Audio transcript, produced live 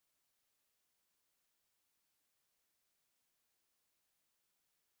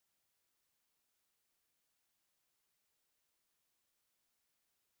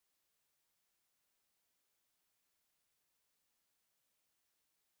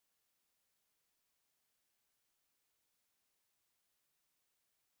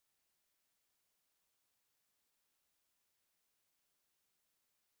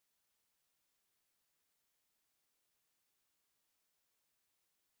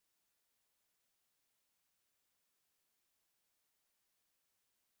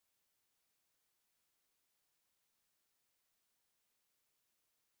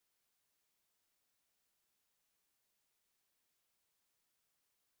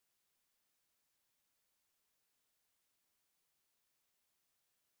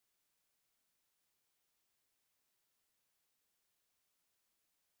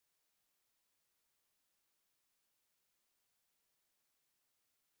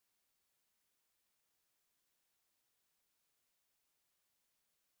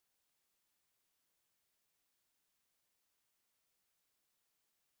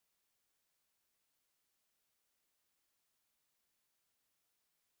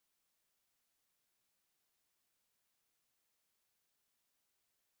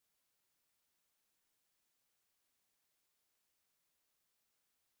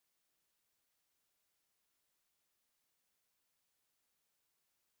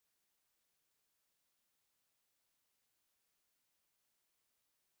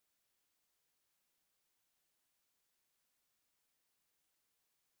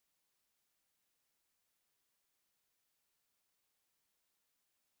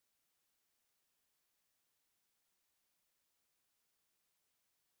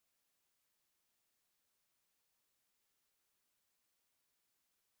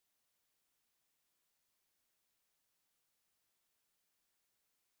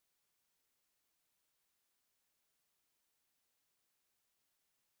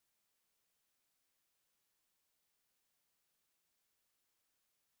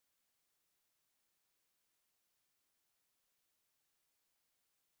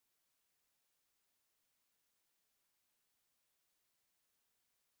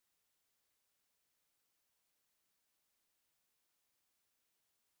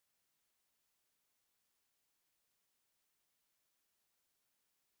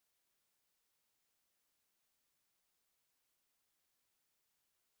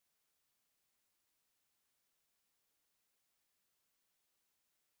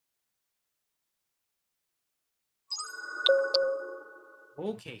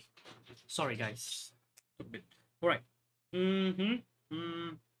Okay. Sorry, guys. Took a bit. All right.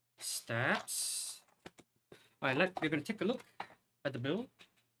 Mm-hmm. Steps. All right. We're gonna take a look at the bill.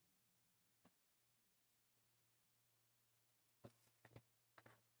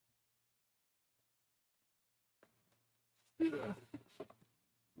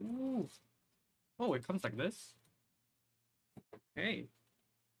 Ooh. Oh, it comes like this. Okay.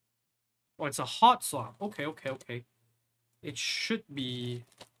 Oh, it's a hot swap. Okay, okay, okay. It should be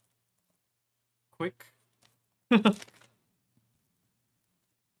quick.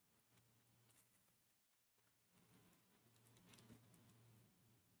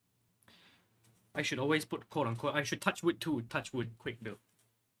 I should always put quote unquote. I should touch wood too. Touch wood. Quick build.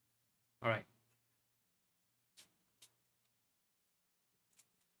 All right.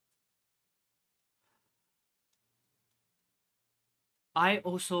 I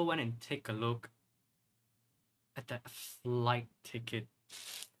also went and take a look at that flight ticket.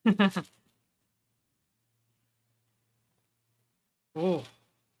 Oh.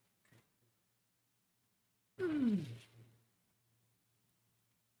 Hmm.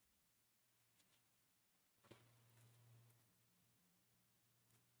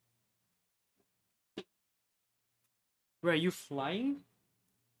 Where are you flying?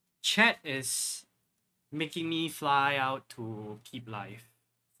 Chat is making me fly out to keep life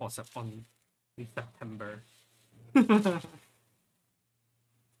for in September. Here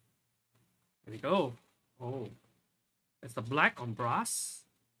we go. Oh, it's the black on brass.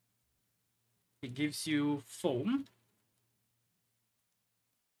 It gives you foam.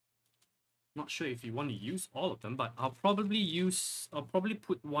 Not sure if you want to use all of them, but I'll probably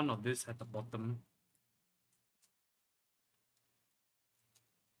put one of this at the bottom.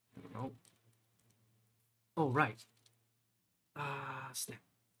 There we go. Oh, right. Snap.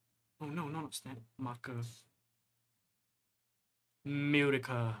 Oh, no, not snap. Marker.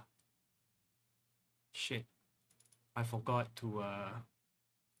 Mutica. Shit. I forgot to,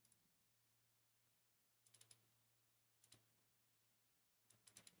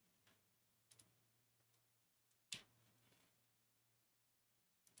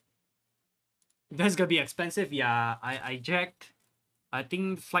 That's gonna be expensive. Yeah, I checked. I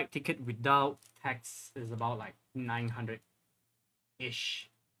think flight ticket without tax is about like 900-ish.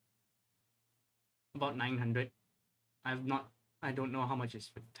 About 900. I don't know how much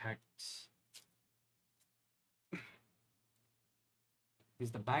is with tax. This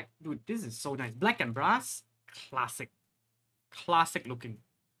is the back. Dude, this is so nice. Black and brass. Classic. Classic looking.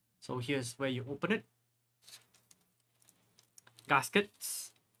 So here's where you open it.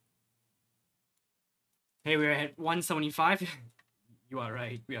 Gaskets. Hey, we're at 175. You are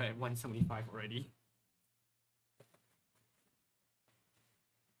right. We are at 175 already.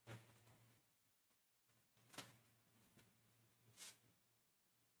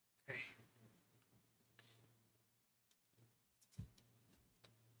 Okay.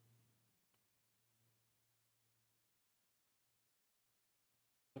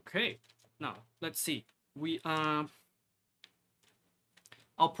 Okay. Now, let's see.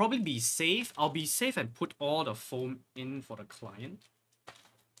 I'll probably be safe. I'll be safe and put all the foam in for the client.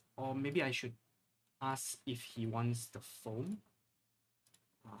 Or maybe I should ask if he wants the foam.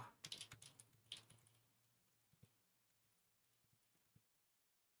 Ah.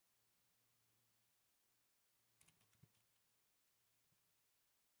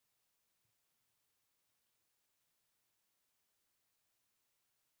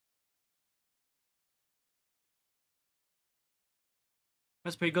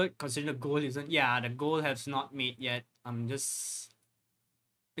 That's pretty good considering the goal isn't. Yeah, the goal has not made yet. I'm just.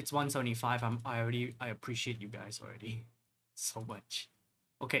 It's 175. I appreciate you guys already so much.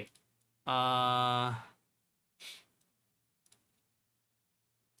 Okay.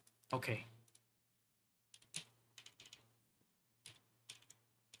 Okay.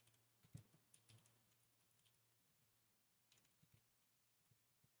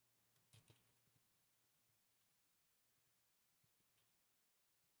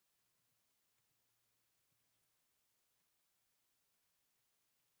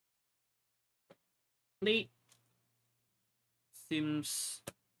 Plate seems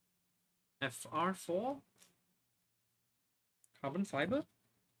FR4 carbon fiber.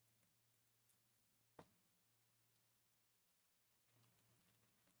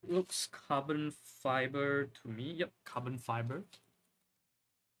 Looks carbon fiber to me. Yep, carbon fiber.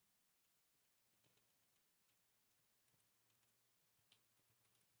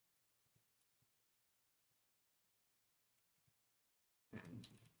 And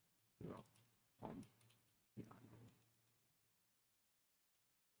Durock POM Piano.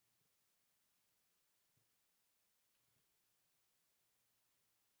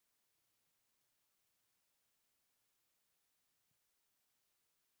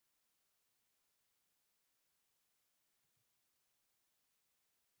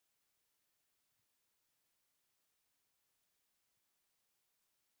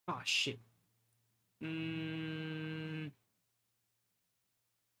 Oh shit.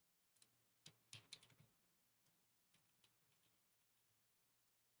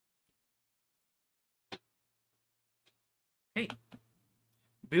 Hey,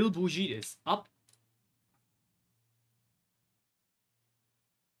 Bill Bougie is up.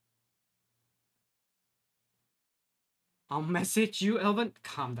 I'll message you, Elvn.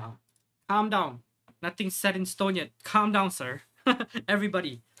 Calm down. Calm down. Nothing's set in stone yet. Calm down, sir.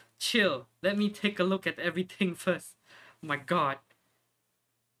 Everybody, chill. Let me take a look at everything first. Oh my god.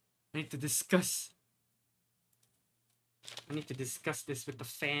 I need to discuss. I need to discuss this with the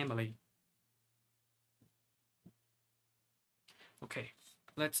family. Okay,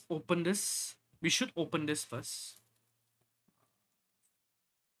 let's open this. We should open this first.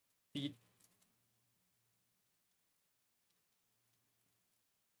 Feed.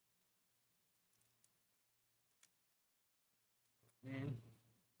 And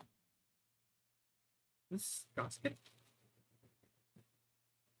this gasket.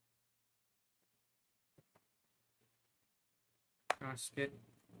 Gasket.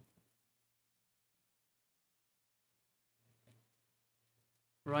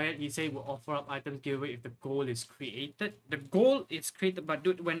 Riot, you say will offer up items giveaway if the goal is created. The goal is created, but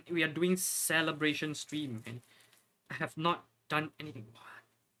dude, when we are doing celebration stream, and I have not done anything.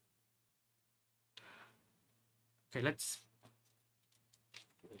 Okay, let's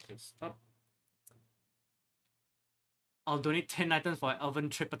put this up. I'll donate 10 items for Elvn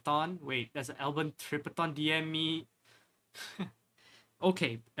Tripathon. Wait, there's an Elvn Tripathon. DM me.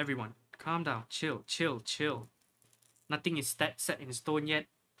 Okay, everyone, calm down. Chill, chill, chill. Nothing is set in stone yet,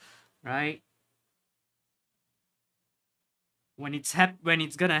 right? When it's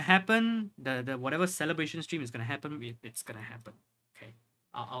gonna happen, the whatever celebration stream is gonna happen, it's gonna happen. Okay,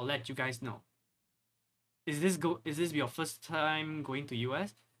 I'll let you guys know. Is this your first time going to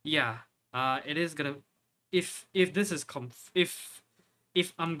US? Yeah, it is gonna. If this is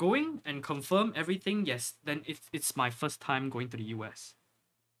if I'm going and confirm everything, yes, then it's my first time going to the US.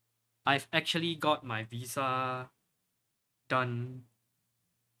 I've actually got my visa done,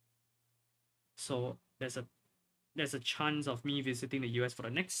 so there's a chance of me visiting the US for the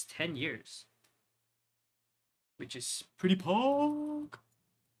next 10 years, which is pretty pog.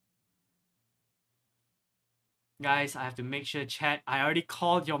 Guys, I have to make sure chat. I already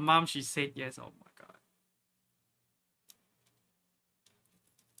called your mom. She said yes. Oh my god.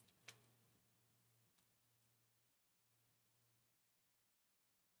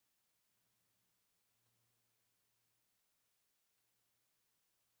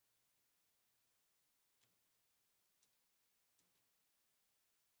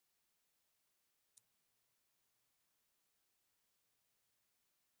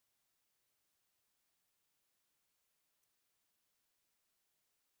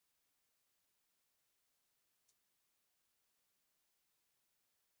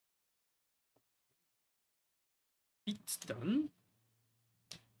 It's done.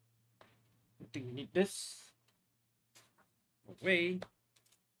 I think we need this. Away.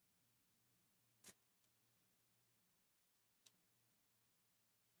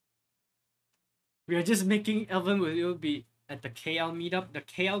 We are just making Elvn will be at the KL meetup. The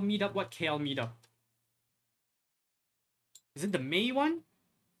KL meetup? What KL meetup? Is it the May one?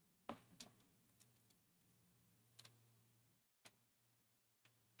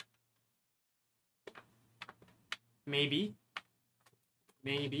 Maybe.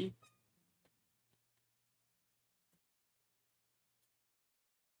 Maybe.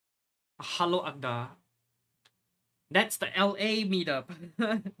 Hello, Agda. That's the LA meetup.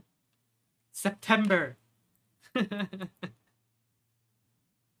 September.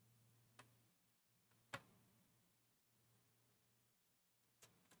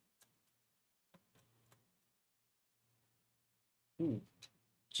 Ooh,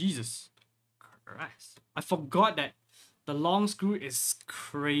 Jesus Christ. I forgot that the long screw is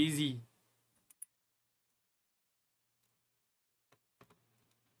crazy.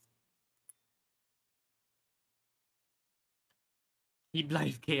 Keep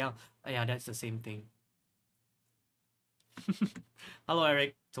life KL. Oh, yeah, that's the same thing. Hello,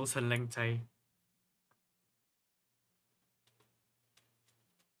 Eric. 早晨靚仔.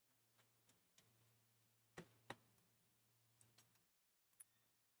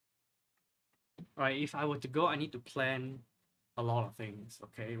 Alright, if I were to go, I need to plan a lot of things.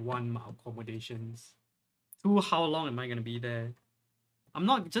 Okay, one, my accommodations. Two, how long am I gonna be there? I'm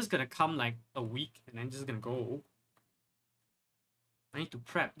not just gonna come like a week and then just gonna go. I need to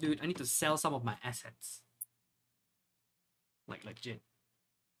prep, dude. I need to sell some of my assets. Like legit.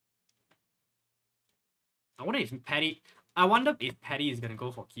 I wonder if Patty. I wonder if Patty is gonna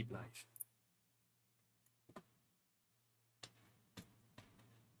go for Keep Live.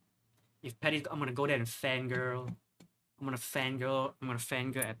 If Patty's, I'm gonna go there and fangirl. I'm gonna fangirl. I'm gonna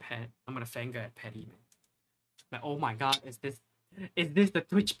fangirl at Pat. I'm gonna fangirl at Patty, man. Like, oh my god, is this the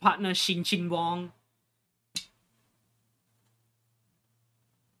Twitch partner Xin Ching Wong?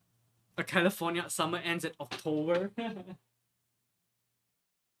 The California summer ends in October.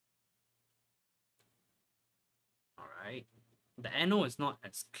 Alright. The anno is not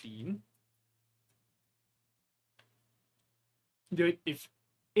as clean. Dude, if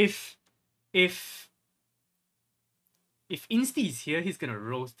Insty is here, he's gonna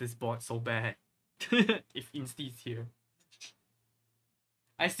roast this board so bad. If Insty is here.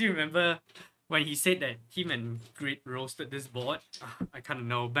 I still remember when he said that him and Grit roasted this board. I kind of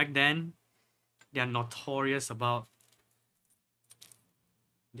know. Back then, they are notorious about...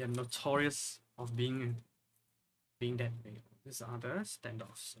 They are notorious of being that way. These are the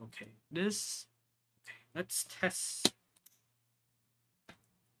standoffs. Okay, this... Okay, let's test...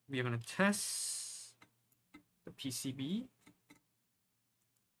 We are gonna test the PCB.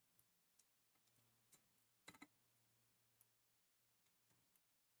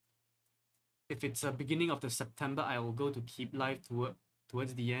 If it's a beginning of the September, I will go to Keep Live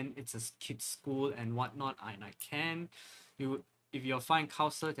towards the end. It's a kid's school and whatnot, and I can. If you're fine,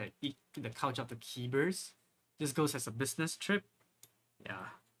 Kauser to eat the couch of the Keepers. This goes as a business trip. Yeah.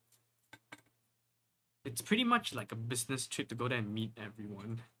 It's pretty much like a business trip to go there and meet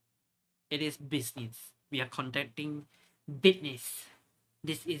everyone. It is business. We are conducting business.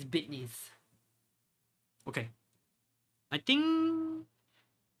 This is business. Okay. I think...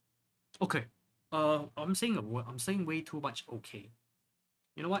 Okay. I'm saying a word. I'm saying way too much okay.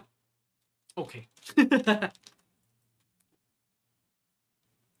 You know what? Okay.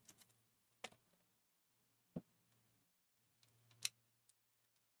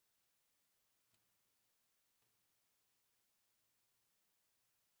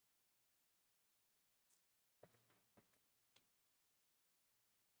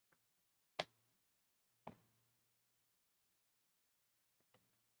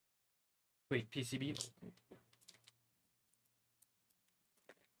 Wait, PCB? Okay.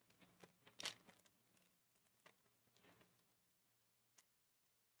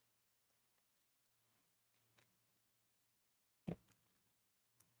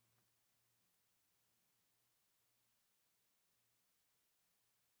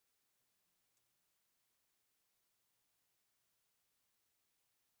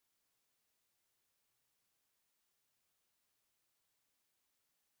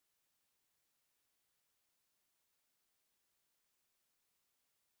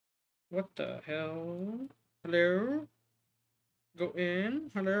 What the hell? Hello? Go in?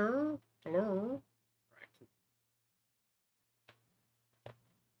 Hello? Hello? Right.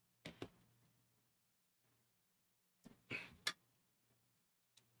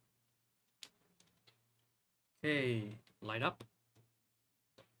 Okay, light up.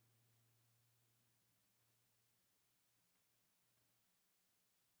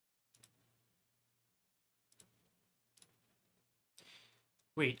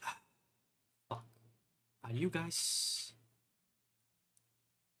 Wait. Fuck. Are you guys...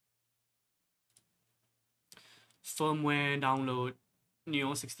 Firmware download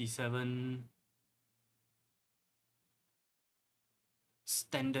Neo67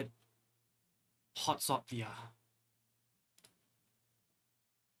 standard hot swap VR.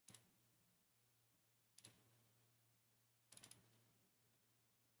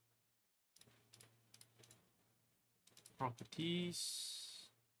 Properties.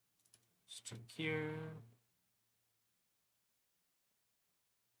 String here.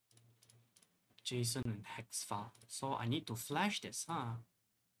 JSON and hex file. So I need to flash this, huh?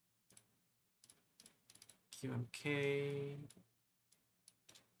 QMK.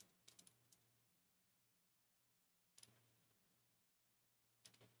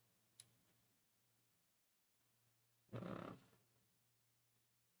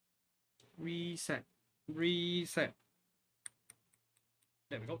 Reset. Reset.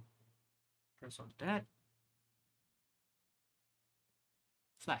 There we go. Press on that.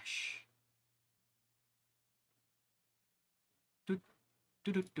 Flash.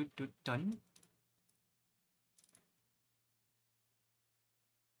 Done.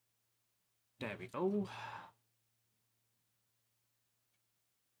 There we go.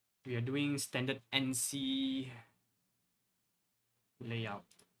 We are doing standard NC layout.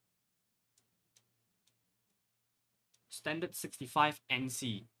 Standard 65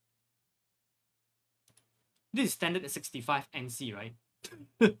 NC. This is standard 65 NC, right?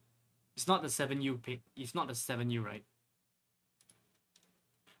 It's not the 7U pick. It's not the 7U, right?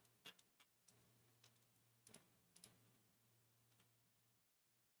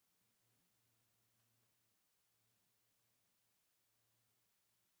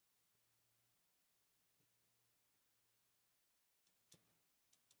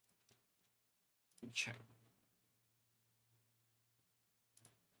 check.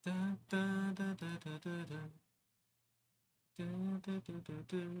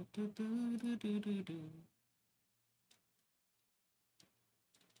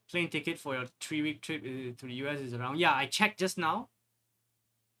 Plane ticket for your 3-week trip to the US is around. Yeah, I checked just now.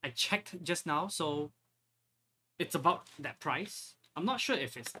 So it's about that price. I'm not sure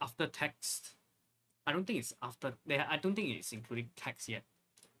if it's after tax. I don't think it's after. I don't think it's including tax yet.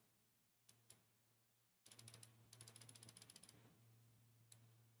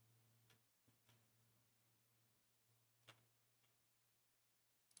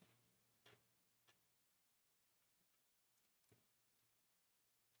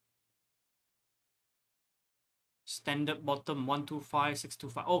 Standard bottom 125,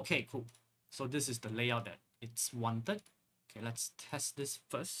 625. Okay, cool. So this is the layout that it's wanted. Okay, let's test this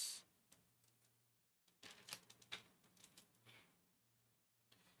first.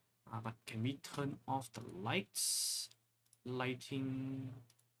 But can we turn off the lights? Lighting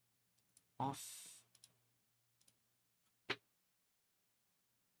off.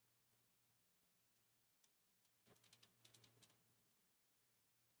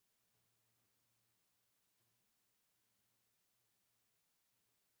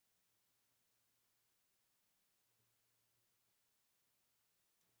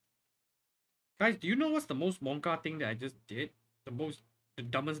 Guys, do you know what's the most Monka thing that I just did? The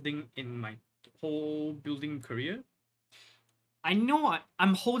dumbest thing in my whole building career? I know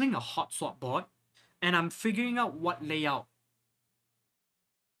I'm holding a hot swap board and I'm figuring out what layout.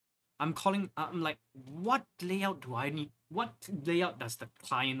 I'm like, what layout do I need? What layout does the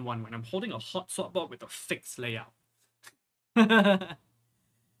client want when I'm holding a hot swap board with a fixed layout?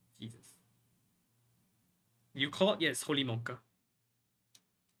 Jesus. You call it? Yes, Holy Monka.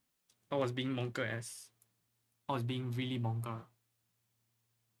 I was being Monka as. I was being really Monka.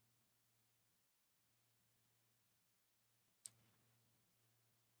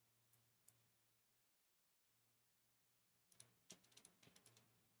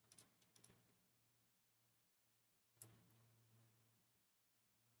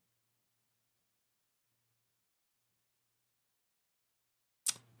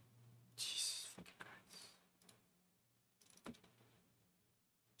 Jesus fucking Christ.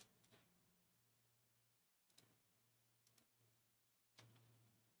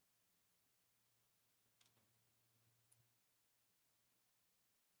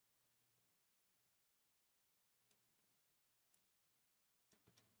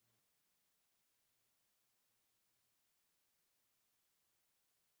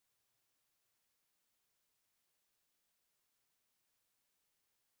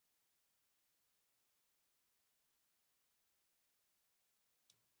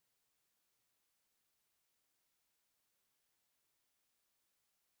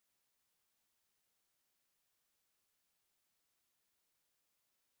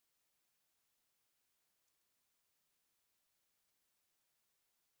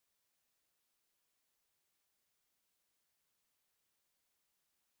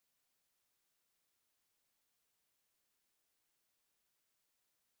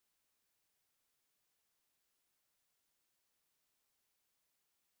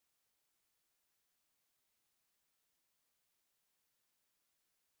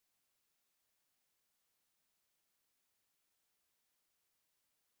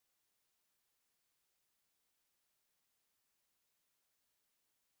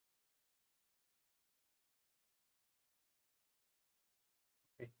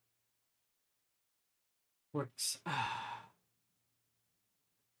 Okay. Works.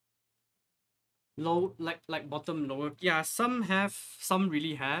 Low, like bottom lower. Yeah, some have, some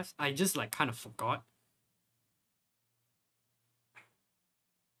really have. I just like kind of forgot.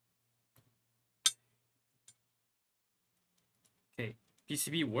 Okay,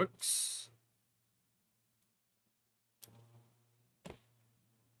 PCB works.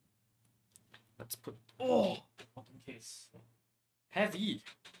 Let's put, oh, bottom case. Heavy.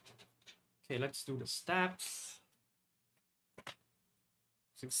 Okay, let's do the steps.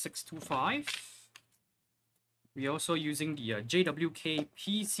 625. We're also using the JWK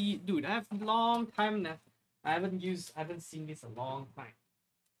PC. Dude, I have a long time now. I haven't seen this a long time.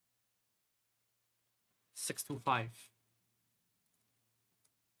 625.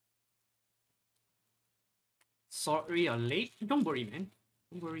 Sorry you're late. Don't worry, man.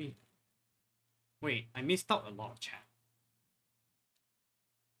 Don't worry. Wait, I missed out a lot of chat.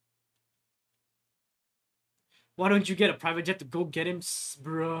 Why don't you get a private jet to go get him?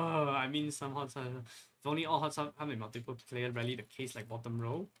 Bruh. I mean, somehow, if only all hots come in multiple player rally the case like bottom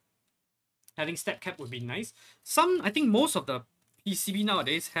row. Having step cap would be nice. I think most of the PCB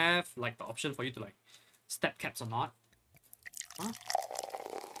nowadays have like the option for you to like step caps or not. Huh?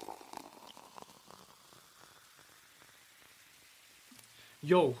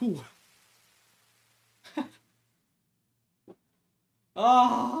 Yo, who?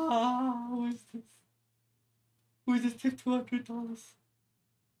 Ah, who is this? Who is this? Tip $200.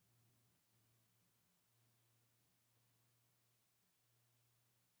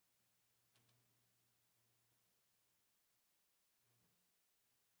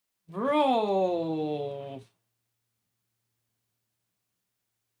 Bro.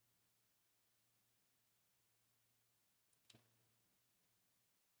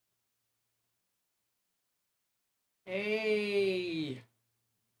 Hey.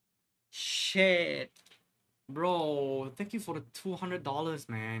 Shit. Bro, thank you for the $200,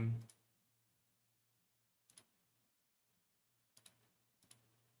 man.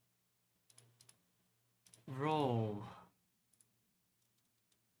 Bro.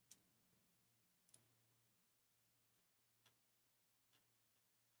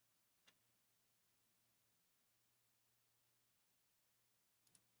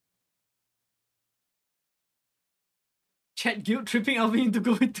 Chat guilt tripping Elvn to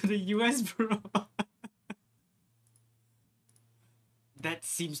go into the US, bro. That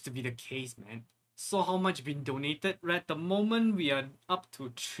seems to be the case, man. So how much been donated? Right at the moment, we are up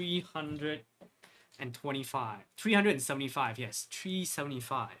to 325. 375, yes.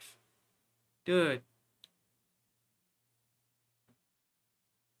 375. Dude.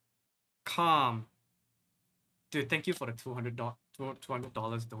 Calm. Dude, thank you for the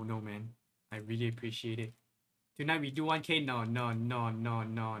 $200 dono, man. I really appreciate it. Tonight we do 1K? No, no, no, no,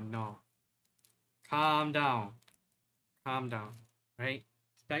 no, no. Calm down. Calm down. Right?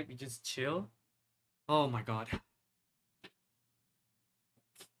 Tonight we just chill. Oh my god.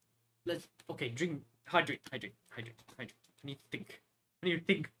 Let's okay, drink, hydrate. I need to think. I need to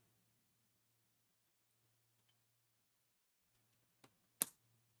think.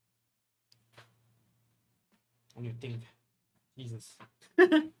 I need to think. Jesus.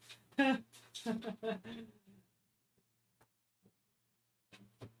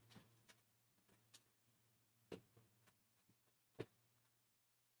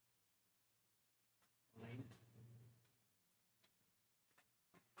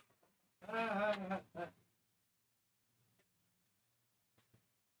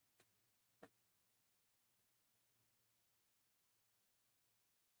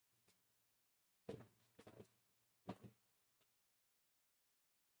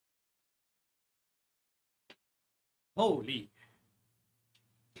 Holy.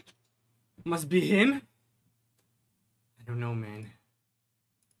 Must be him? I don't know, man.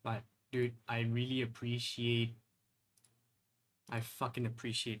 But, dude, I really appreciate... I fucking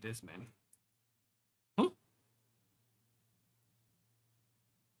appreciate this, man. Huh?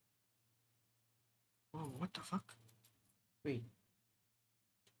 Oh, what the fuck? Wait.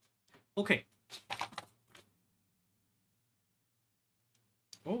 Okay.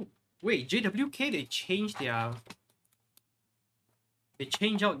 Oh, wait, JWK, they changed their... They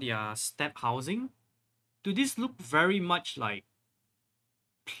changed out their step housing. Do this look very much like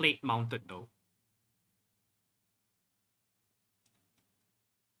plate mounted though?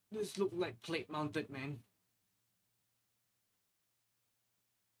 This look like plate mounted, man.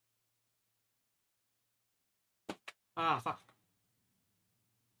 Ah, fuck.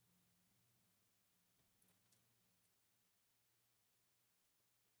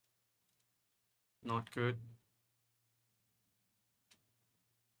 Not good.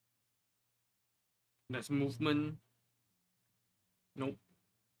 That's movement. Nope.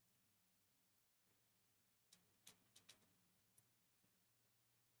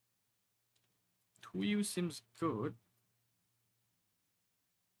 Wheel seems good.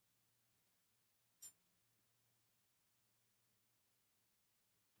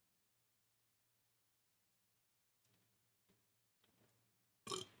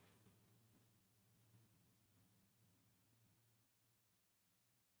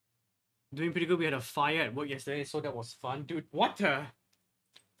 Doing pretty good. We had a fire at work yesterday, so that was fun. Dude, what the?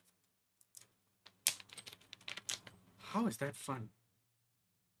 How is that fun?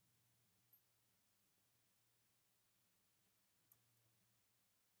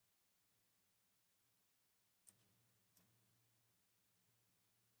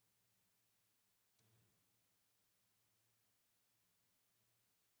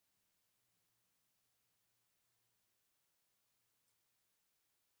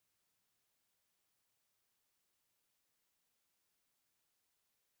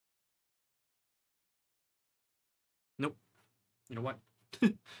 Nope. You know what?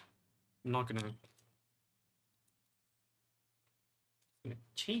 I'm not gonna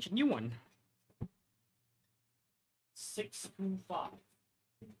change a new one. 625.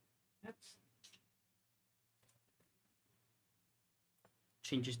 That's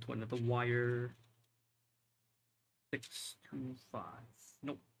changes to another wire. 625.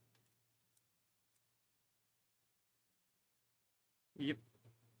 Nope. Yep.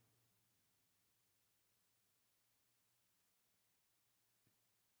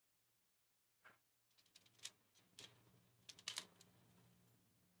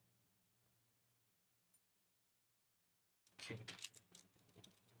 Okay.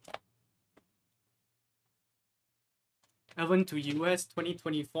 Elvn to US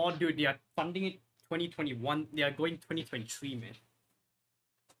 2024. Dude, they are funding it 2021. They are going 2023, man.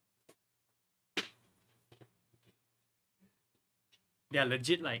 They are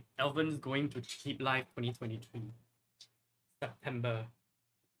legit like Elvn's going to keep live 2023. September.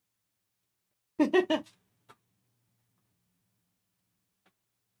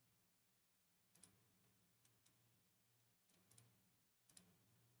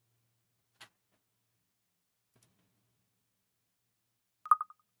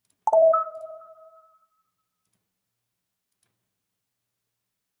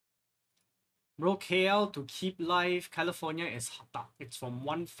 Bro, KL to keep live, California is hot. It's from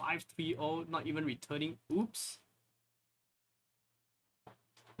 1530, not even returning. Oops.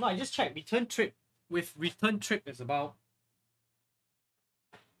 No, I just checked. Return trip with return trip is about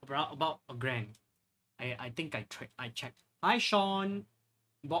a grand. I think I checked. Hi Sean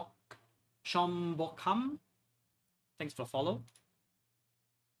Bokham. Thanks for follow.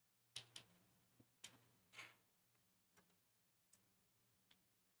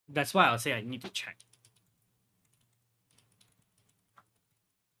 That's why I'll say I need to check.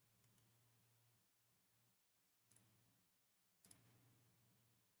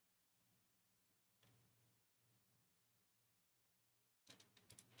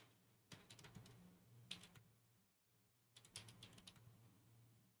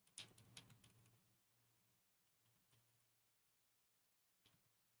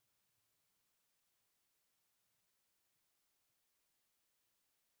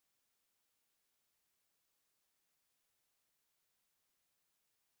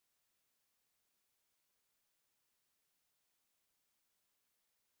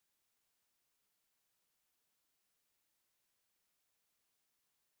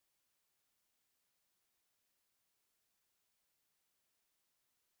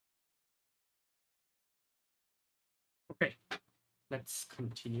 Okay, let's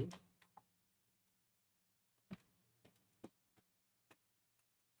continue.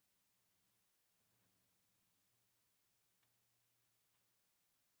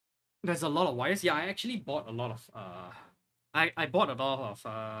 There's a lot of wires. Yeah, I actually bought a lot of I bought a lot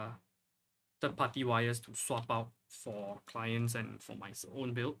of third-party wires to swap out for clients and for my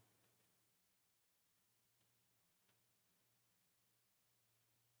own build.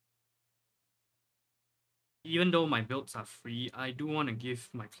 Even though my builds are free, I do want to give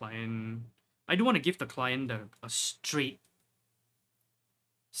my client the client a straight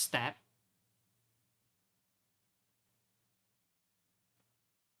stab.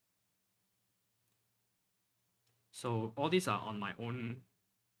 So all these are on my own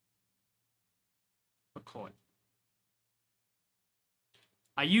accord.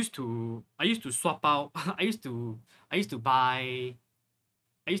 I used to swap out I used to buy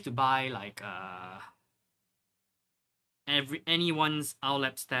like anyone's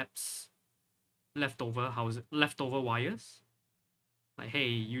outlet steps leftover wires. Like, hey,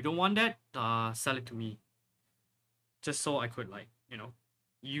 you don't want that? Sell it to me. Just so I could, like,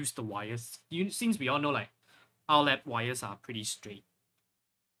 use the wires. Since we all know, like, outlet wires are pretty straight.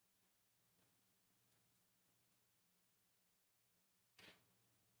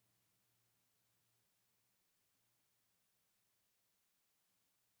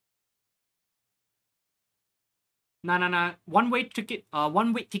 Nah. One-way ticket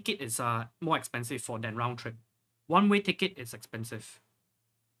is more expensive than round trip. One-way ticket is expensive.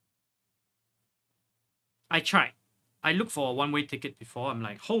 I tried. I looked for a one-way ticket before. I'm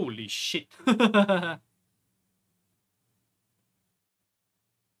like, holy shit.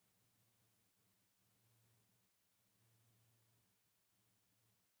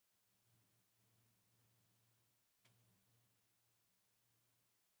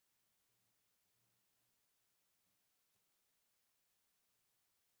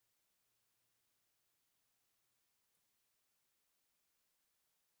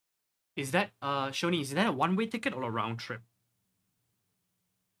 Is that Shoni, is that a one-way ticket or a round trip?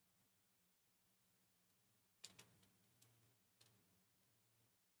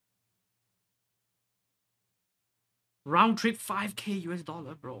 Round trip 5K US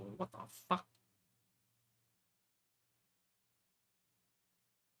dollar, bro. What the fuck?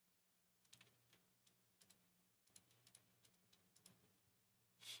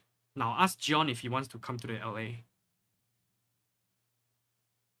 Now ask John if he wants to come to the LA.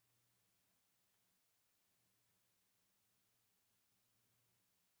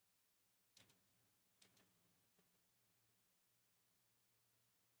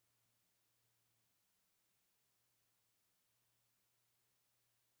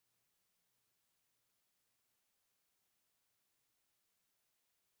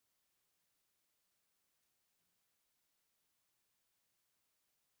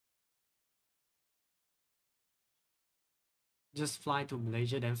 Just fly to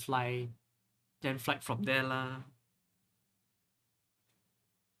Malaysia, then flight from there lah.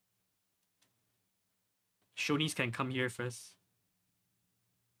 Shonies can come here first.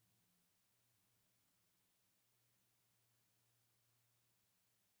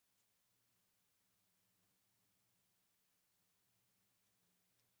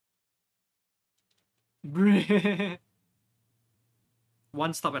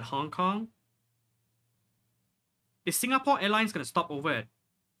 One stop at Hong Kong. Is Singapore Airlines gonna stop over at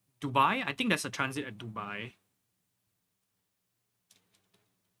Dubai? I think there's a transit at Dubai.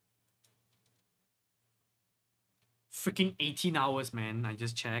 Freaking 18 hours, man. I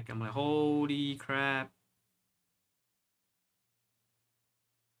just checked. I'm like, holy crap.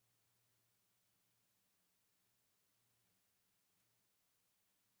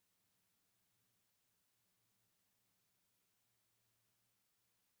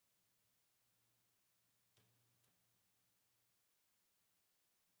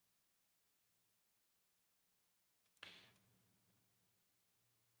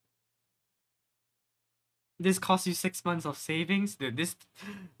 This costs you 6 months of savings? Dude, this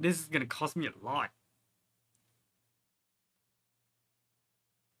is gonna cost me a lot.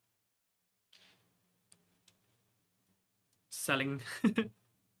 Selling.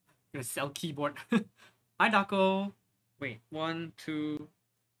 Gonna sell keyboard. Hi, Daco. Wait, 1, 2,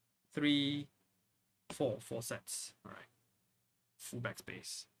 3, 4. 4 sets. All right. Full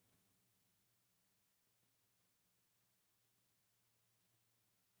backspace.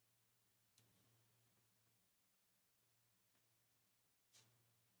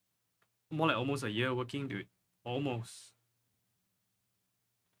 More like almost a year working, dude. Almost.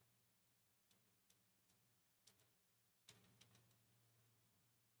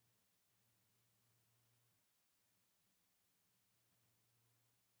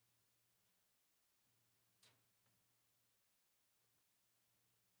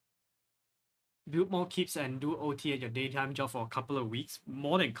 Build more keeps and do OT at your daytime job for a couple of weeks.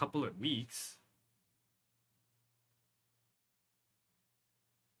 More than a couple of weeks.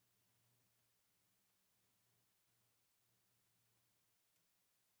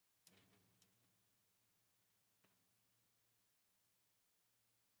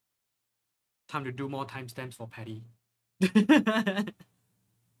 Time to do more timestamps for Patty.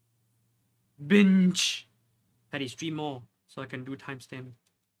 Binge. Patty, stream more so I can do timestamp.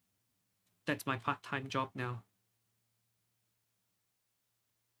 That's my part-time job now.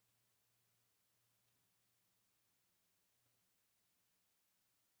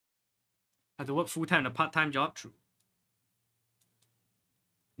 I have to work full-time in a part-time job? True.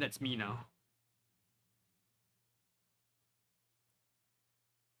 That's me now.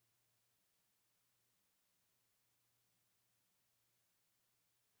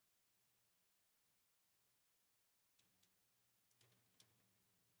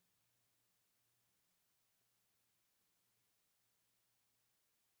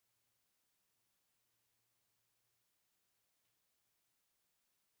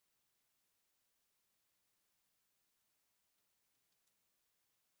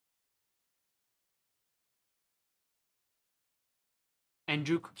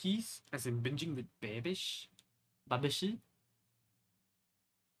 Andrew cookies, as in binging with Babish. Babishi.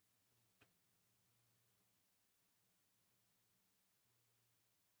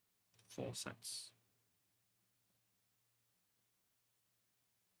 4 sets.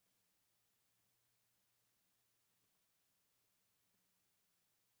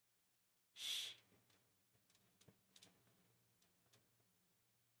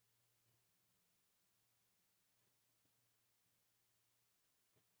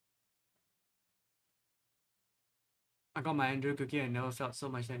 I got my Andrew cookie and never felt so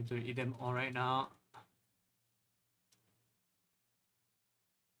much time to eat them all right now.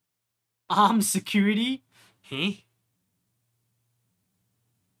 Armed security? Hey?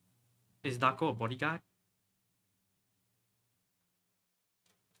 Is Daco a bodyguard?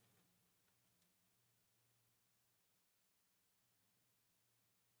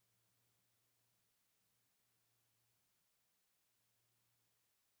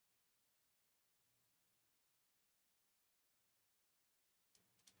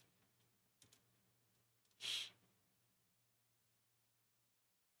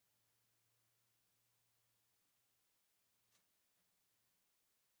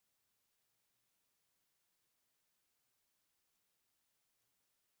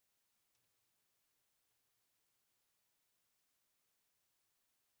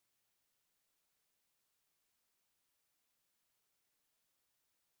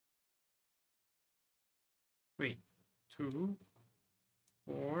 Wait, 2,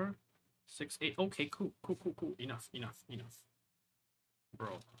 4, 6, 8. Okay, cool, cool, cool, cool. Enough, enough, enough.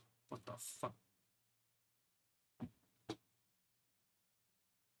 Bro, what the fuck?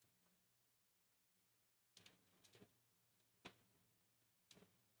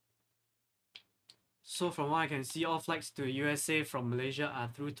 So from what I can see, all flights to USA from Malaysia are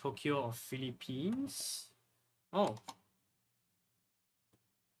through Tokyo or Philippines. Oh.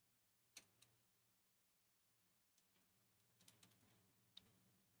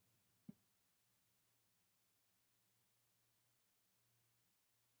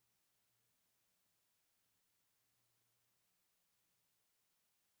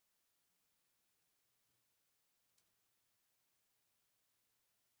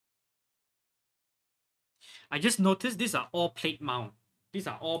 I just noticed these are all plate mount. These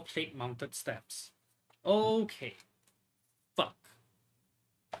are all plate mounted steps. Okay. Fuck.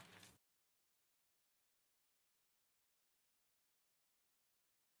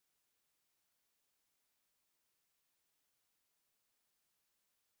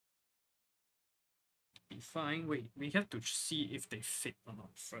 Be fine. Wait, we have to see if they fit or not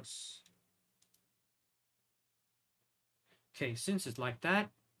first. Okay, since it's like that.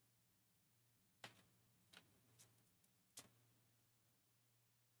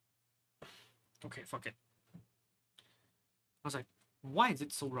 Okay, fuck it. I was like, why is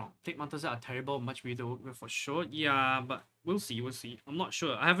it so wrong? Plate mounters are terrible, much better for sure. Yeah, but we'll see, we'll see. I'm not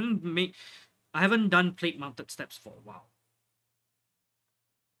sure. I haven't done plate mounted steps for a while.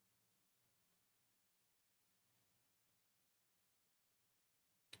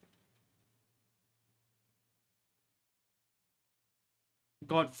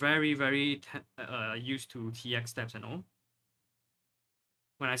 Got very used to TX steps and all.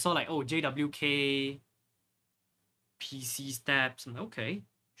 When I saw like, oh, JWK PC steps, I'm like, okay,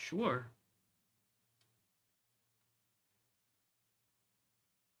 sure.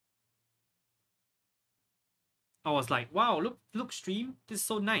 I was like, wow, look stream, this is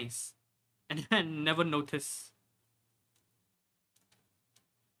so nice. And then never noticed.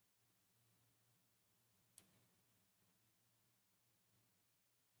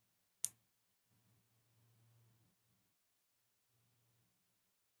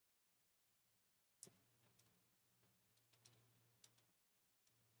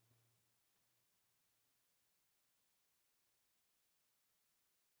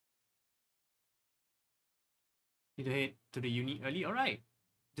 Need to head to the uni early, alright.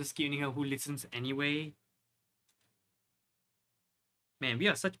 Just kidding her who listens anyway. Man, we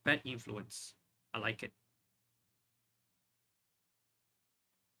are such bad influence. I like it.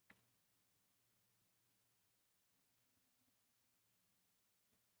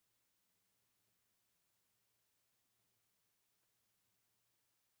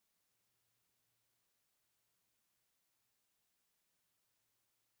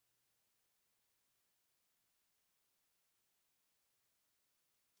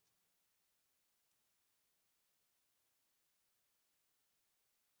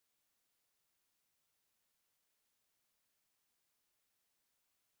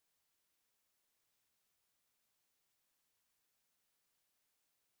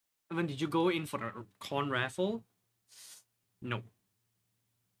 Evan, did you go in for the corn raffle? No.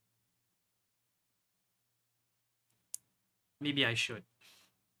 Maybe I should.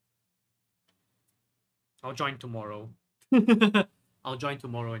 I'll join tomorrow. I'll join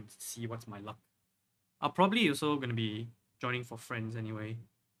tomorrow and see what's my luck. I'll probably also gonna be joining for friends anyway.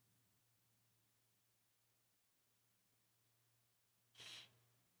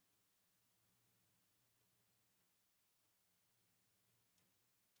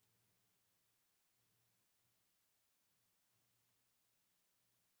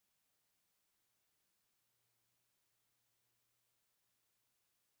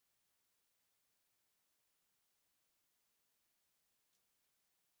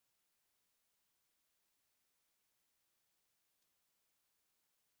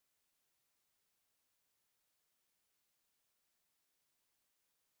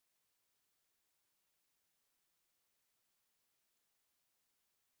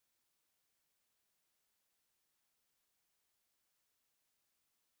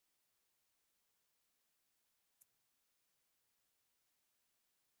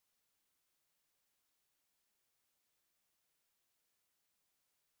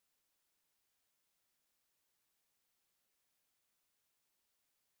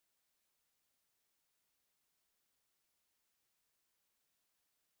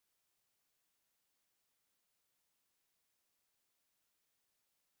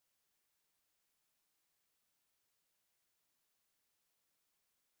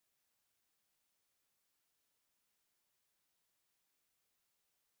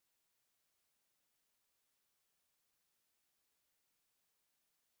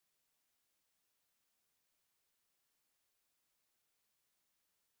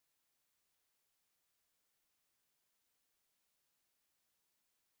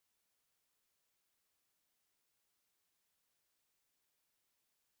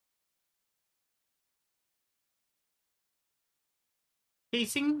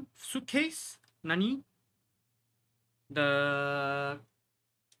 Casing suitcase? Nani? The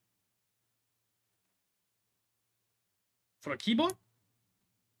for the keyboard?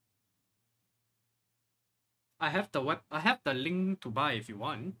 I have the link to buy if you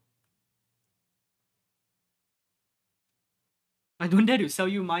want. I don't dare to sell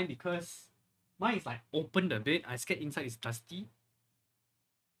you mine because mine is like opened a bit. I scared inside is dusty.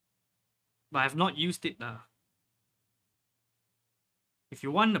 But I've not used it now. If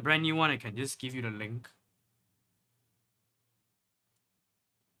you want a brand new one, I can just give you the link.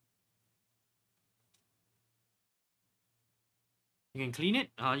 You can clean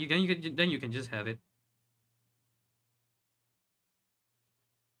it. Then you can just have it.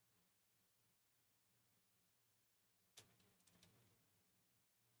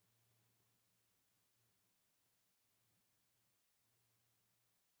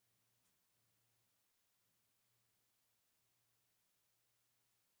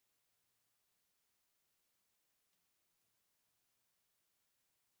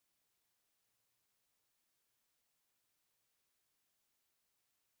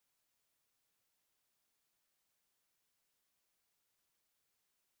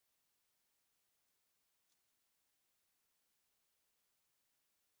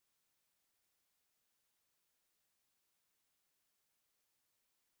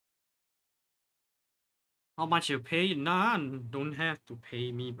 How much you pay? Nah, don't have to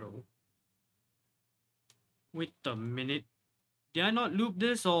pay me, bro. Wait a minute. Did I not loop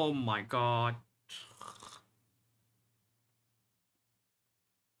this? Oh my god.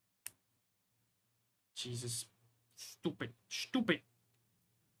 Jesus. Stupid. Stupid.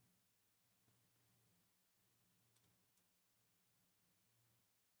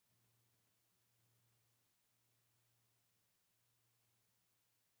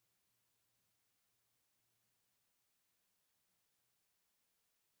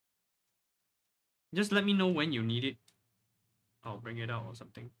 Just let me know when you need it. I'll bring it out or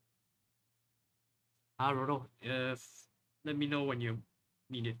something. Roro, let me know when you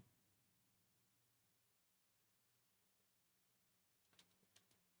need it.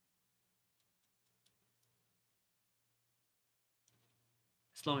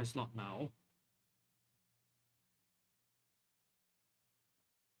 As long as not now.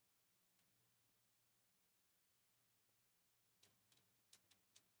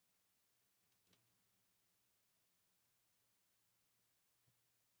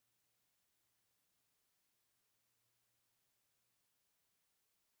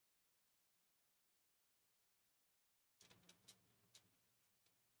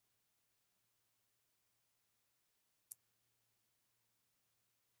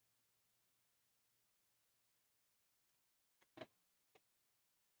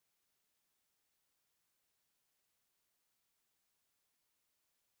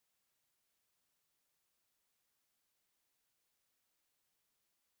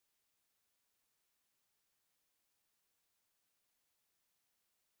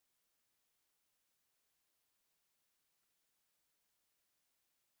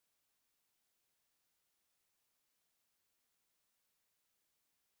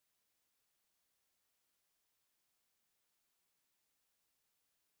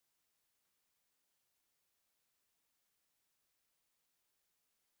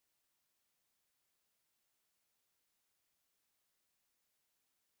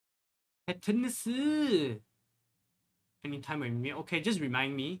 Tennessee. Anytime with me. Okay, just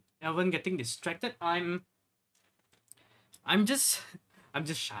remind me. Elvn getting distracted. I'm just I'm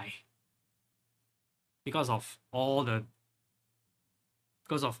just shy. Because of all the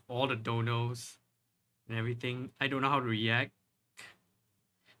donos and everything. I don't know how to react.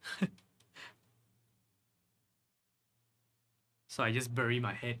 So I just bury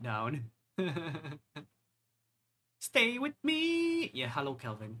my head down. Stay with me. Yeah, hello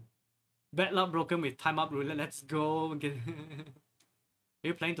Kelvin. Bad luck broken with time up ruler. Let's go. Are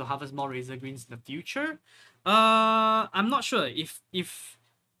you planning to harvest more razor greens in the future? I'm not sure.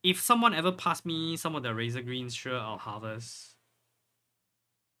 If someone ever pass me some of the razor greens, sure I'll harvest.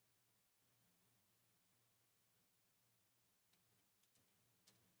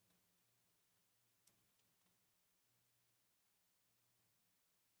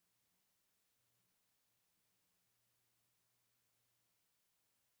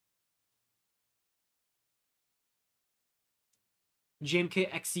 GMK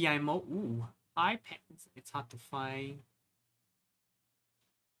XCIMO. Ooh, iPads. It's hard to find.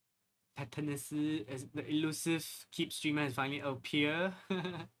 Tennessee as the elusive keep streamer has finally appear.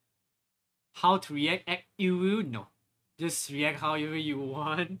 How to react? Act you will no. Just react however you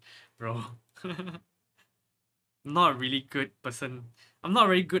want, bro. I'm not a really good person. I'm not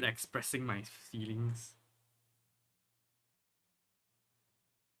very good at expressing my feelings.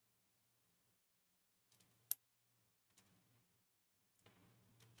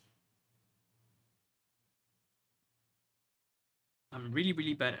 I'm really,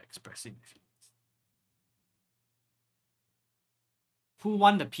 really bad at expressing my feelings. Who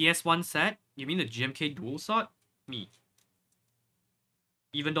won the PS1 set? You mean the GMK dual sword? Me.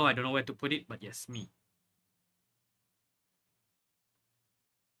 Even though I don't know where to put it, but yes, me.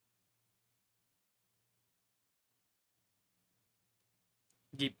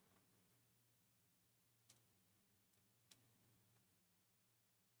 Deep.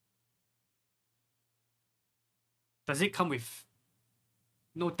 Does it come with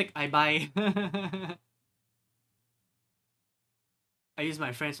no tick I buy? I use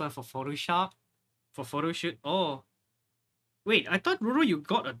my friend's one for Photoshop. For photo shoot. Oh. Wait, I thought Roro you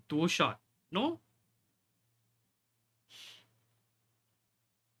got a dual shot. No?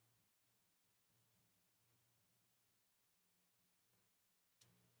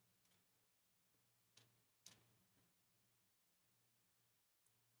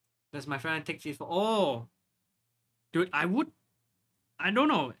 Does my friend take FIFA? Oh. Dude, I don't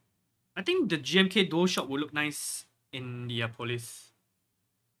know. I think the GMK dual shot will look nice in the police.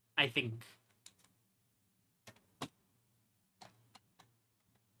 I think.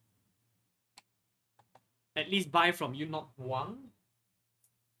 At least buy from you, not Wang.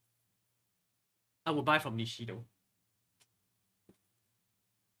 I will buy from Nishi though.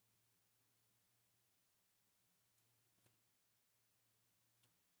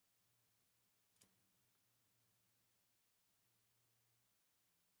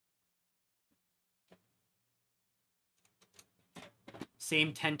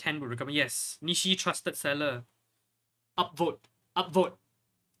 Same 10-10 will recommend. Yes, Nishi trusted seller. Upvote. Upvote.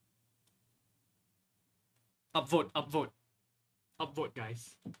 Upvote. Upvote. Upvote,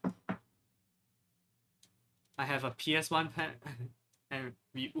 guys. I have a PS1 pen and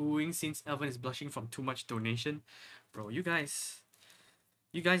we oohing since Elvn is blushing from too much donation. Bro, you guys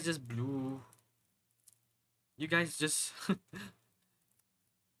just blew. You guys just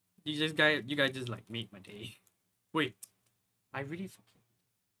you guys just like made my day. Wait, I really fucking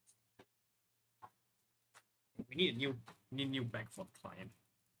we need a new bag for the client.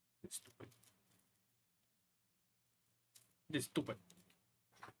 It's stupid. This is stupid.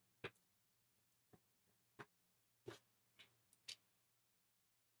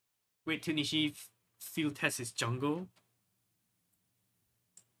 Wait till Nishi field test his jungle.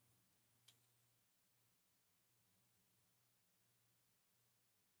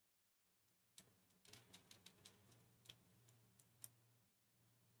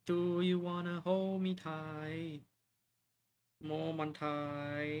 Do you wanna hold me tight? Moment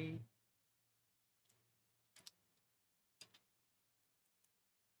tight.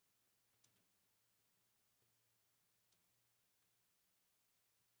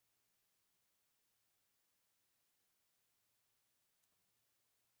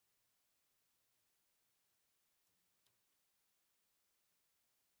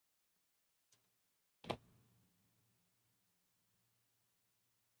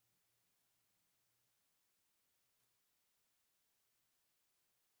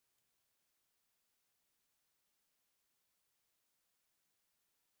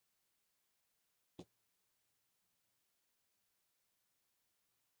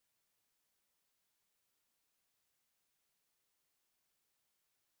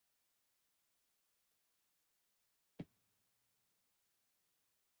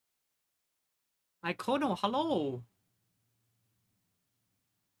 Ikono, hello.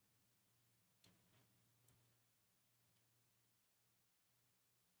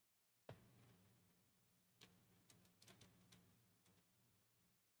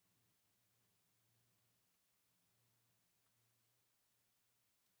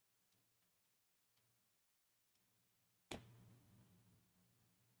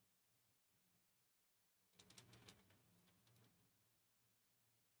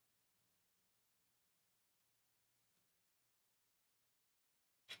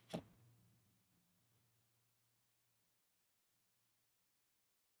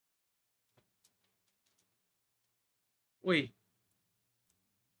 Wait.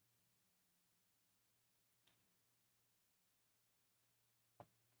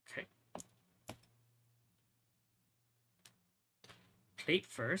 Okay. Plate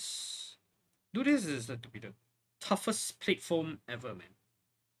first. Dude, this is to be the toughest plate foam ever, man.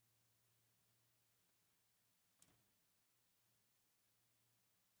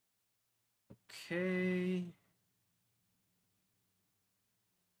 Okay.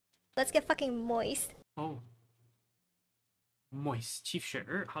 Let's get fucking moist. Oh. Moist. Chief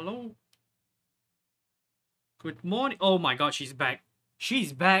Sharer, hello? Good morning. Oh my god, she's back.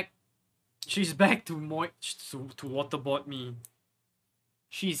 She's back. She's back to to waterboard me.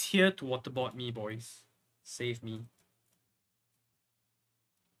 She's here to waterboard me, boys. Save me.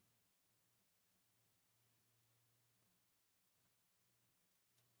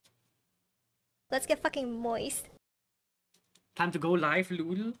 Let's get fucking moist. Time to go live,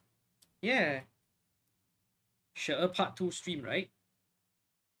 Lul. Yeah. Sure, part 2 stream, right?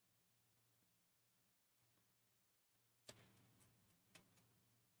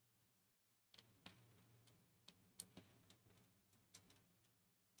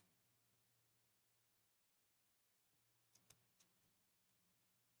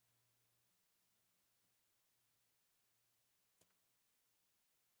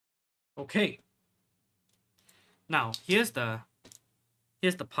 Okay. Now, here's the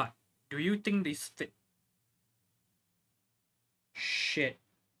part. Do you think this fit? Shit.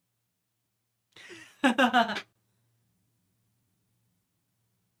 I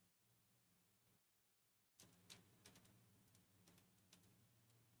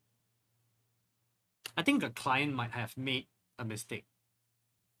think the client might have made a mistake.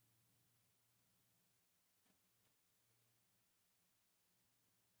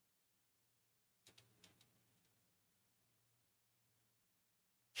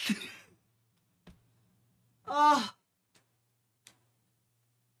 Ah,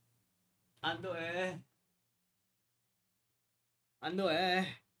 ando eh. Ando eh.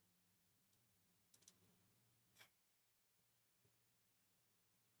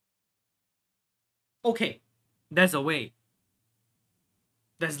 Okay, there's a way.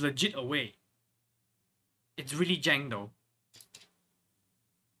 There's legit a way. It's really jank though.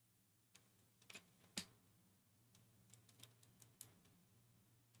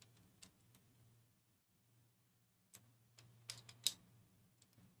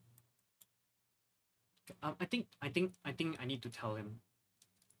 I think I need to tell him.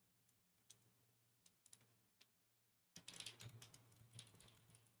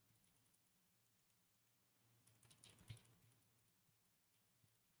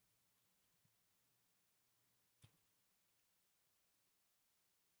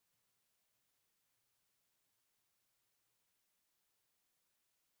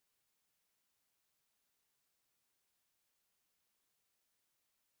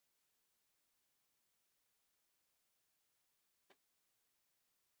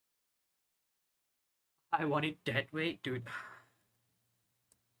 I want it that way, dude.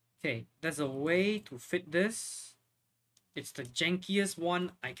 Okay, there's a way to fit this. It's the jankiest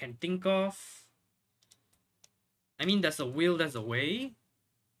one I can think of. I mean, there's a will, there's a way.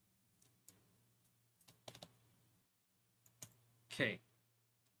 Okay.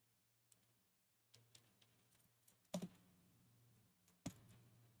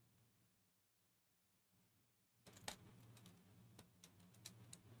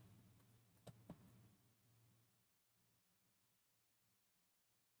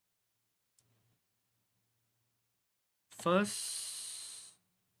 First,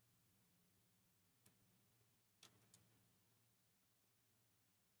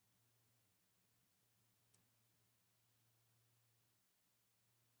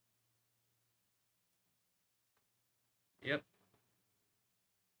 yep.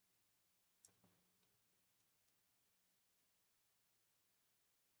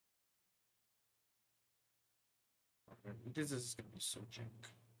 This is gonna be so jank.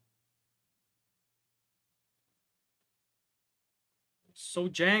 So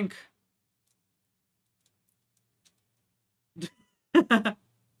jank.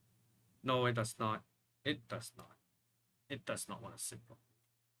 No, it does not. It does not. It does not want to sit properly.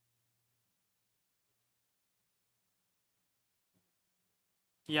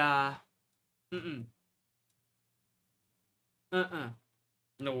 Yeah. Mm-mm. Uh-uh.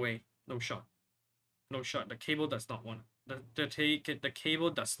 No way. No shot. No shot. The cable does not want the cable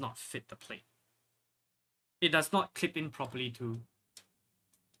does not fit the plate. It does not clip in properly too.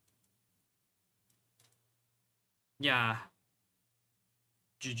 Yeah.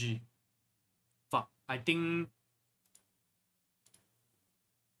 GG. Fuck. I think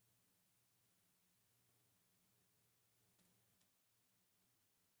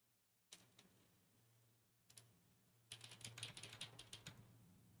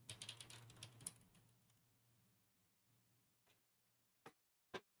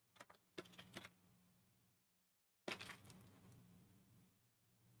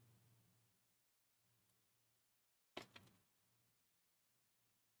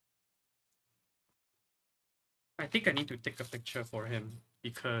I need to take a picture for him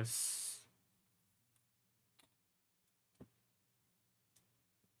because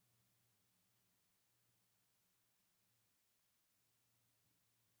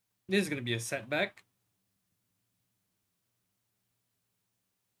This is gonna be a setback.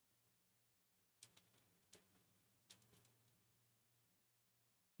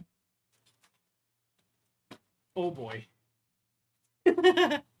 Oh boy.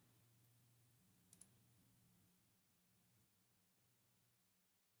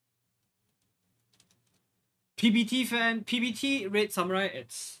 PBT Red Samurai,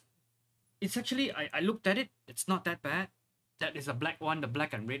 it's actually, I looked at it, it's not that bad. That is a black one, the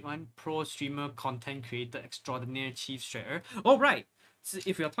black and red one. Pro streamer, content creator, extraordinaire, chief shredder. Oh right. So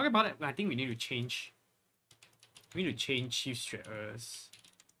if we are talking about it, I think we need to change. We need to change chief shredder's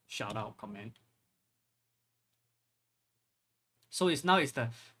shout out comment. So it's the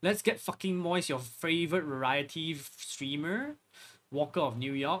let's get fucking moist, your favorite variety streamer, Walker of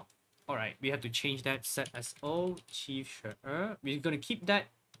New York. Alright, we have to change that. Set as O, chief shredder. We're gonna keep that.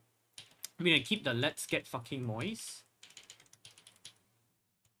 We're gonna keep the let's get fucking moist.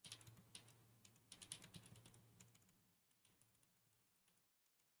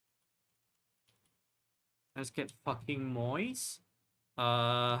 Let's get fucking moist.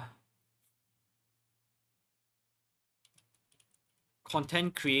 Content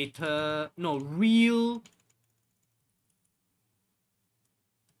creator. No, real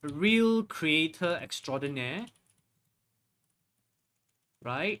creator extraordinaire.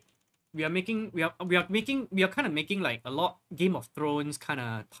 Right? We are kind of making like a lot Game of Thrones kind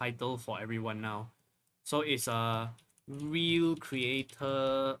of title for everyone now. So it's a real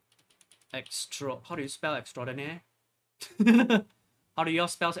creator how do you spell extraordinaire? How do y'all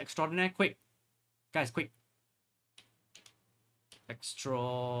spell extraordinaire? Quick. Guys, quick.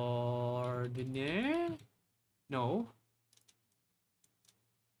 Extraordinaire? No.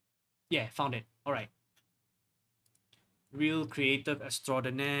 Yeah, found it. Alright. Real creative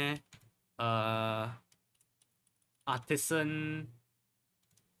extraordinaire. Artisan.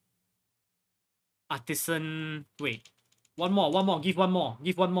 Wait. One more. Give one more.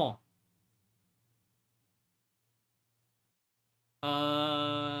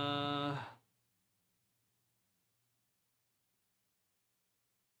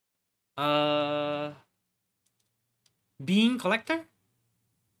 Bean collector?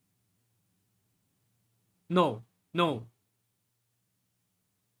 No. No.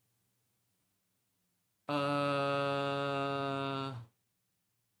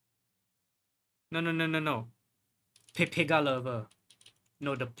 No. Pepega lover.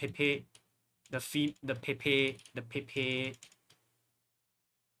 No, the Pepe. The Pepe.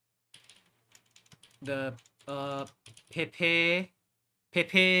 The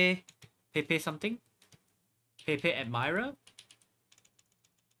Pepe something? Pepe admirer?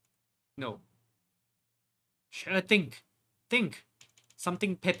 No. Think.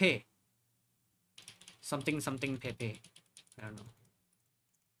 Something Pepe. Something Pepe. I don't know.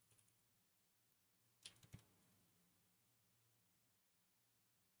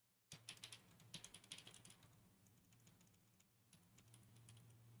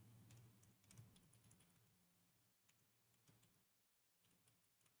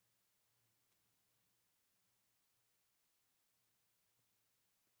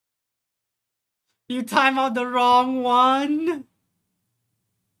 You time out the wrong one!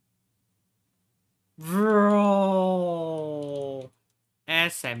 Bro!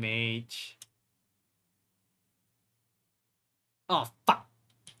 SMH. Oh, fuck!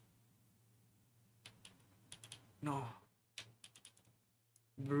 No.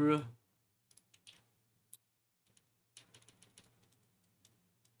 Bro.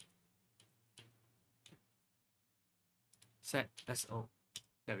 Set SO.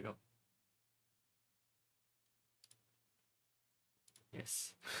 There we go.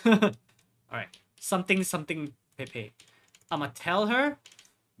 Yes. Alright. Something Pepe. I'ma tell her.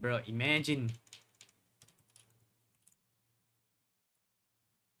 Bro, imagine.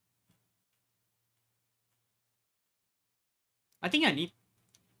 I think I need...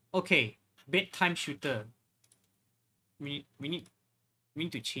 Okay. Bedtime shooter. We need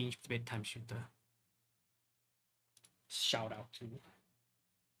to change bedtime shooter. Shout out to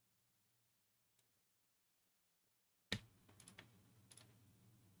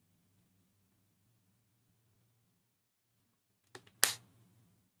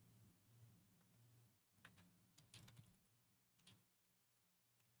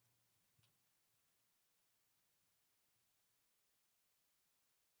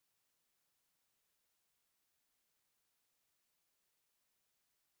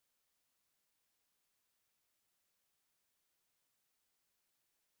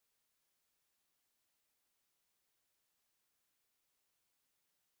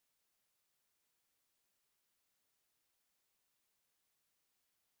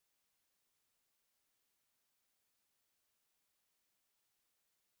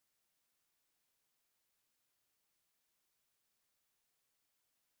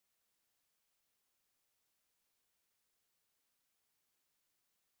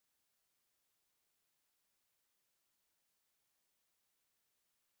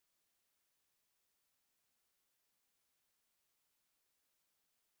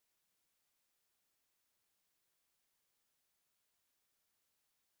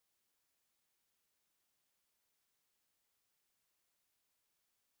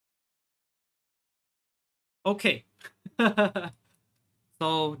Okay.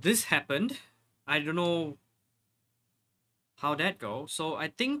 So this happened. I don't know how that goes. So I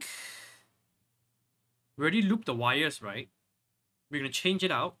think we already looped the wires, right? We're gonna change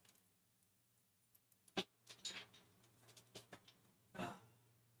it out. I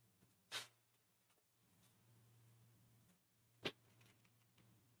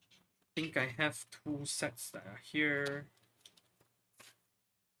think I have two sets that are here.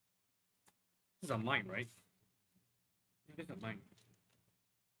 These are mine, right? These are mine.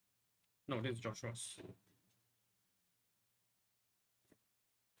 No, this is Joshua's.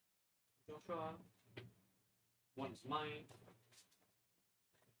 Joshua. One's mine.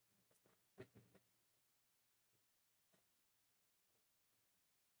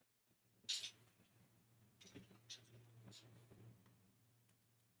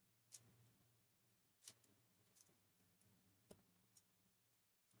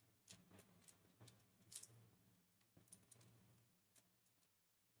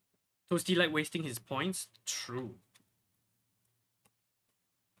 Toasty like wasting his points? True.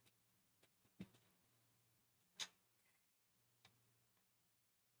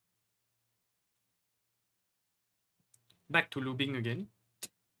 Back to looping again.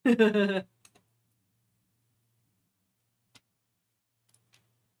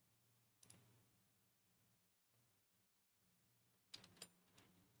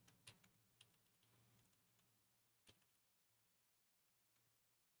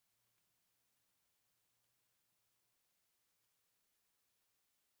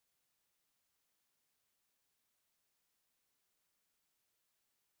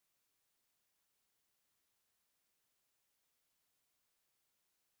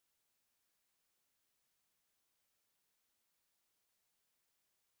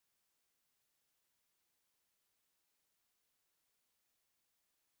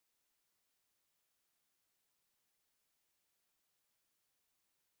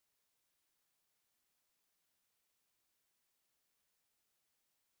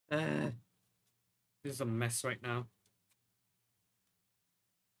 This is a mess right now.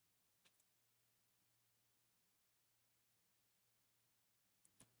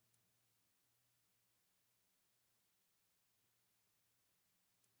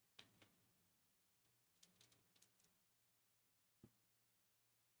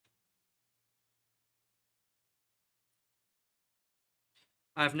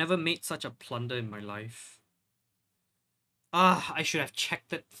 I've never made such a plunder in my life. Ah, I should have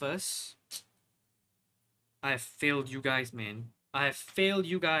checked it first. I have failed you guys, man. I have failed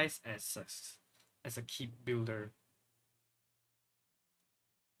you guys as a keep builder.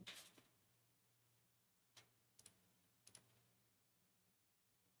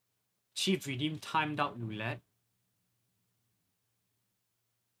 Chief redeem timed out roulette.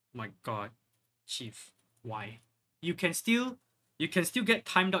 My god. Chief, why? You can still get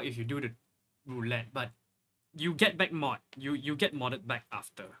timed out if you do the roulette, but you get back mod. You get modded back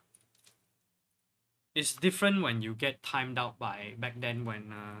after. It's different when you get timed out by back then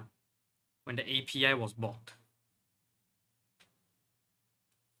when the API was blocked.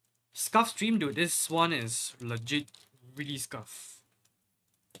 Scuff stream, dude. This one is legit really scuff.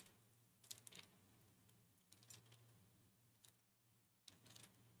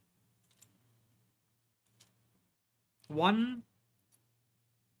 One,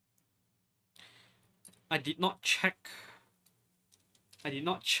 I did not check. I did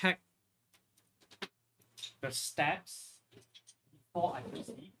not check the stats before I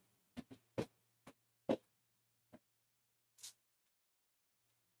proceed.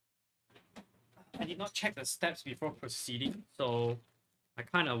 I did not check the steps before proceeding, so I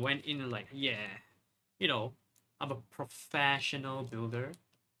kind of went in like, yeah, you know, I'm a professional builder.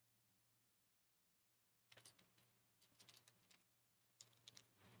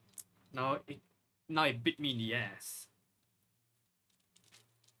 Now it bit me in the ass.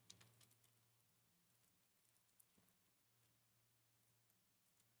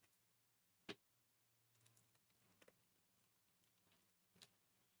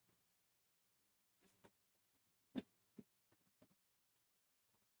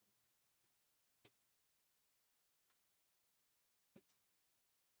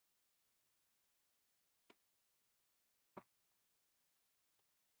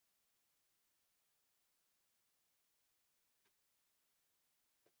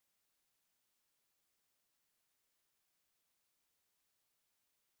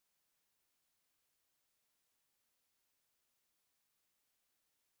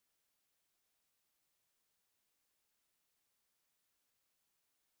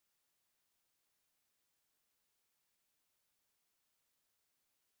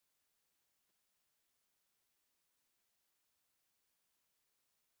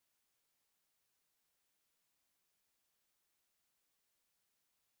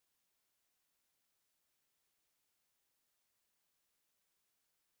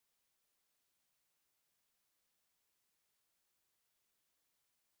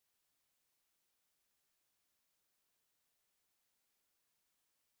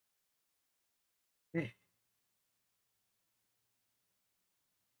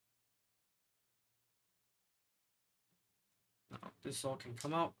 This all can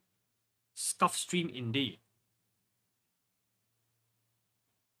come out. Scuff stream indeed.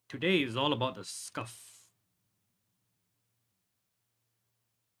 Today is all about the scuff.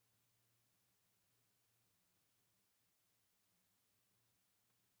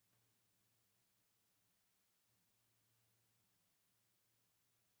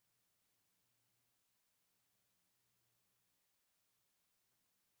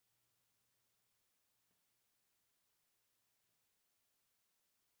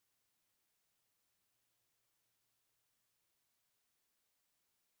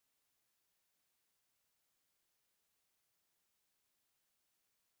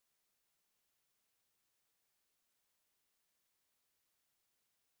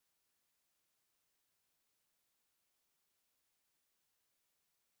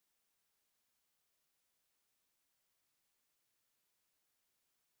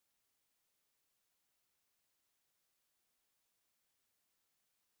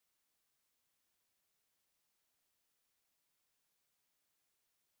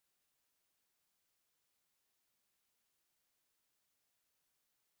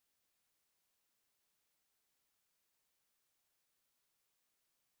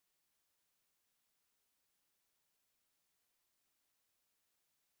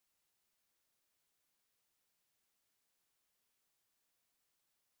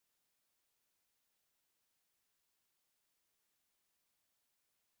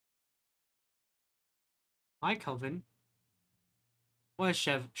 Hi, Calvin. Why is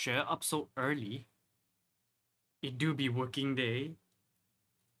Chef up so early? It do be working day.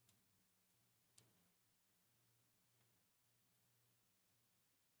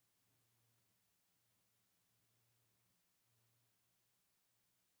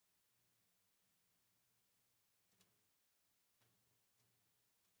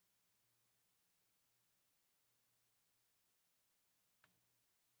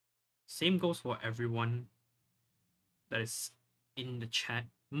 Same goes for everyone that is in the chat.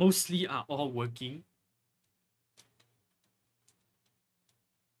 Mostly are all working.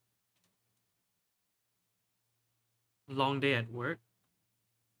 Long day at work.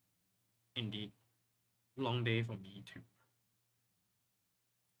 Indeed. Long day for me too.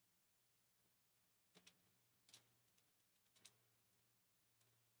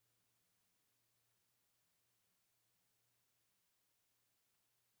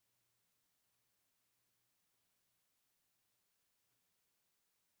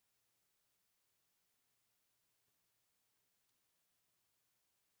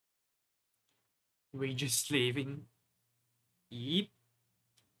 Wages slaving. Yep.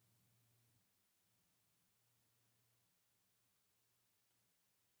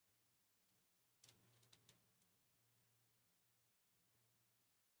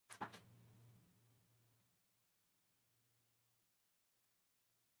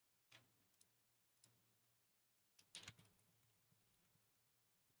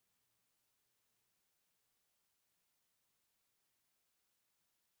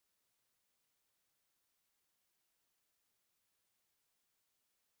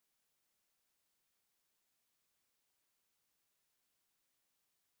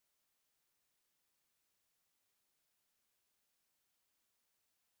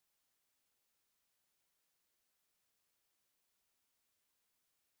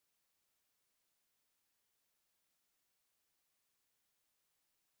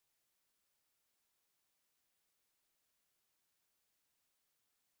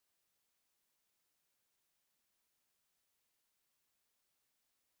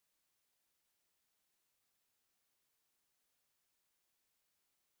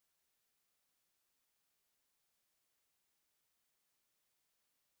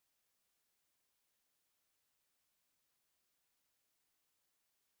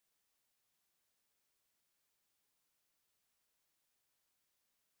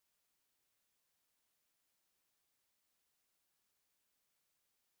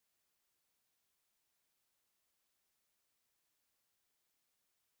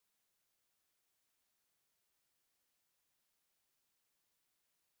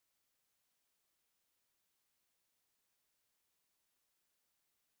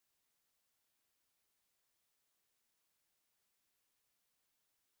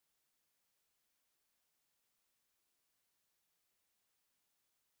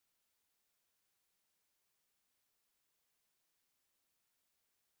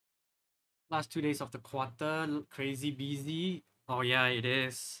 Last 2 days of the quarter, crazy busy. Oh yeah, it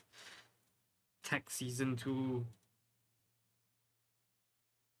is. Tech season 2.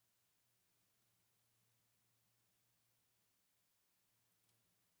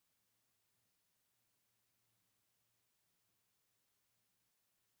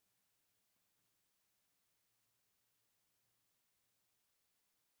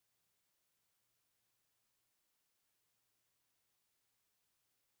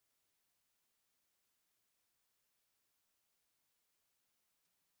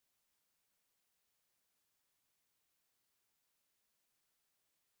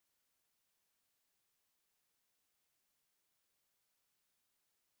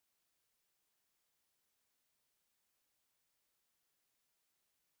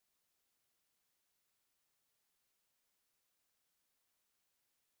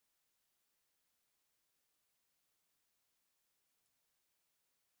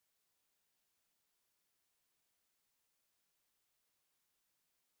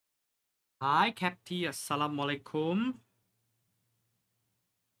 Hi, Capti. Assalamualaikum.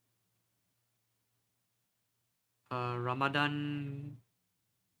 Ramadan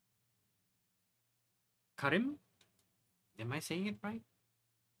Karim? Am I saying it right?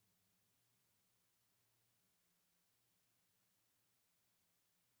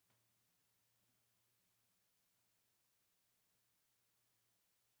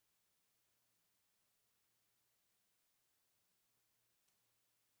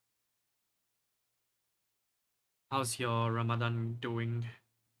 How's your Ramadan doing?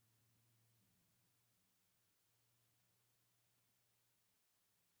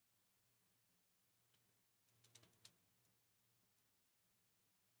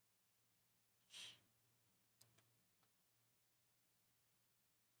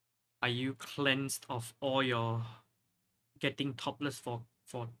 Are you cleansed of all your getting topless for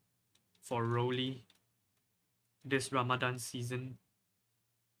Rolly this Ramadan season?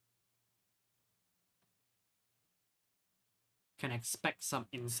 Can expect some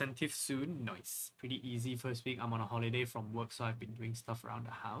incentive soon. Nice. Pretty easy first week. I'm on a holiday from work, so I've been doing stuff around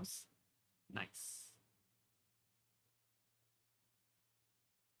the house. Nice.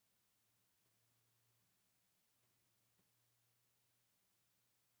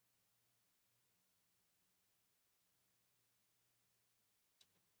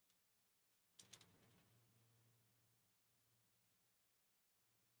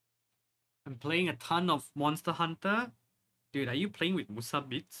 I'm playing a ton of Monster Hunter. Dude, are you playing with Musa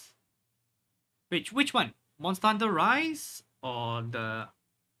Beats? Which one? Monster Hunter Rise or the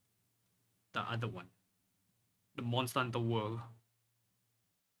other one? The Monster Hunter World.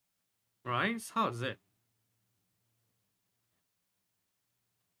 Rise? How is it?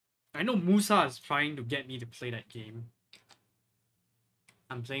 I know Musa is trying to get me to play that game.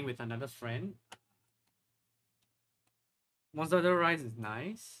 I'm playing with another friend. Monster Hunter Rise is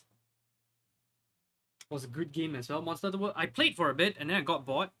nice. Was a good game as well. Monster Hunter World, I played for a bit and then I got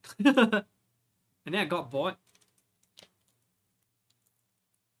bored.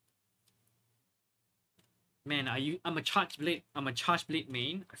 Man, I'm a charge blade. I'm a charge blade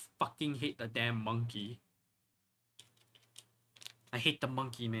main. I fucking hate the damn monkey. I hate the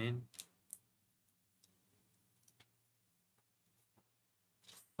monkey, man.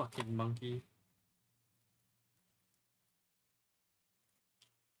 Fucking monkey.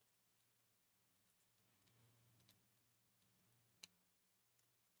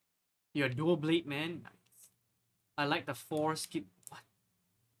 You're a dual blade, man. Nice. I like the 4 skip. What?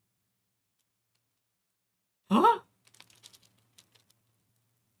 Huh?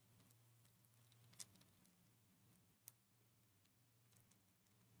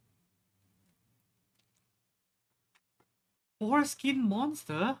 Foreskin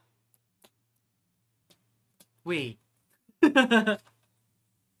monster? Wait. Are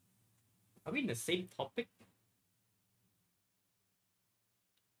we in the same topic?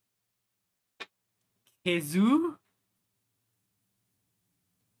 Hezu?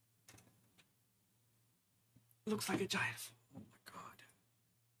 Looks like a giant. Oh my god.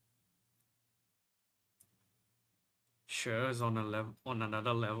 Sure is on a level, on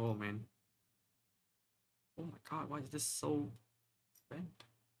another level, man. Oh my god, why is this so bent?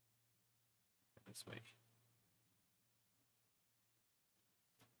 This way.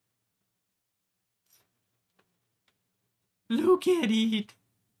 Look at it.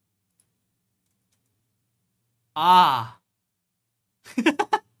 Ah.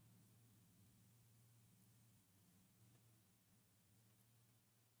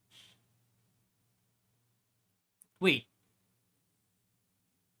 Wait.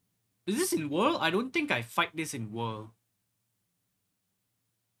 Is this in World? I don't think I fight this in World.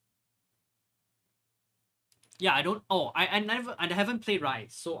 Yeah, I don't. Oh, I haven't played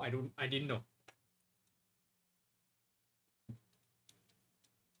Rise, so I didn't know.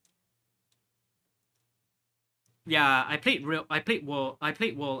 Yeah, I played World. I played World.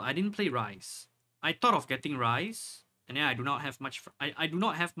 I didn't play Rise. I thought of getting Rise, and then I do not have much. I do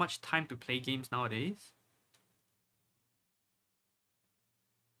not have much time to play games nowadays.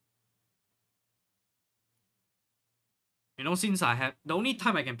 You know, since I have the only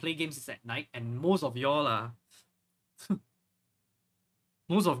time I can play games is at night, and most of y'all are,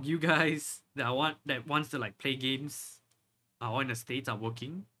 most of you guys that wants to like play games are all in the States, are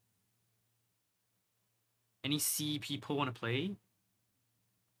working. Any C people want to play?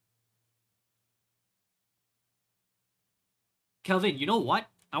 Kelvin, you know what?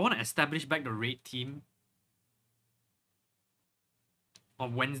 I want to establish back the raid team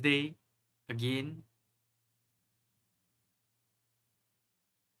on Wednesday again.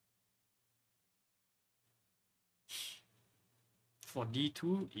 For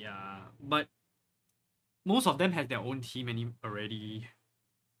D2, yeah, but most of them have their own team already.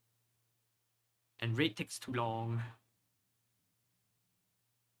 And raid takes too long.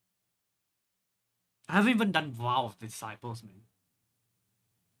 I haven't even done WoW of Disciples, man.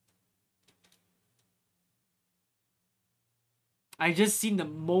 I just seen the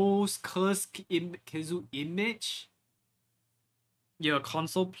most cursed Kizu image. You're a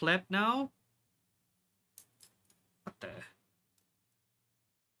console pleb now? What the?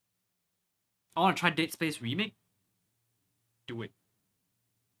 I want to try Dead Space Remake? Do it.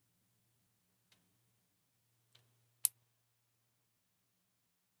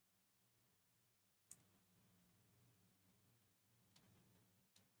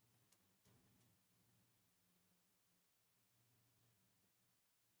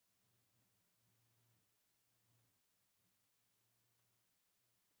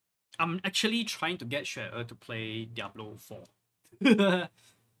 I'm actually trying to get Xue to play Diablo 4.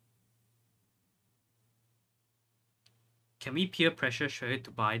 Can we peer pressure Xue to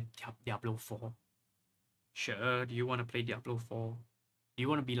buy Diablo 4? Sure, do you want to play Diablo 4? Do you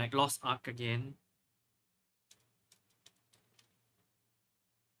want to be like Lost Ark again?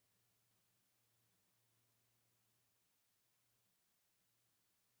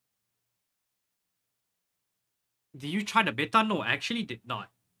 Did you try the beta? No, I actually did not.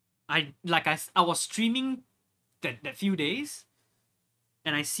 I was streaming that few days,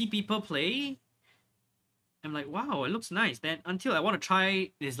 and I see people play. I'm like, wow, it looks nice. Then until I want to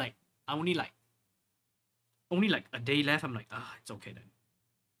try, there's like only like a day left. I'm like, it's okay then.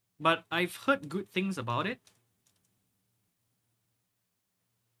 But I've heard good things about it.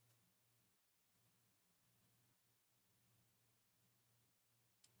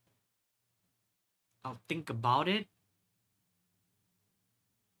 I'll think about it.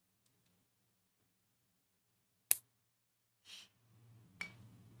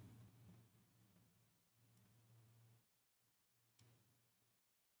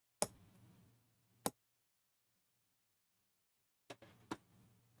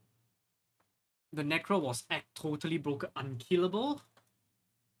 The Necro was totally broken, unkillable.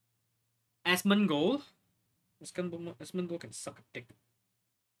 Asmongold. Asmongold can suck a dick.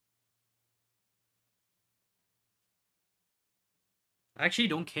 I actually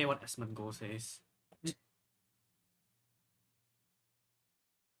don't care what Asmongold says.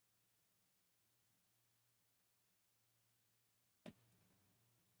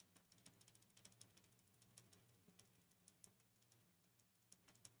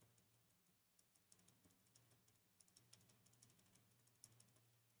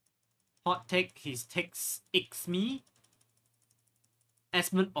 Hot take, his takes icks me.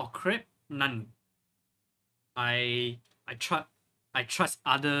 Esmond or Crip? None. I trust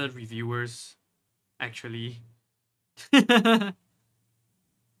other reviewers, actually. I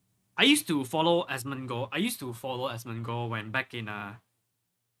used to follow Asmongold when back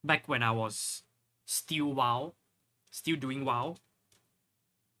when I was still doing WoW.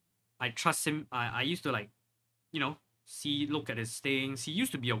 I trust him. I used to look at his things. He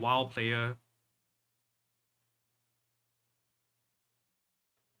used to be a WoW player.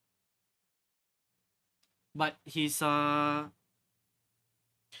 But the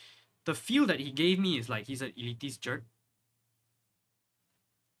feel that he gave me is like he's an elitist jerk.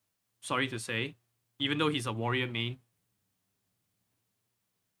 Sorry to say. Even though he's a warrior main.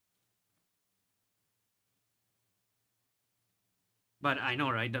 But I know,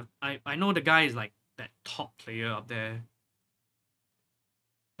 right? I know the guy is like that top player up there.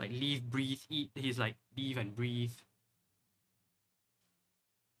 Like live, breathe, eat. He's like live and breathe.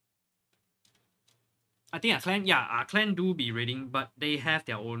 I think our clan do be raiding, but they have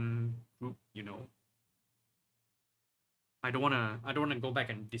their own group, you know. I don't wanna go back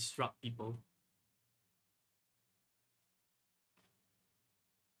and disrupt people.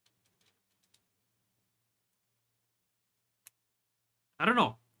 I don't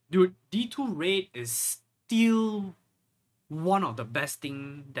know. Dude, D2 raid is still one of the best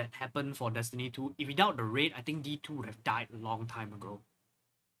thing that happened for Destiny 2. If without the raid, I think D2 would have died a long time ago.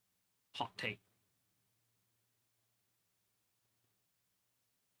 Hot take.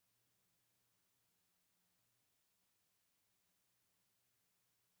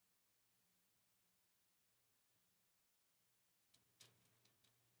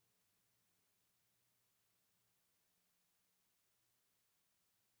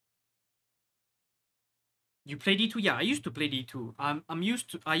 You play D2? Yeah, I used to play D2.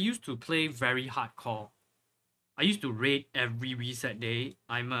 I used to play very hardcore. I used to raid every reset day.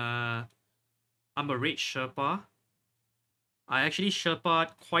 I'm a raid Sherpa. I actually Sherpa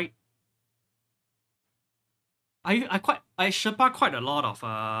quite I Sherpa quite a lot of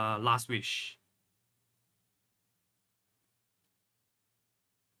Last Wish.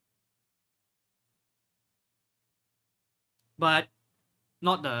 But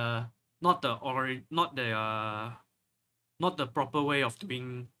not the not the proper way of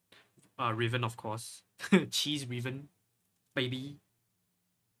doing Riven, of course. Cheese Riven, baby.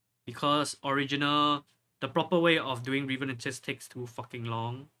 Because original the proper way of doing Riven, it just takes too fucking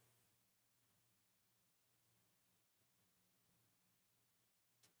long.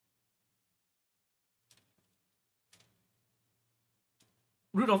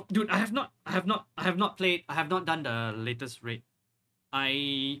 Root of dude, I have not done the latest raid.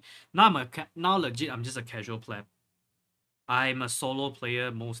 Now legit I'm just a casual pleb. I'm a solo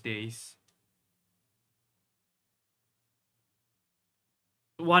player most days.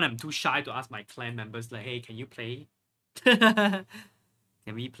 One, I'm too shy to ask my clan members like, hey, can you play? Can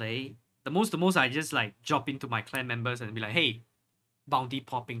we play? The most I just like drop into my clan members and be like, hey, bounty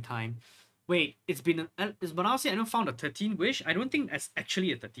popping time. Wait, it's been honestly I don't found a 13 wish. I don't think that's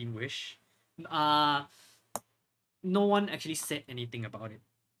actually a 13 wish. No one actually said anything about it.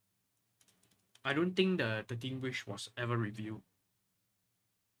 I don't think the 13 wish was ever reviewed.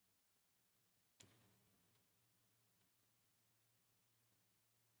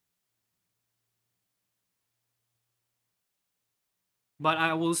 But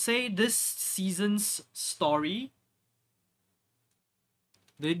I will say this season's story,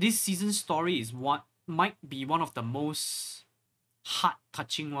 this season's story is what might be one of the most heart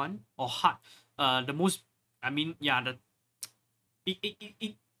touching one, or heart the most, I mean, yeah, the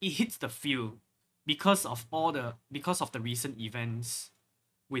it hits the feel because of the recent events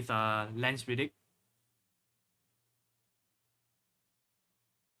with Lance Riddick.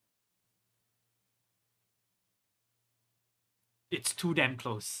 It's too damn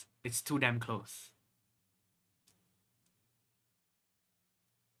close. It's too damn close.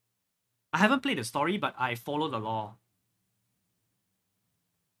 I haven't played the story, but I follow the lore.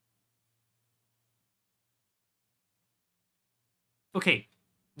 Okay,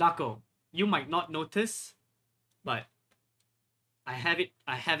 Darko, you might not notice, but I have it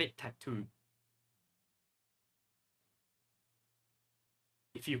tattooed.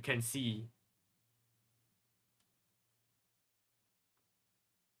 If you can see.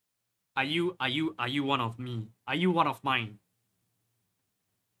 Are you one of me? Are you one of mine?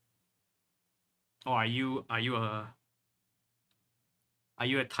 Or are you a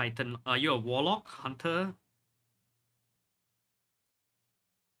titan? Are you a warlock hunter?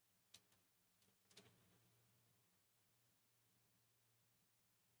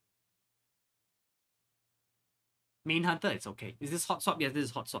 Main hunter, it's okay. Is this hot swap? Yes, this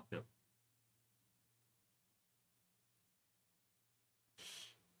is hot swap though.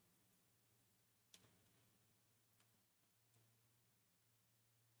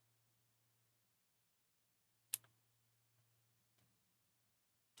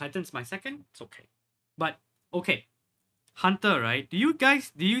 Titan's my second, it's okay. But okay. Hunter, right? Do you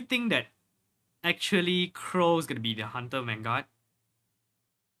think that actually Crow's gonna be the Hunter Vanguard?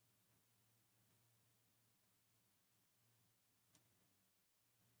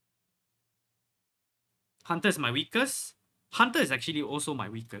 Hunter is my weakest. Hunter is actually also my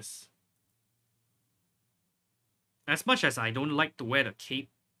weakest. As much as I don't like to wear the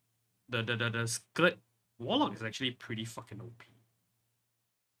cape, the skirt, Warlock is actually pretty fucking OP.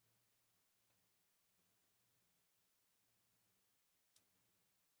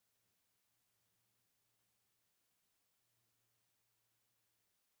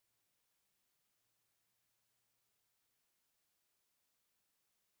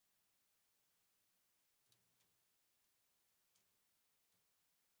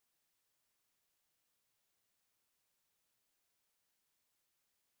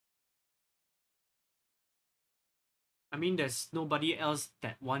 I mean, there's nobody else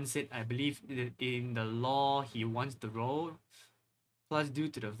that wants it. I believe in the law, he wants the role. Plus, due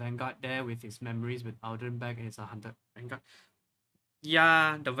to the Vanguard there with his memories with Aldenberg and it's a Hunter Vanguard.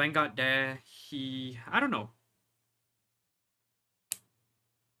 Yeah, the Vanguard there, I don't know.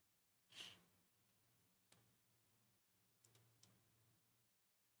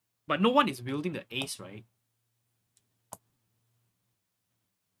 But no one is wielding the ace, right?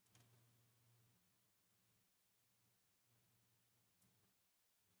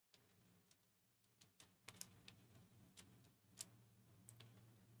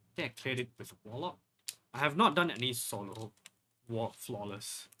 I think I cleared it with a Warlock. I have not done any solo war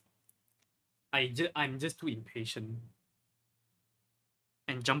flawless. I'm just too impatient.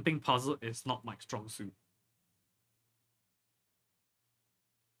 And jumping puzzle is not my strong suit.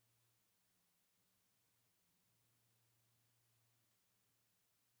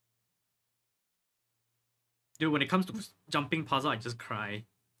 Dude, when it comes to jumping puzzle, I just cry.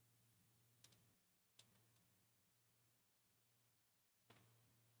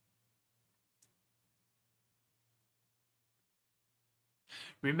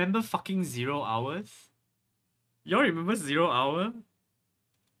 Remember fucking 0 hours? Y'all remember 0 hour?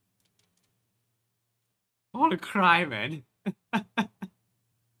 I wanna cry, man.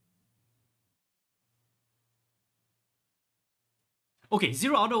 Okay,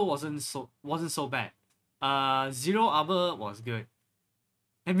 0 hour wasn't so bad. 0 hour was good.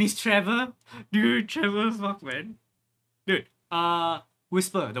 And Miss Trevor? Dude, Trevor, fuck, man. Dude,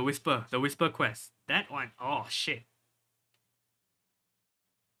 Whisper, the Whisper quest. That one, oh shit.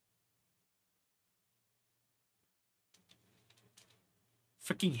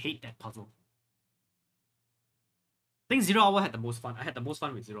 Freaking hate that puzzle. I think 0 hour had the most fun. I had the most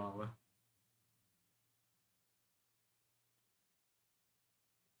fun with 0 hour.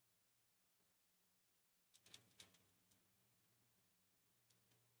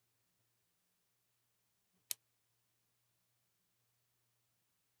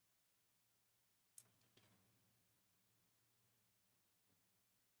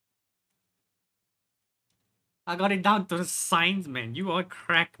 I got it down to the signs, man. You all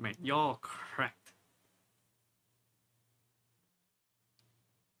cracked, man. You're cracked.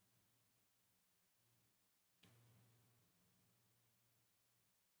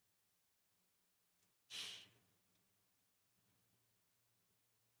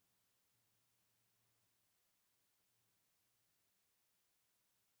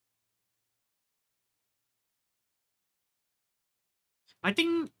 I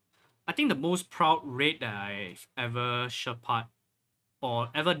think the most proud raid that I've ever Sherpad or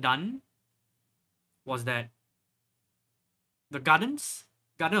ever done was that the Garden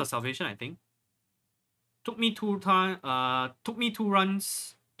of Salvation, I think. Took me two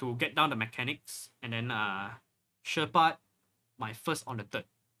runs to get down the mechanics, and then Sherpad my first on the third.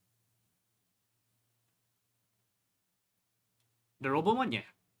 The Robo one, yeah.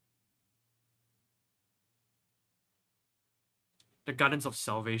 The Gardens of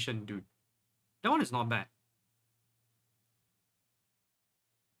Salvation, dude. That one is not bad.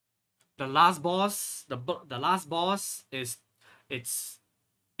 The last boss, the last boss is it's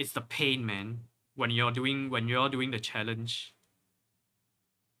the pain, man. When you're doing the challenge.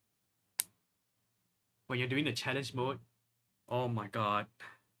 When you're doing the challenge mode, oh my god.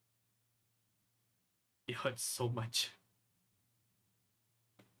 It hurts so much.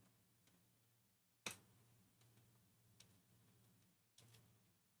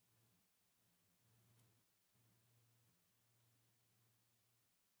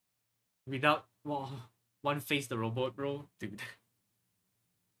 Without one face the robot, bro, dude.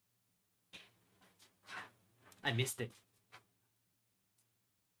 I missed it.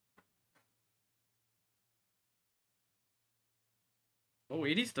 Oh,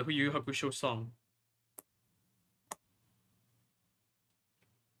 it is the Yu Yu Hakusho song.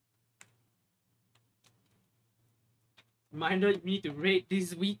 Reminded me to raid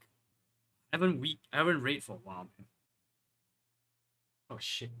this week. I haven't raid for a while, man. Oh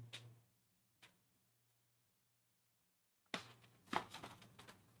shit.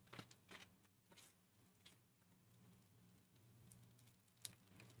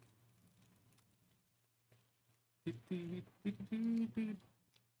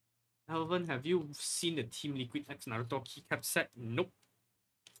 Elvn, have you seen the Team Liquid X Naruto keycap set? Nope.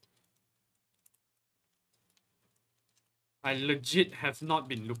 I legit have not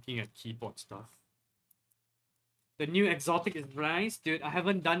been looking at keyboard stuff. The new exotic is nice, dude. I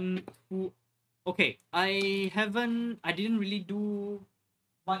haven't done okay, I didn't really do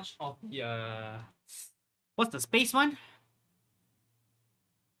much of the what's the space one?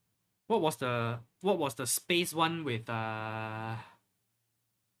 What was the space one with I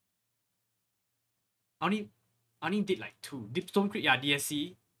only did like 2. Dipstone Creek, yeah,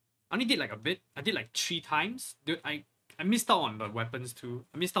 DSC. I only did like a bit. I did like 3 times. Dude, I missed out on the weapons too.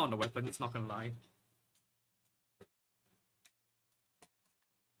 I missed out on the weapons, not gonna lie.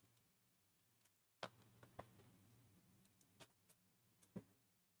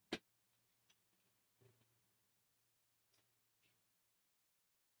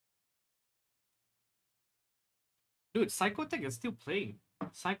 Dude, Psychotech is still playing.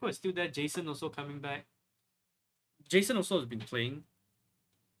 Psycho is still there. Jason also coming back. Jason also has been playing.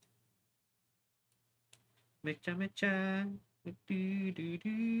 Mecha mecha. Do, do,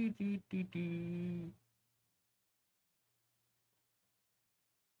 do, do, do, do.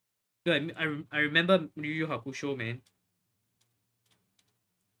 Dude, I remember Yu Yu Hakusho, man.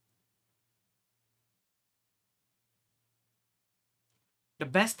 The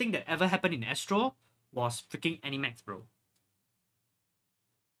best thing that ever happened in Astro was freaking Animax, bro.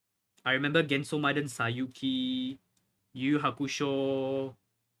 I remember Genso Maiden Sayuki, Yu Hakusho.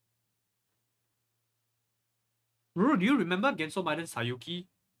 Bro, do you remember Genso Maiden Sayuki?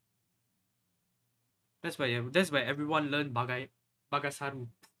 That's where everyone learned Bagasaru.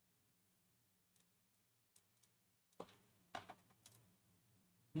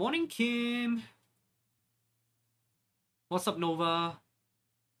 Morning, Kim. What's up, Nova?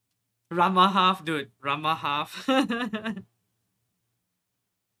 Rama half, dude. Rama half.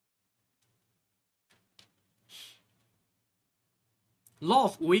 Law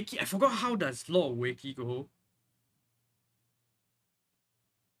of Ueki. I forgot how does Law of Ueki go.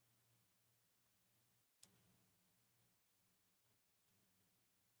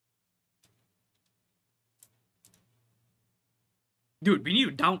 Dude, we need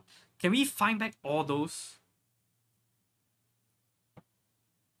to down. Can we find back all those?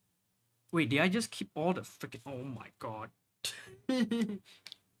 Wait, did I just keep all the freaking... Oh my god.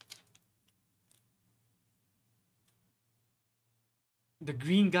 The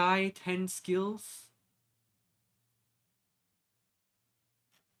green guy, 10 skills.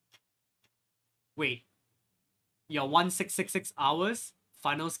 Wait. Your 1666 hours.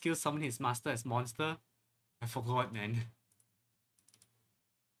 Final skill, summon his master as monster. I forgot, man.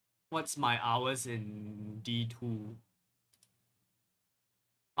 What's my hours in D2?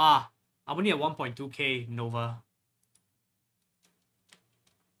 Ah, I'm only at 1.2k Nova.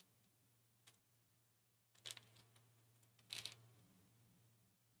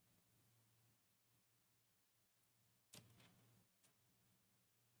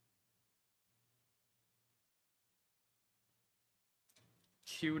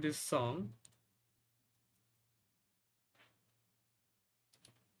 Cue this song.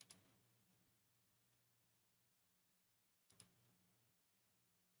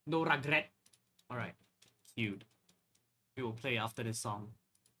 No regret. Alright. Cued. We will play after this song.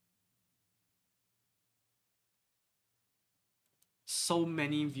 So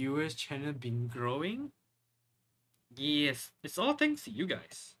many viewers, channel been growing. Yes, it's all thanks to you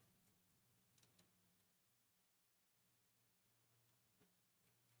guys.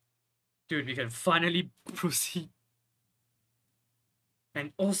 Dude, we can finally proceed.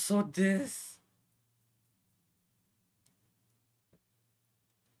 And also this.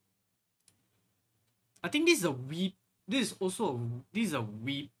 I think this is a Wii. This is a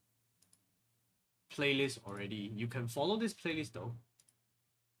Wii playlist already. You can follow this playlist though.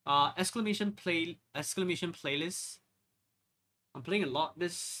 Exclamation playlist. I'm playing a lot.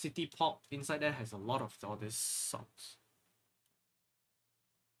 This city pop inside there has a lot of all these songs.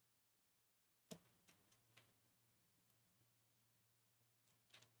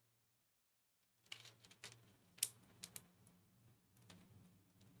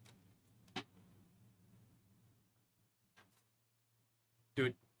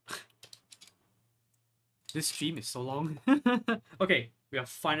 Dude. This stream is so long. Okay, we are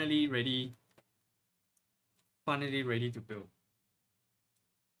finally ready. Finally ready to build.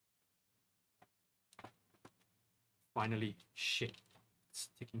 Finally. Shit. It's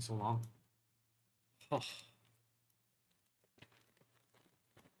taking so long. Oh.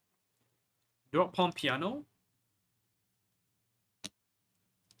 Durock POM Piano?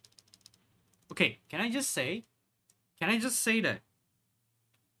 Okay, can I just say that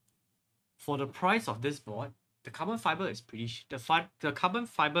for the price of this board, the carbon fiber is pretty the carbon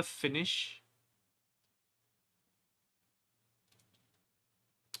fiber finish,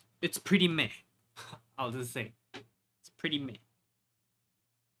 it's pretty meh. I'll just say it's pretty meh.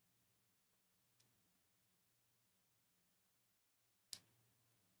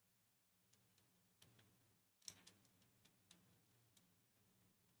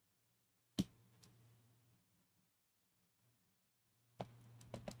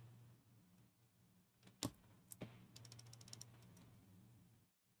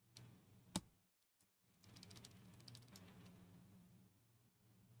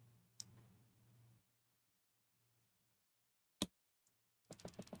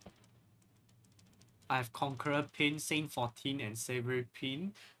 I have Conqueror pin, Saint 14, and Savory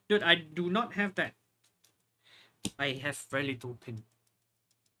pin. Dude, I do not have that. I have very little pin.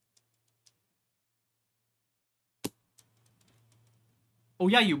 Oh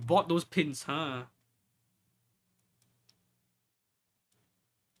yeah, you bought those pins, huh?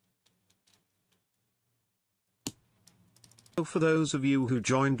 For those of you who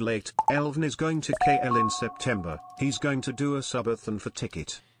joined late, Elvn is going to KL in September. He's going to do a subathon for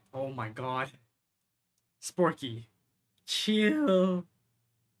ticket. Oh my god. Sporky. Chill.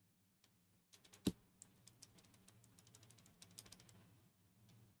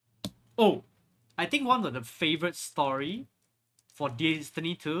 Oh, I think one of the favorite story for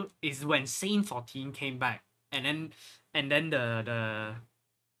Destiny 2 is when Saint 14 came back. And then the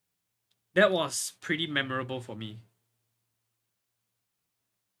that was pretty memorable for me.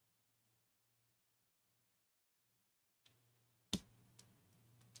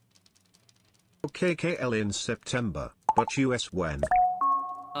 KKL in September, but US when?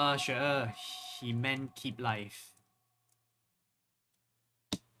 Sure. He meant keep life.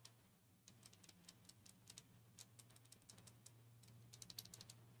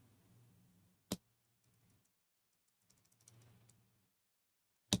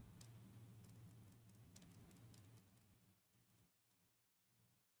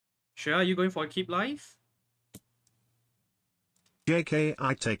 Sure, are you going for a keep life? JK,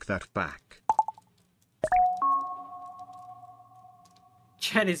 I take that back.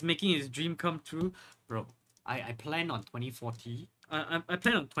 Chad is making his dream come true. Bro, I plan on 2040. I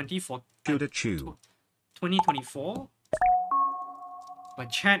plan on 2024. But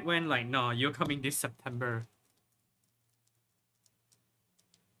Chad went like, nah, you're coming this September.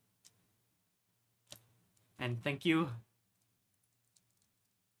 And thank you.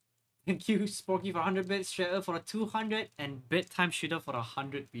 Thank you, Sporky, for 100 bits, Shredder for a 200, and Bedtime Shooter for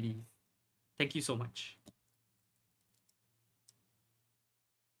 100 BD. Thank you so much.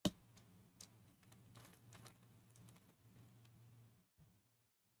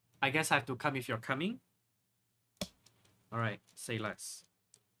 I guess I have to come if you're coming. Alright, say less.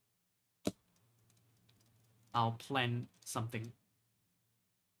 I'll plan something.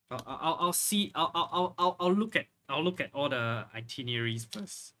 I'll see. I'll look at all the itineraries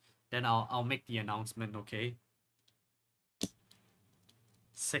first. Then I'll make the announcement. Okay.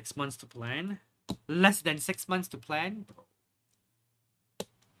 6 months to plan. Less than 6 months to plan.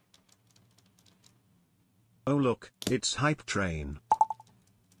 Oh look, it's Hype Train.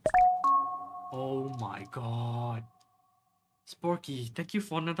 Oh my god. Sporky, thank you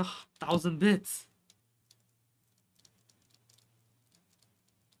for another 1,000 bits.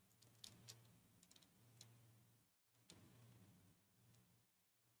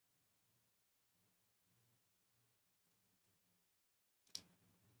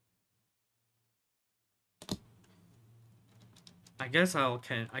 I guess I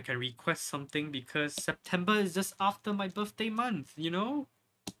can request something because September is just after my birthday month, you know?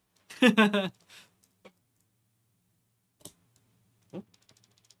 Oh.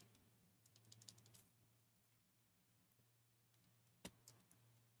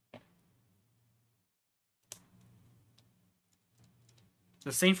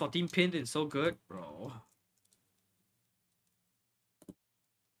 The Saint 14 pin is so good, bro.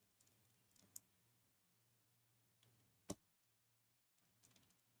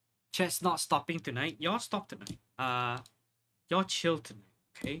 Chat's not stopping tonight. Y'all stop tonight. Y'all chill tonight,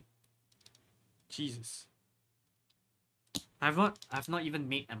 okay? Jesus. I've not even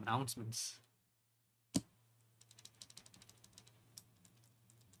made announcements.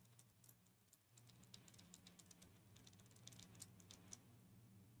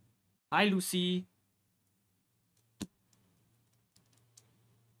 Hi, Lucy.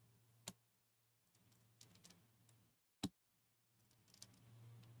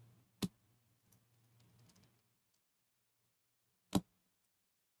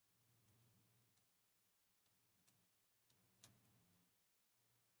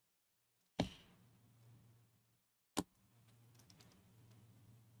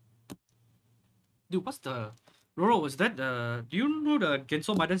 Dude, what's the... Roro, was that the... Do you know the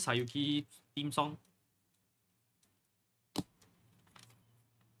Genso Maiden Sayuki theme song?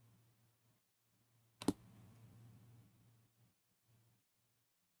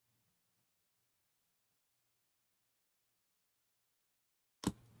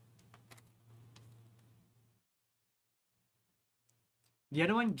 The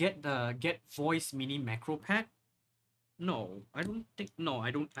other one, get voice mini macro pad? No, I don't think... No,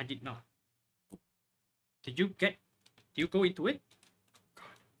 I did not. Did you go into it?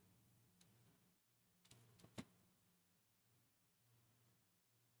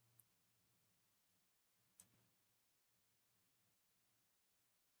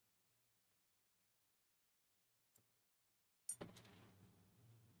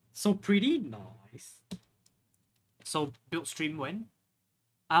 So pretty nice. So build stream when?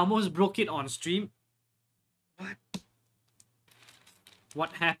 I almost broke it on stream. What?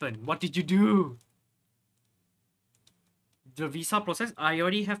 What happened? What did you do? The visa process? I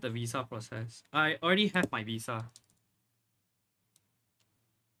already have the visa process. I already have my visa.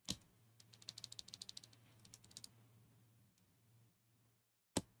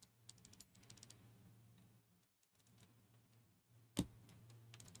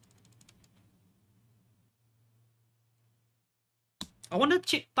 I wonder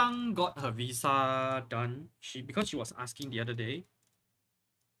Chit Tang got her visa done. Because she was asking the other day.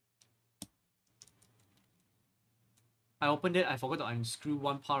 I opened it, I forgot to unscrew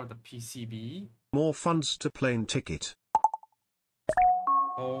one part of the PCB. More funds to plane ticket.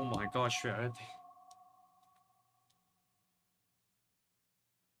 Oh my gosh, sure.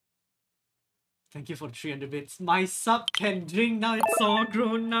 Thank you for 300 bits. My sub can drink now, it's all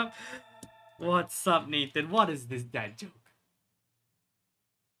grown up. What's up, Nathan? What is this dad joke?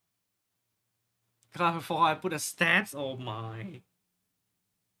 God, before I put a stats? Oh my.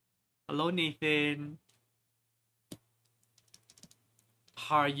 Hello, Nathan.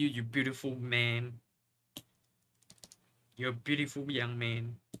 How are you, you beautiful man? You're a beautiful young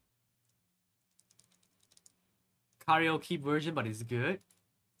man. Karaoke version, but it's good.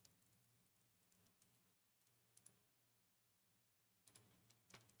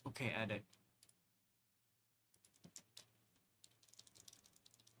 Okay, added.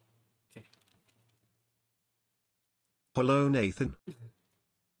 Okay. Hello, Nathan.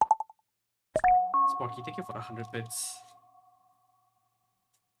 Sparky, thank you for the 100 bits.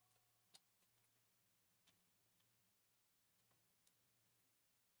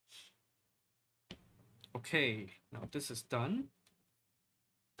 Okay, now this is done.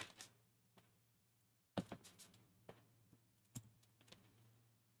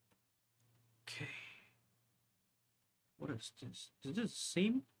 Okay. What is this? Is this the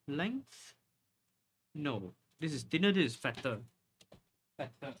same length? No. This is thinner, this is fatter.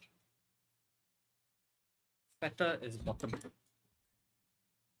 Fatter. Fatter is bottom.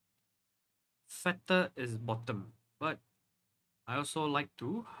 Fatter is bottom. But I also like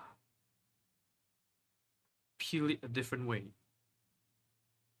to peel it a different way.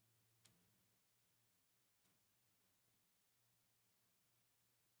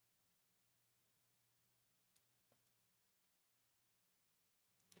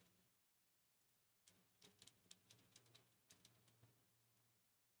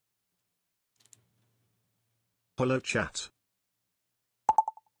 Hello, chat.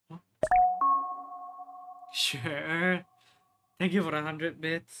 Sure. Thank you for 100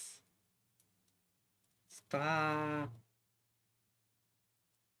 bits. Stop.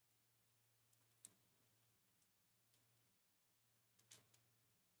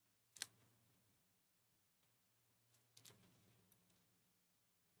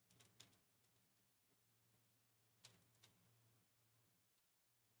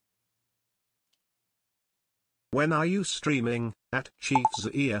 When are you streaming? At Chief's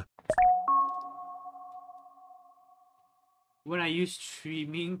ear. When are you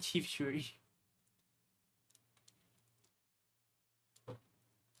streaming, Chief Shuri?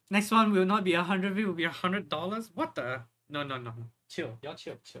 Next one will not be 100, it will be $100. What the? No, no, no. Chill. Y'all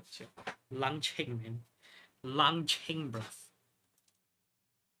chill, chill, chill. Lang Ching, man. Lang Ching, bruv.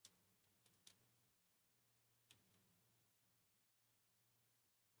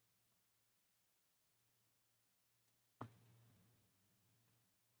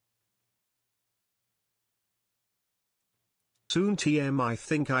 Soon TM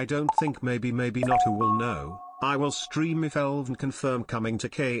I don't think maybe not who will know. I will stream if Elvn confirm coming to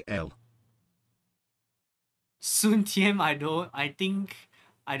KL. Soon TM,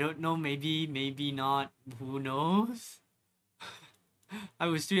 I don't know, maybe not, who knows? I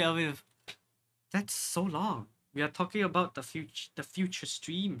will stream Elvin. That's so long. We are talking about the future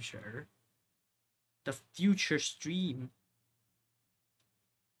stream, sure. The future stream.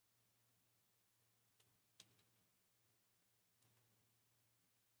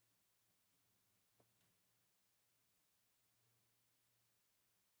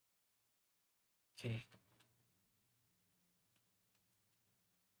 Okay.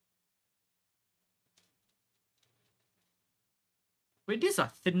 Wait, these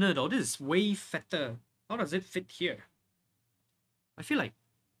are thinner though. This is way fatter. How does it fit here? I feel like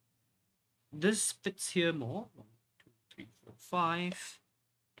this fits here more. 1, 2, 3, 4, 5.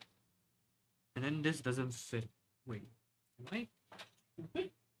 And then this doesn't fit. Wait, am I stupid?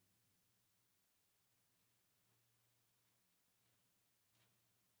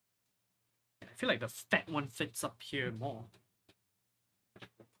 I feel like the fat one fits up here more.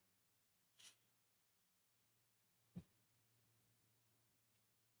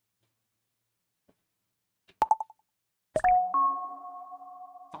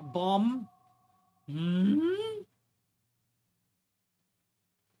 A bomb? Hmm?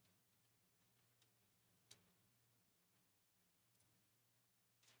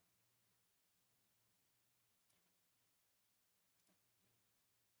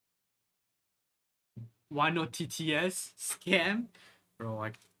 Why no TTS? Scam?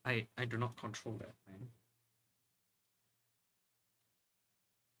 Bro, I do not control that, man.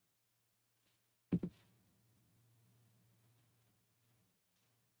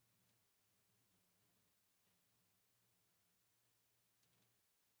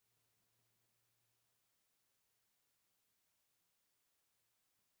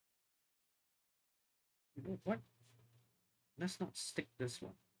 What? Let's not stick this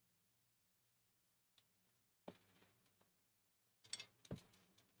one.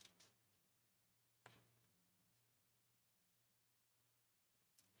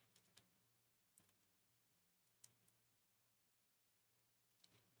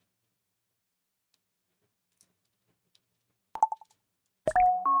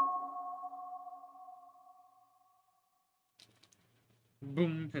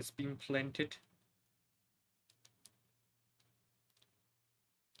 Boom has been planted.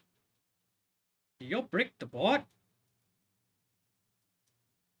 You'll break the board.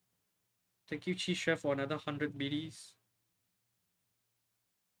 Thank you, Cheese Chef, for another 100 BDs.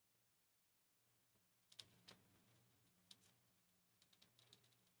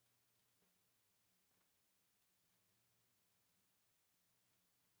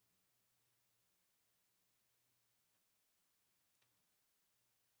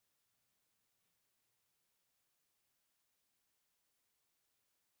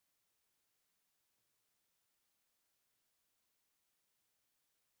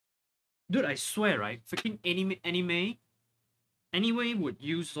 Dude, I swear, right? Freaking anime would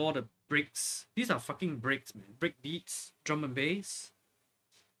use all the bricks. These are fucking bricks, man. Brick beats, drum and bass.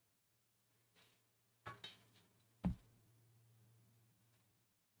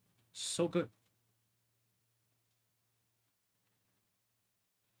 So good.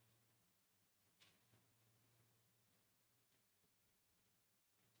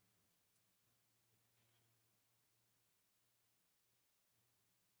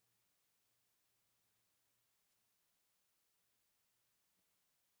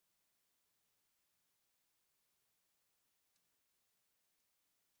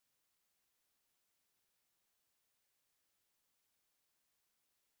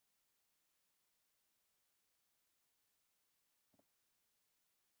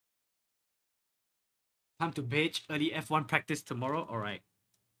 Time to beach. Early F1 practice tomorrow. Alright.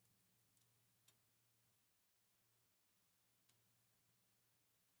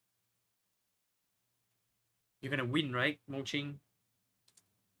 You're gonna win, right, Moching?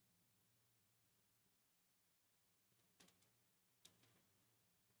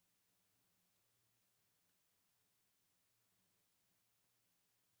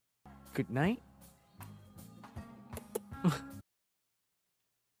 Good night.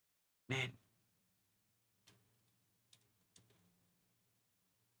 Man.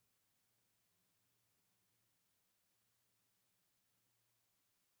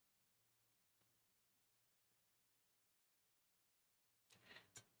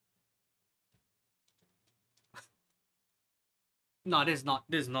 No, this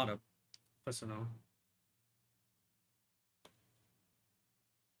is not a personal.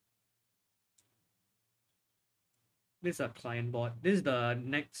 This is a client board. This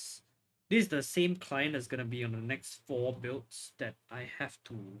is the same client that's gonna be on the next 4 builds that I have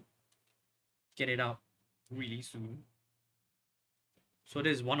to get it out really soon. So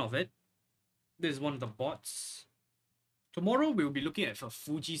this is one of it. This is one of the bots. Tomorrow we'll be looking at a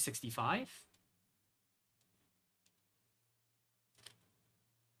Fuji 65.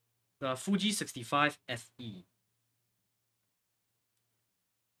 The Fuji 65 FE.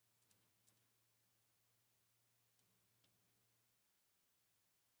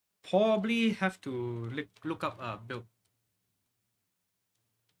 Probably have to look up a build.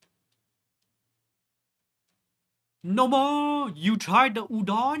 No more! You tried the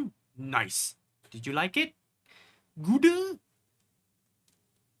udon? Nice. Did you like it? Good.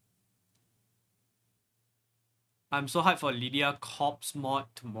 I'm so hyped for Lydia Corpse mod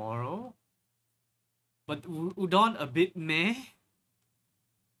tomorrow. But udon a bit meh.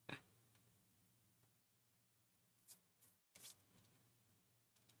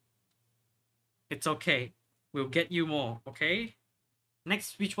 It's okay. We'll get you more, okay?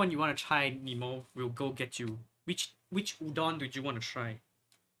 Next, which one you want to try, Nemo? We'll go get you. Which udon did you want to try?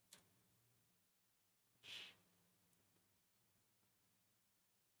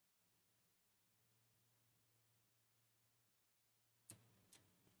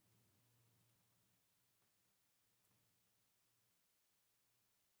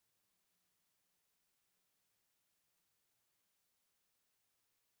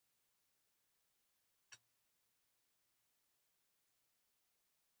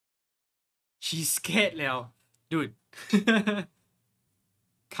 She's scared now. Dude.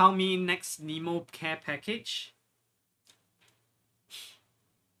 Count me next Nemo care package.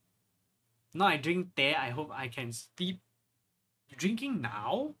 Now I drink there, I hope I can sleep. You drinking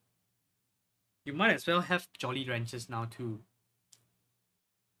now? You might as well have Jolly Ranchers now too.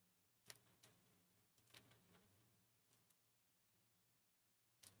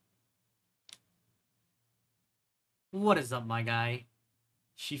 What is up, my guy?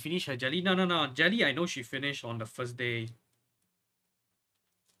 She finished her jelly? No. Jelly, I know she finished on the first day.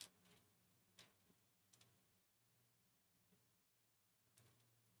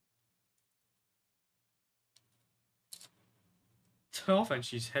 Twelve and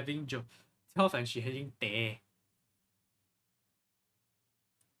she's having 12 and she's having teh.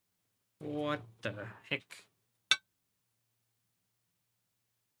 What the heck?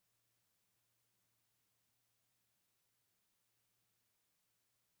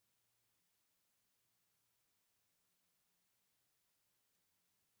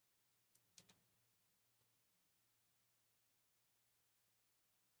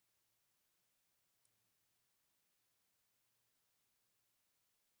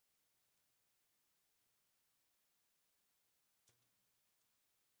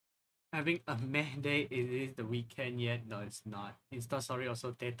 Having a meh day, it is the weekend yet? No, it's not. Insta sorry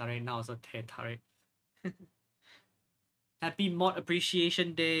also teh tarik, now also teh tarik. Happy mod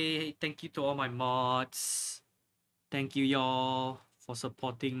appreciation day. Thank you to all my mods. Thank you y'all for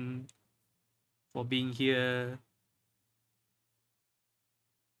supporting, for being here.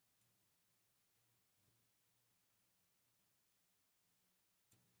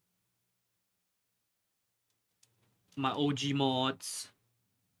 My OG mods.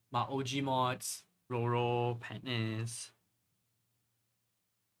 Roro, Patness.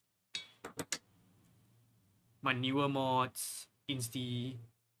 My newer mods. Insty.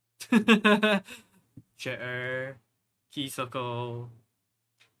 Share. Key Circle.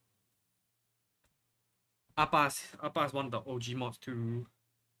 Appa's one of the OG mods too.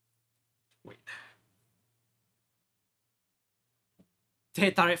 Wait.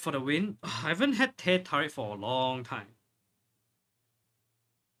 Teh tarik for the win? I haven't had teh tarik for a long time.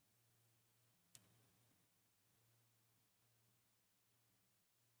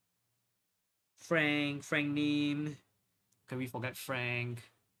 Frank name. Can we forget Frank?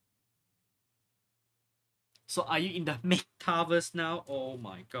 So are you in the metaverse now? Oh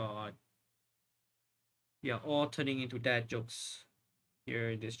my god. We are all turning into dad jokes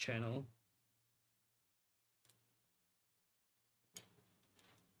here in this channel.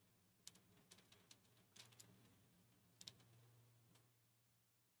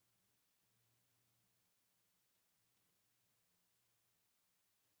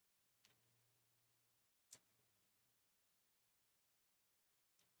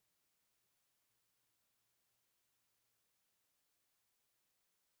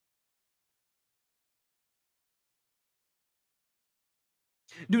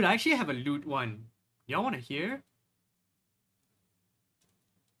 Dude, I actually have a loot one. Y'all want to hear?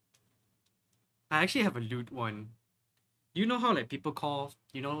 I actually have a loot one. You know how like people call,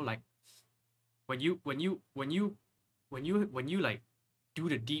 you know, like when you like do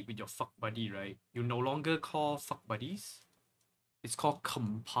the deed with your fuck buddy, right? You no longer call fuck buddies. It's called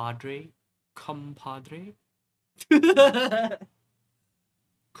compadre. Compadre.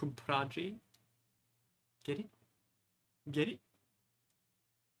 Compadre. Get it? Get it?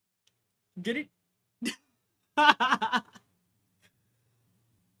 Get it?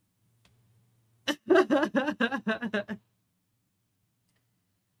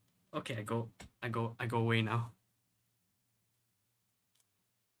 Okay, I go away now.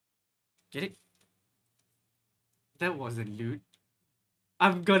 Get it? That wasn't loot.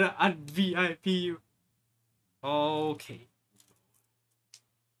 I'm gonna un-VIP you. Okay.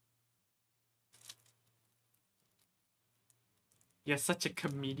 You're such a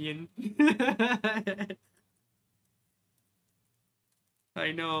comedian.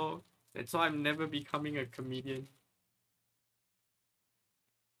 I know. That's why I'm never becoming a comedian.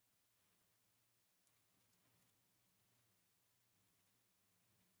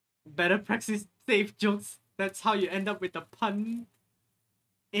 Better practice safe jokes. That's how you end up with a pun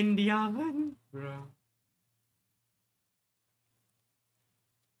in the oven. Bro.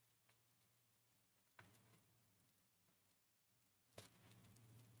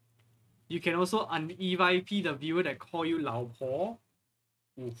 You can also un-EYP the viewer that call you 老婆.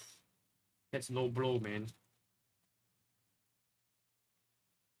 Oof. That's low blow, man.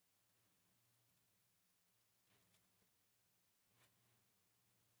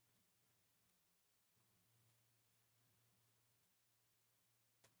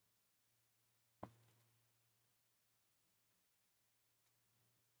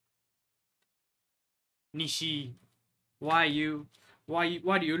 Nishi, why do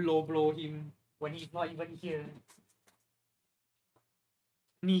you low blow him when he's not even here?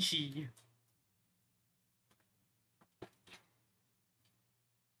 Nishi.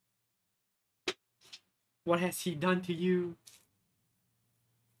 What has he done to you?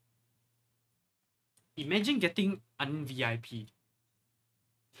 Imagine getting un-VIP.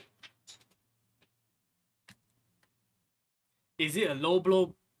 Is it a low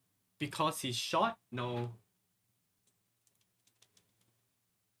blow because he's short? No.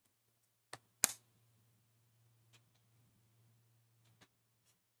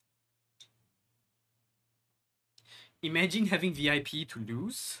 Imagine having VIP to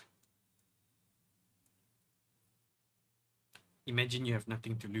lose. Imagine you have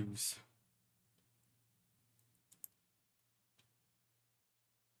nothing to lose.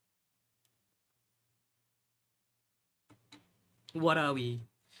 What are we?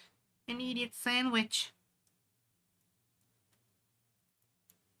 An idiot sandwich.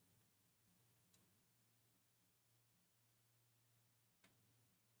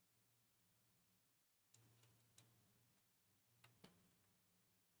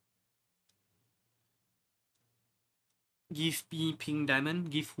 Give me pink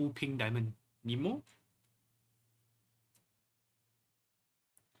diamond. Give who pink diamond? Nemo?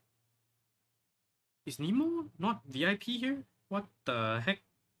 Is Nemo not VIP here? What the heck?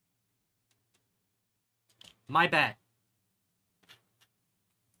 My bad.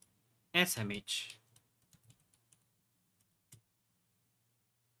 SMH.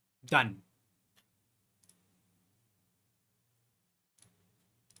 Done.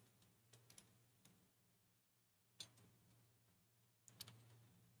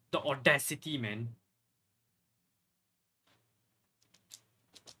 The audacity, man.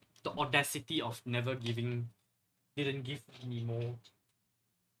 The audacity of never giving... Didn't give Nemo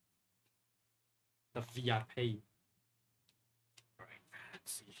the VIP. Alright,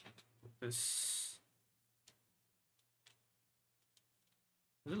 let's see. This...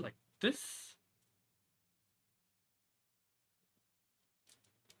 Is it like this?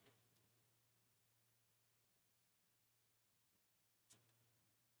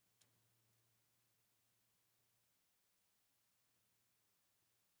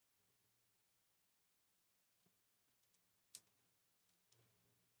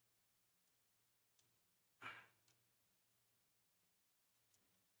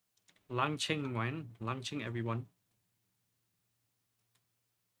 Langcheng, man. Langcheng, everyone.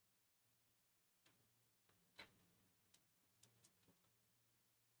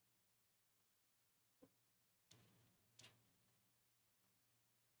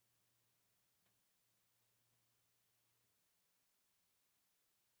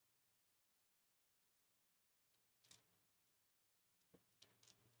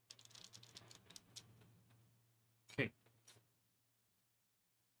 Okay.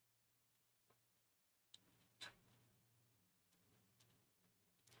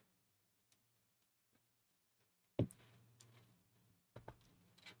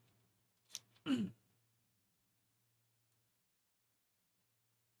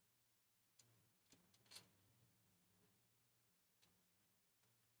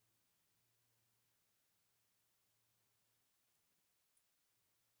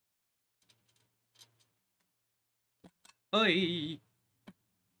 Oi!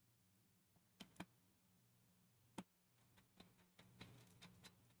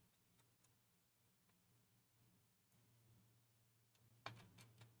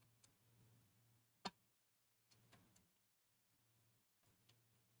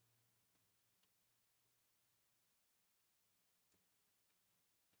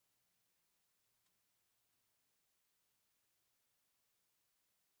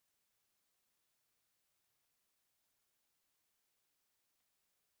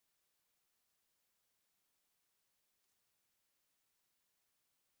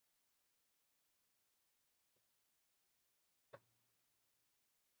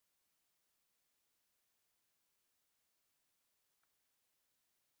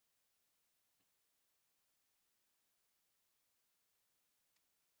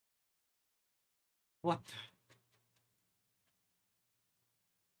 What?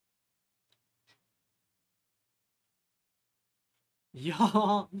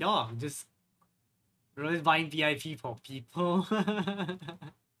 Yo, just really buying VIP for people.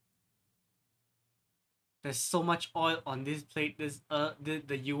 There's so much oil on this plate.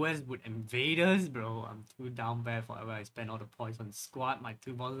 The US would invade us, bro. I'm too down bad forever. I spend all the points on squad. My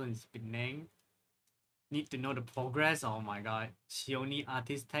 2,000 is Penang. Need to know the progress. Oh my god. Xioni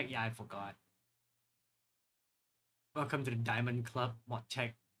artist tag. Yeah, I forgot. Welcome to the Diamond Club. Mod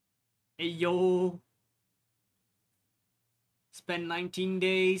check. Hey yo. Spend 19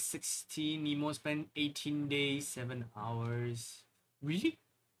 days, 16. Nemo spent 18 days, 7 hours. Really?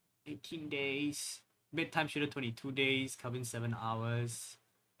 18 days. Bedtime shooter 22 days. Cabin 7 hours.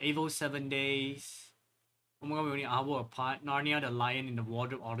 Avo 7 days. Oh my god, we're only an hour apart. Narnia the Lion in the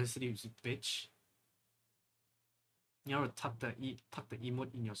Wardrobe Odyssey, which is bitch. You have to tuck the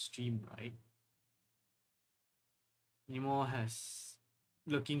emote in your stream, right? Nemo has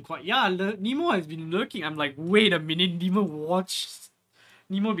lurking quite. Yeah, Nemo has been lurking. I'm like, wait a minute, Nemo watched.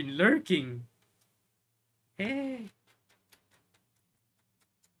 Nemo been lurking. Hey.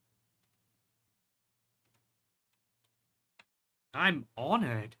 I'm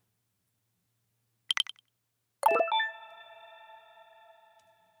honored.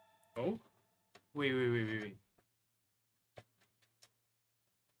 Oh? Wait.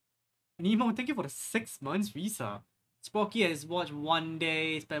 Nemo, thank you for the 6 months visa. Sprocky has watched 1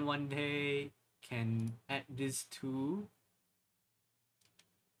 day, spent 1 day. Can add this to.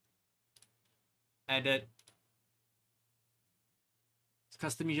 Added. It's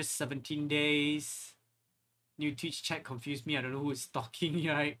custom just 17 days. New Twitch chat confused me. I don't know who is stalking,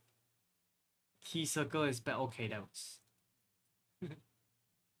 right? Key circle is bad. Okay, that was.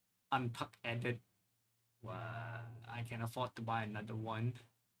 Untuck added. Wow, I can afford to buy another one.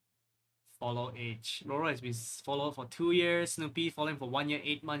 Follow age. Laura has been followed for 2 years. Snoopy following for 1 year,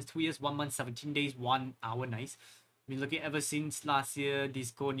 8 months, 2 years, 1 month, 17 days, 1 hour. Nice. Been looking ever since last year.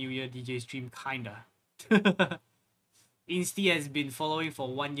 Disco New Year DJ stream, kinda. Insty has been following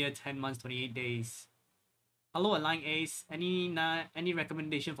for 1 year, 10 months, 28 days. Hello, Align Ace. Any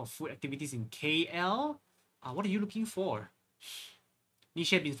recommendation for food activities in KL? What are you looking for?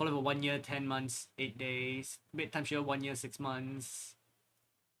 Nisha has been following for 1 year, 10 months, 8 days. Bedtime share 1 year, 6 months.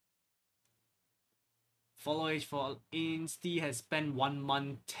 Follow age for Insty has spent 1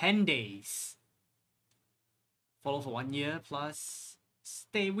 month, 10 days. Follow for 1 year plus.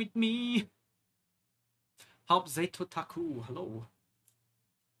 Stay with me. Help Zetotaku. Hello.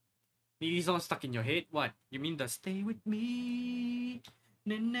 These songs stuck in your head? What? You mean the stay with me?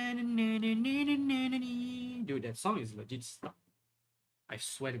 Dude, that song is legit stuck. I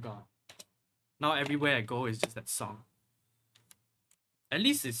swear to God. Now everywhere I go is just that song. At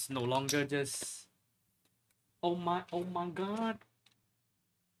least it's no longer just oh my God.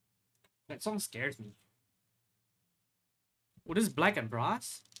 That song scares me. Oh, this is black and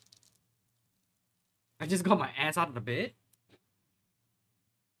brass? I just got my ass out of the bed?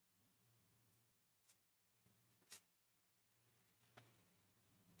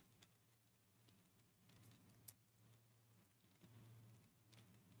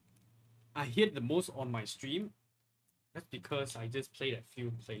 I hit the most on my stream. That's because I just played a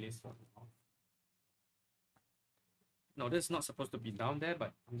few playlists for now. No, this is not supposed to be down there,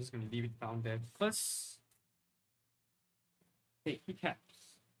 but I'm just going to leave it down there first. Hey, Keycaps.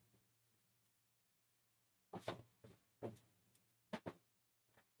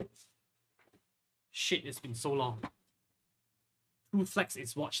 Shit, it's been so long. Who flex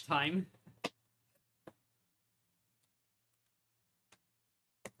its watch time?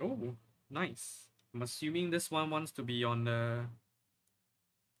 Oh, nice. I'm assuming this one wants to be on the...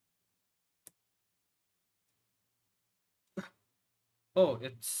 Oh,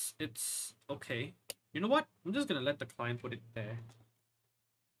 it's okay. You know what? I'm just gonna let the client put it there.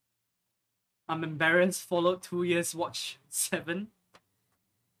 I'm embarrassed. Followed 2 years. Watch 7.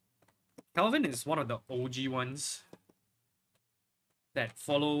 Elvn is one of the OG ones that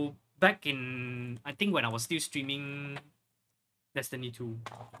follow back in, I think, when I was still streaming Destiny 2.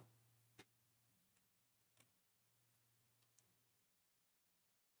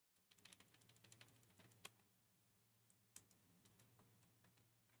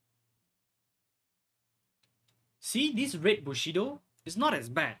 See, this red Bushido is not as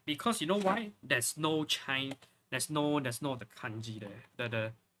bad because you know why? There's no there's no the kanji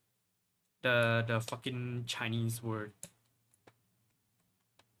there. The fucking Chinese word.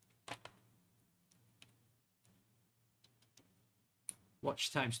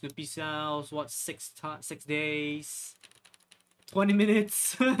 Watch time. Snoopy cells. What 6 days? 20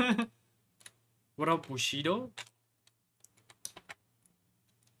 minutes. What about Bushido?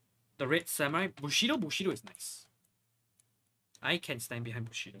 The Red Samurai. Bushido is nice. I can stand behind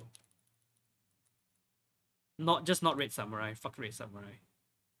Bushido. Not Red Samurai. Fuck Red Samurai.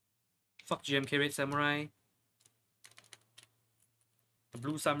 Fuck GMK Red Samurai. The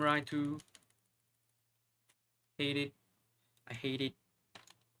Blue Samurai too. Hate it. I hate it.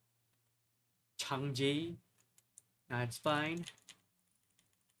 Changji. That's fine.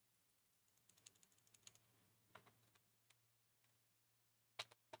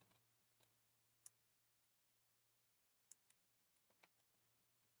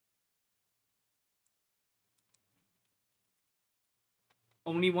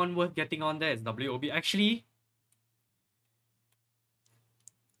 Only one worth getting on there is WOB. Actually,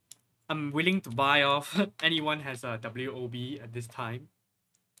 I'm willing to buy off anyone has a WOB at this time.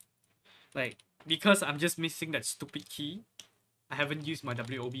 Like, because I'm just missing that stupid key. I haven't used my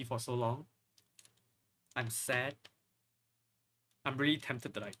WOB for so long. I'm sad. I'm really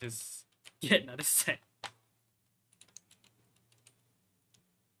tempted to like just get another set.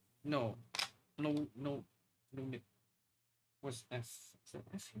 No. No, no, no. What's F? Is that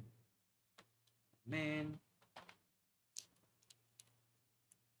F here? Man.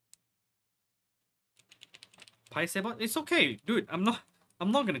 Paisebot, it's okay, dude. I'm not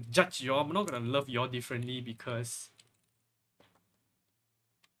gonna judge y'all. I'm not gonna love y'all differently because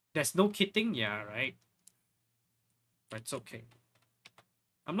there's no kidding, yeah, right? But it's okay.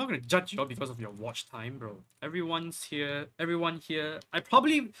 I'm not gonna judge y'all because of your watch time, bro. Everyone here. I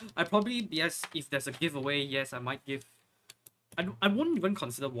probably, yes, if there's a giveaway, yes, I might give. I won't even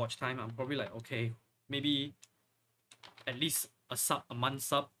consider watch time. I'm probably like, okay, maybe at least a month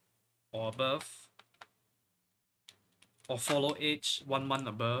sub or above. Or follow age 1 month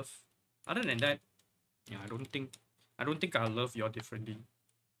above. Other than that, yeah, I don't think I'll love y'all differently.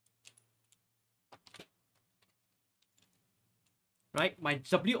 Right? My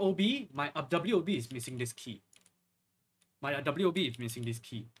WOB is missing this key. My WOB is missing this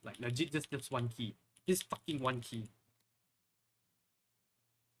key. Like legit just this one key. This fucking one key.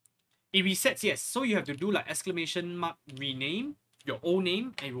 It resets, yes. So you have to do like exclamation mark rename your old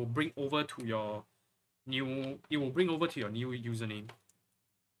name and it will bring over to your new username.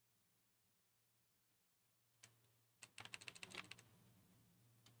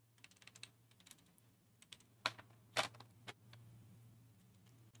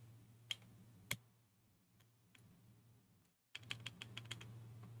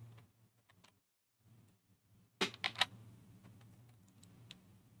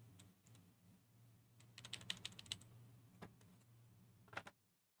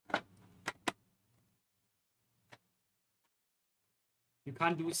 You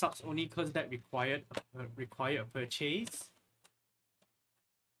can't do subs only because that require a purchase.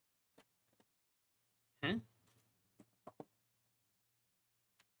 Huh?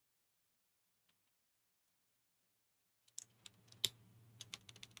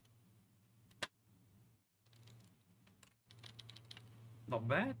 Not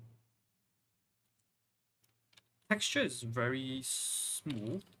bad. Texture is very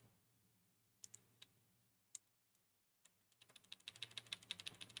smooth.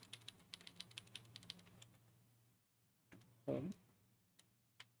 Home.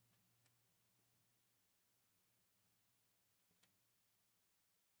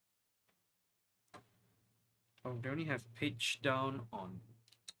 Oh, they only have page down on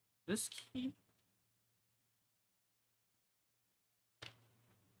this key.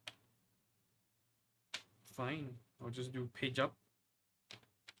 Fine, I'll just do page up.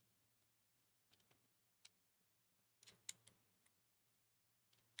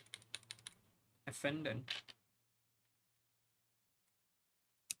 FN then.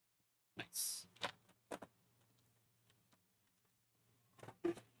 Nice.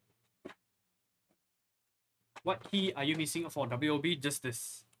 What key are you missing for WOB? Just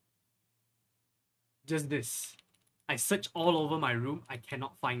this. Just this. I searched all over my room. I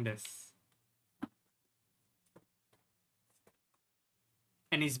cannot find this.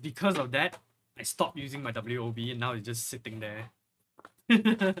 And it's because of that, I stopped using my WOB and now it's just sitting there.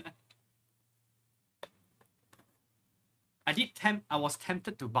 I was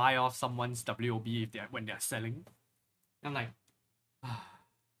tempted to buy off someone's WOB when they're selling. I'm like,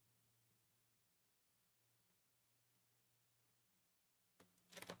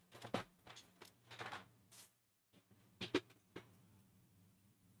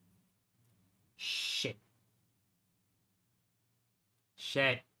 shit.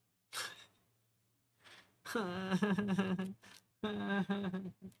 Shit.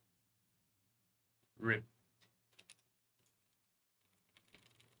 Rip.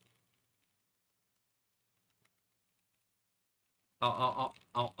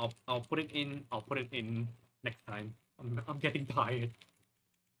 I'll put it in. I'll put it in next time. I'm getting tired.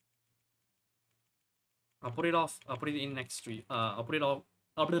 I'll put it off. I'll put it in next stream. I'll put it off.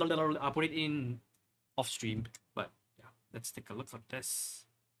 I'll put it in off stream. But yeah, let's take a look at this.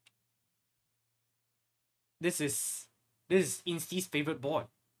 This is Insty's favorite board,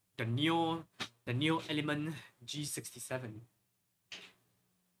 the Elvn G67.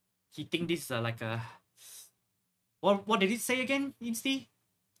 He think this is like a what did it say again, Insty?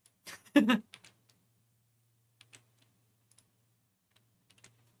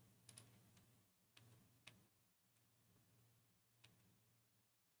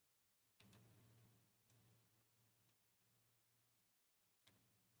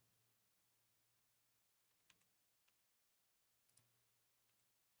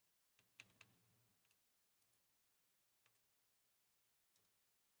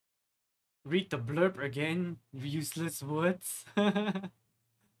 Read the blurb again. Useless words. Can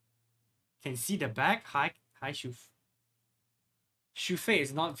see the back. Hi, Shuf. Shufei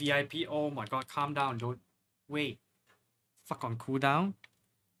is not VIP. Oh my god, calm down. Don't wait. Fuck on cooldown.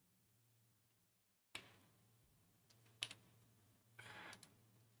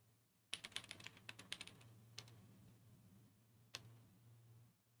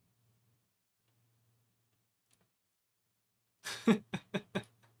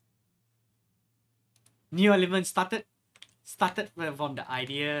 NeoKeys started from the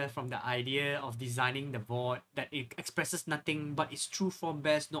idea of designing the board that it expresses nothing but its true form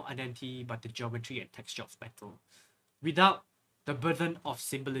bears no identity but the geometry and texture of metal, without the burden of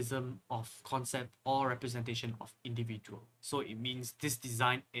symbolism of concept or representation of individual. So it means this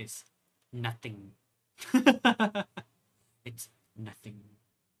design is nothing. It's nothing.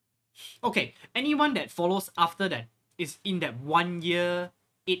 Okay, anyone that follows after that is in that 1 year,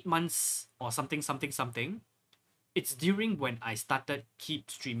 8 months or something. It's during when I started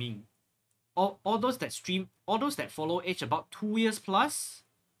keep streaming. All those that stream, all those that follow age about 2 years plus,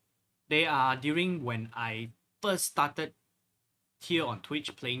 they are during when I first started here on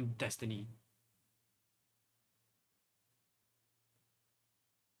Twitch playing Destiny.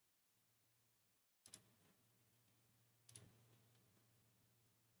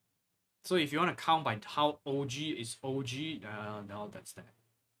 So if you want to count by how OG is OG, no, that's that.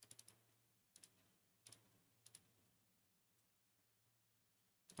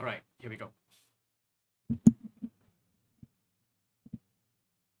 All right, here we go.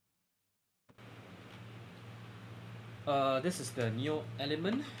 This is the Neo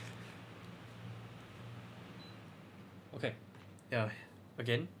Element. Okay, yeah,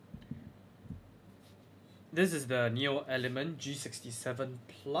 again. This is the Neo Element G67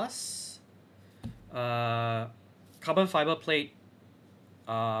 Plus. Carbon fiber plate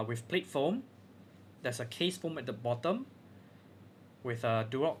with plate foam. There's a case foam at the bottom with a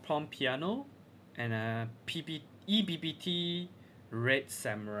Durock POM Piano and a PBT Red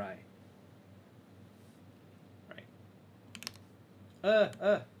Samurai. Right.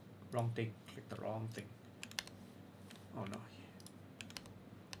 Wrong thing. Click the wrong thing. Oh no.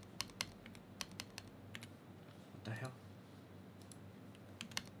 What the hell?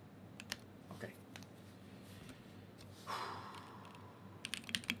 Okay.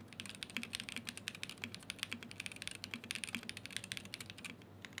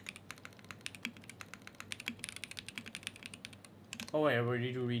 Oh wait,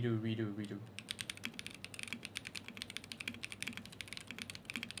 redo.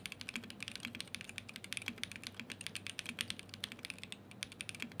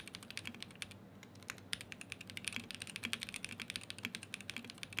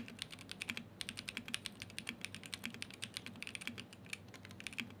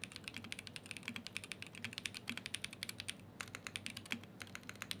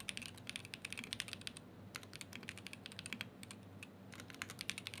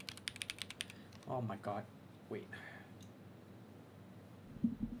 Oh my god. Wait.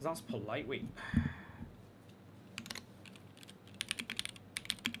 Sounds polite. Wait.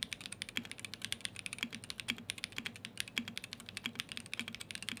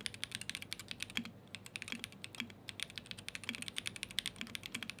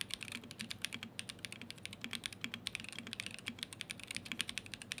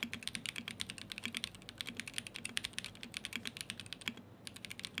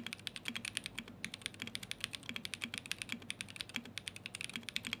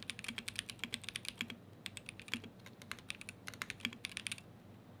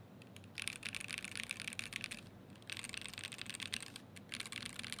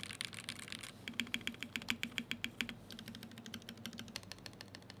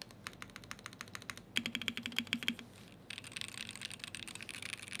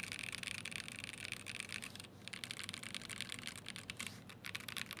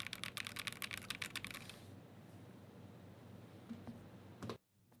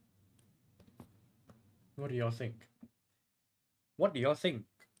 What do y'all think? What do y'all think?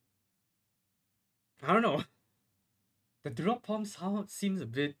 I don't know. The Durock POM sound seems a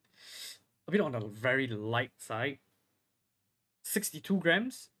bit on the very light side. 62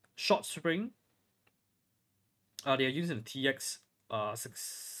 grams, short spring. They are using the TX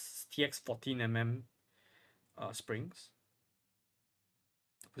 14mm springs.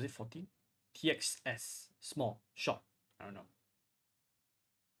 Was it 14? TXS, small, short. I don't know.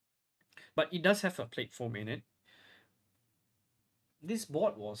 But it does have a plate foam in it. This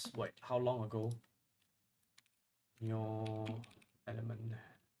board was what? How long ago? Your Element.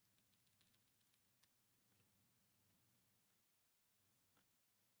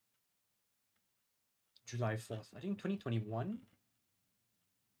 July 4th. I think 2021.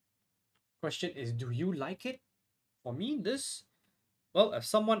 Question is, do you like it? For me, this, well, as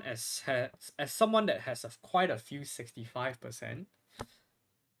someone as someone that has quite a few 65%,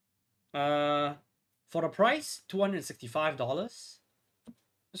 for the price, $265.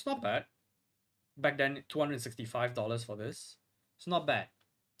 It's not bad. Back then, $265 for this. It's not bad.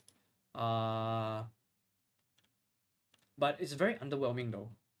 But it's very underwhelming though.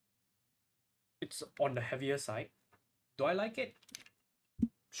 It's on the heavier side. Do I like it?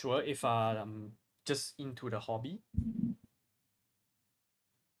 Sure, if I'm just into the hobby.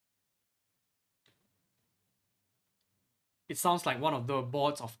 It sounds like one of the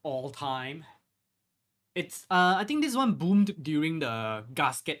boards of all time. It's I think this one boomed during the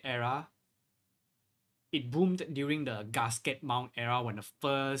Gasket era. It boomed during the Gasket mount era, when the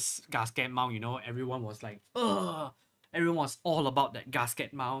first Gasket mount, you know, everyone was like, ugh, everyone was all about that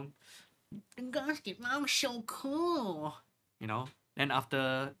Gasket mount. The Gasket mount so cool, you know. Then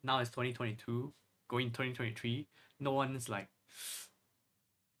after, now it's 2022, going 2023, no one's like,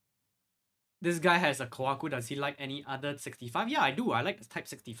 this guy has a Kohaku, does he like any other 65? Yeah, I do. I like the Type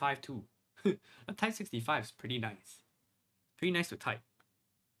 65 too. A Type 65 is pretty nice. Pretty nice to type.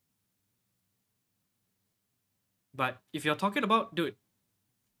 But if you're talking about, dude,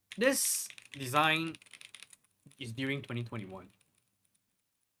 this design is during 2021.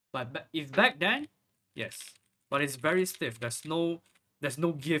 But if back then, yes. But it's very stiff. There's no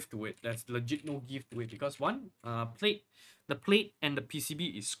give to it. There's legit no give to it, because one, the plate and the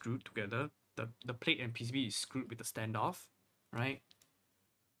PCB is screwed together. The plate and PCB is screwed with the standoff, right?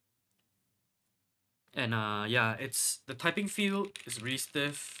 And yeah, the typing feel is really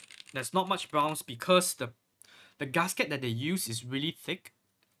stiff. There's not much bounce because the gasket that they use is really thick.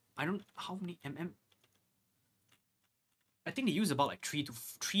 I don't, how many mm? I think they use about like 3 to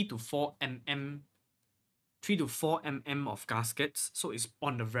 4 mm, 3 to 4 mm of gaskets, so it's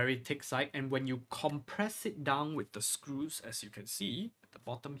on the very thick side. And when you compress it down with the screws, as you can see at the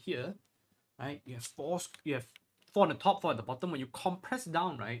bottom here, right, you have four on the top, 4 at the bottom. When you compress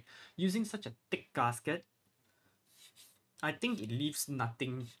down, right, using such a thick gasket, I think it leaves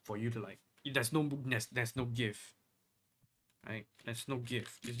nothing for you to like. There's no give, right? There's no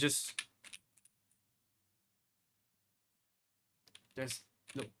give. It's just, there's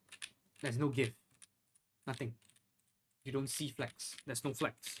no give. Nothing. You don't see flex. There's no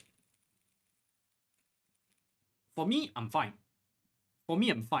flex. For me, I'm fine. For me,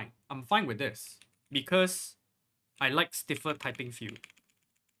 I'm fine. I'm fine with this because I like stiffer typing feel.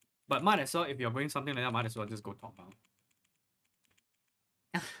 But might as well, if you're going something like that, might as well just go top mount.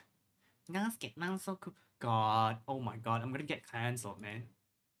 Gasket mount so cool. God, oh my god, I'm gonna get cancelled, man.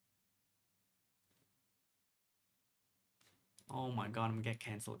 Oh my god, I'm gonna get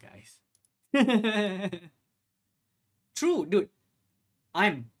cancelled, guys. True, dude.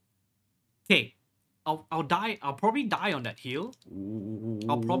 Okay. I'll die. I'll probably die on that hill.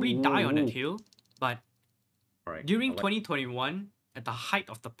 I'll probably die on that hill. But during 2021, at the height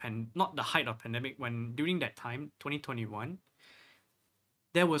of the not the height of pandemic, when during that time, 2021,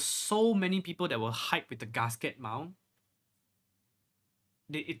 there were so many people that were hyped with the gasket mount.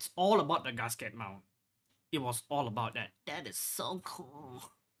 It's all about the gasket mount. It was all about that. That is so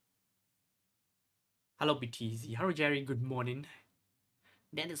cool. Hello BTZ. Hello Jerry. Good morning.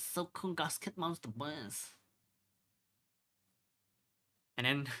 That is so cool. Gasket mounts the best.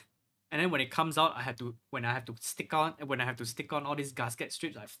 And then when it comes out, when I have to stick on all these gasket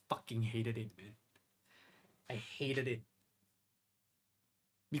strips, I fucking hated it, man. I hated it.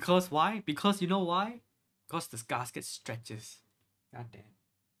 Because why? Because you know why? Because this gasket stretches. God damn.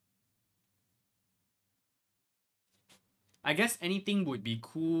 I guess anything would be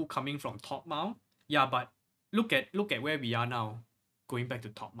cool coming from top mount. Yeah, but look at where we are now. Going back to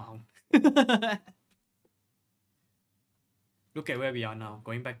top mount. Look at where we are now.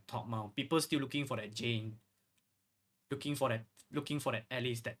 Going back to top mount. People still looking for that Jane. Looking for that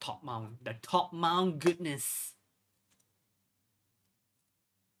Alice, that top mount. That top mount goodness.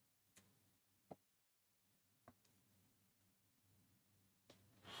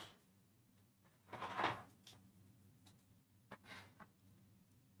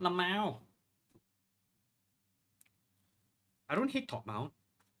 Lamau. I don't hate top mount.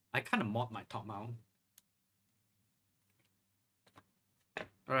 I kind of mod my top mount.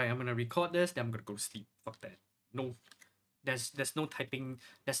 Alright, I'm gonna record this, then I'm gonna go to sleep. Fuck that. No. There's no typing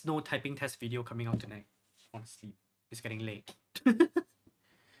test video coming out tonight. I wanna sleep. It's getting late.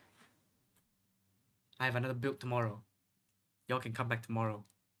 I have another build tomorrow. Y'all can come back tomorrow.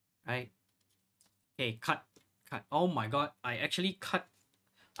 Right? Okay, cut. Oh my god. I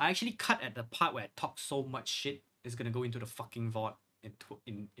I actually cut at the part where I talk so much shit. It's gonna go into the fucking VOD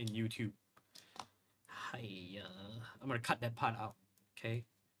in YouTube. Hi, I'm gonna cut that part out. Okay.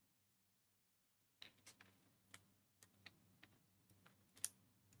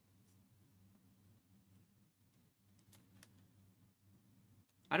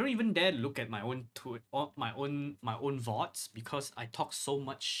 I don't even dare look at my own my own VODs because I talk so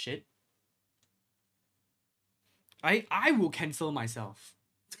much shit. I will cancel myself.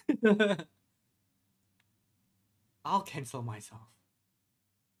 I'll cancel myself.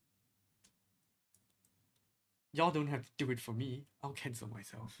 Y'all don't have to do it for me. I'll cancel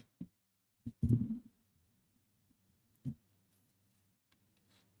myself.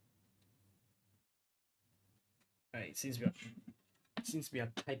 Alright, since we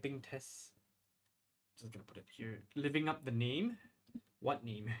are typing tests, just gonna put it here. Living up the name. What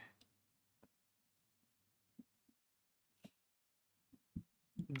name?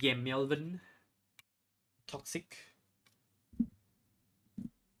 Elvn. Toxic.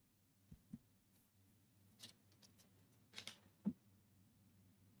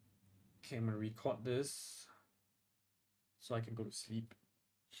 Okay, I'm gonna record this so I can go to sleep.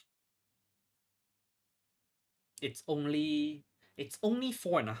 It's only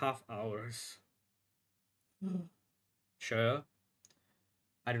 4.5 hours. Sure.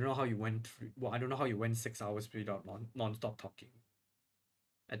 I don't know how you went through, well, I don't know how you went 6 hours without non-stop talking.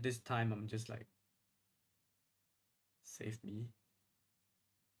 At this time, I'm just like, save me.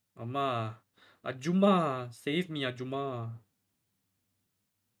 Mama, Ajuma, save me, Ajuma.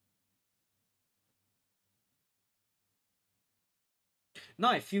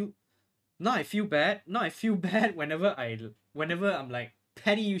 Now I feel bad. Now I feel bad whenever I'm like,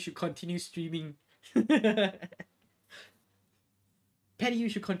 Patty, you should continue streaming. Patty, you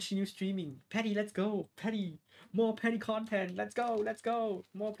should continue streaming. Patty, let's go. Patty, more Patty content. Let's go.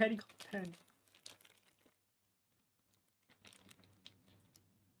 More Patty content.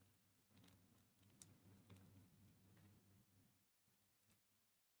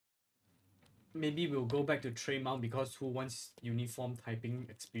 Maybe we'll go back to Trey Mount because who wants uniform typing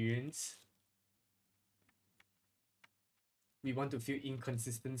experience? We want to feel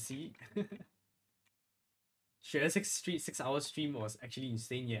inconsistency. Sure, 6 hour stream was actually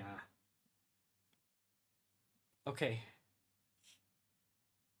insane, yeah. Okay.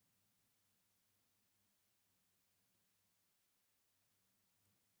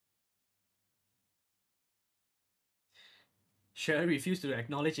 Sure refused to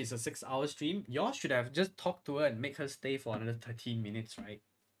acknowledge it's a 6 hour stream. Y'all should have just talked to her and make her stay for another 13 minutes, right?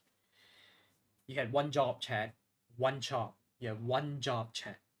 You had one job, chat. One job. You have one job,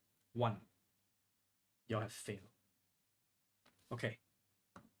 chat. One. Y'all have failed. Okay.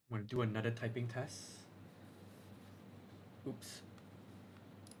 I'm gonna do another typing test. Oops.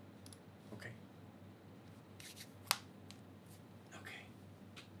 Okay. Okay.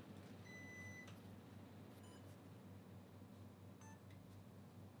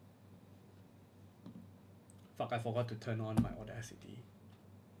 Fuck, I forgot to turn on my Audacity.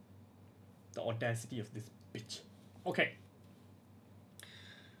 The audacity of this bitch. Okay.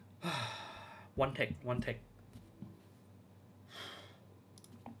 One take.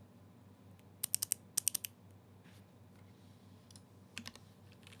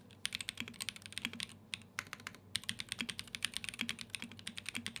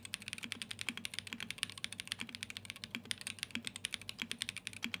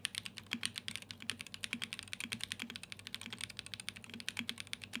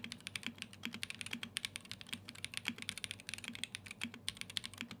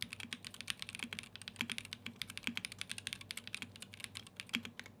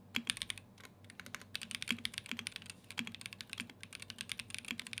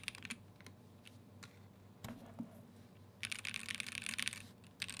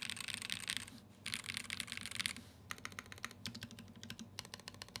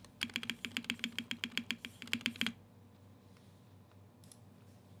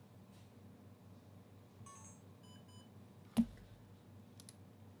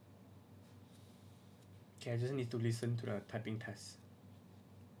 Okay, I just need to listen to the typing test.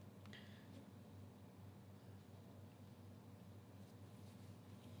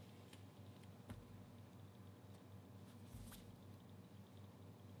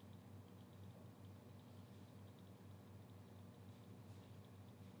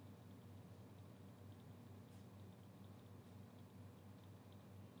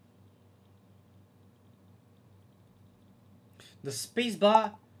 The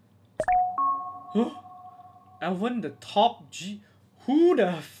spacebar. Huh? Elvn, the top G. Who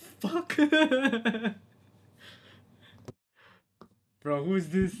the fuck? Bro, who's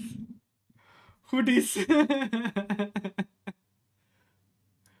this? Who this?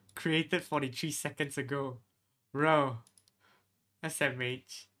 Created 43 seconds ago. Bro.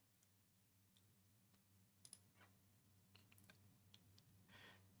 SMH.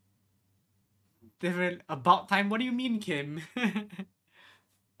 Different about time? What do you mean, Kim?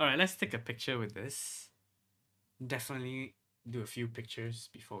 Alright, let's take a picture with this. Definitely do a few pictures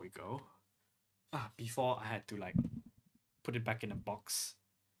before we go. Before I had to like put it back in a box.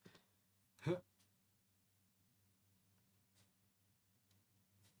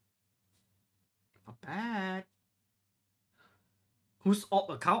 Not bad. Whose alt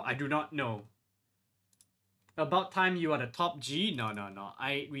account? I do not know. About time you are the top G? No.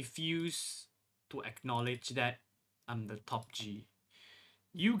 I refuse to acknowledge that I'm the top G.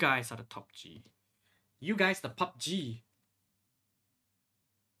 You guys are the top G. You guys the PUBG.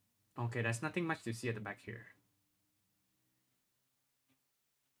 Okay, there's nothing much to see at the back here.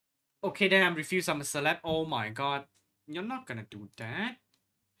 Okay, then I'm refused. I'm a celeb. Oh my god. You're not gonna do that.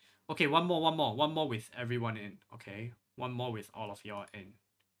 Okay, one more with everyone in. Okay, one more with all of y'all in.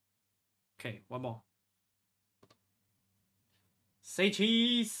 Okay, one more. Say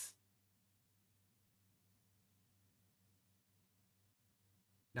cheese.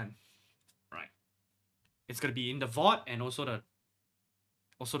 Done. Right. It's gonna be in the VOD and also the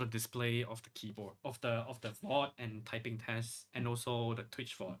display of the keyboard of the VOD and typing test and also the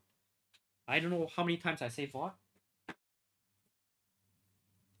Twitch VOD. I don't know how many times I say VOD.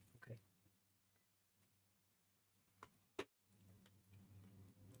 Okay.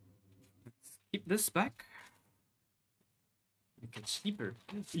 Let's keep this back. Make it cheaper.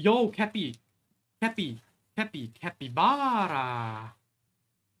 Yo, Cappy, Capybara.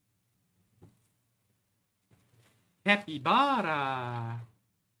 Capybara.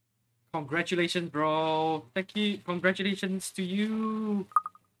 Congratulations, bro. Thank you. Congratulations to you.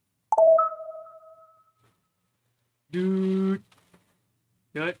 Dude.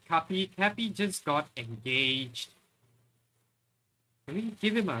 Good. Cappy just got engaged. Can we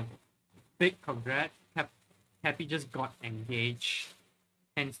give him a big congrats? Cappy just got engaged.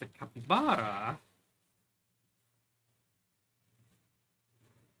 Hence the capybara.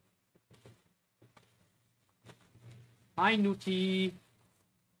 Hi, Nuti.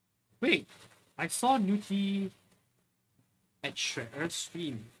 Wait, I saw Nuti at Shredder's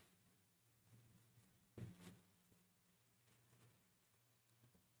stream.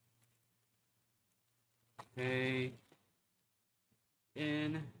 Okay.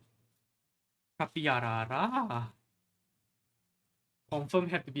 In Capyarara. Confirm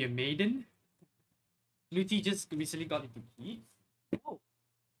have to be a maiden. Nuti just recently got into keys. Oh.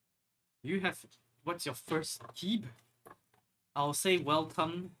 You have, what's your first keep? I'll say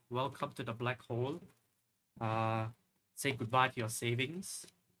welcome to the black hole. Say goodbye to your savings.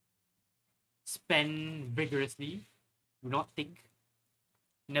 Spend vigorously. Do not think.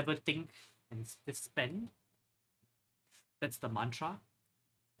 Never think and just spend. That's the mantra.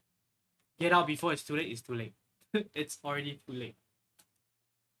 Get out before it's too late. It's too late. It's already too late.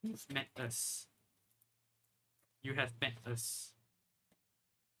 You've met us. You have met us.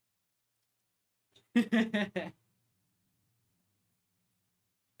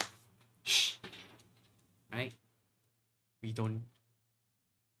 Shh. Right? We don't.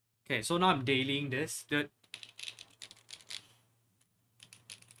 Okay, so now I'm dailying this.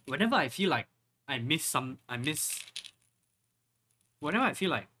 Whenever I feel like whenever I feel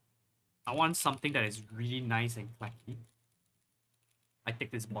like I want something that is really nice and clacky, I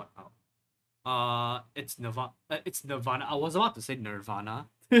take this mod out. It's Nirvana. I was about to say Nirvana.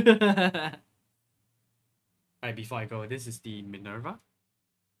 Alright, before I go, this is the Minerva.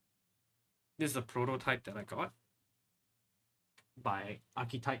 This is a prototype that I got by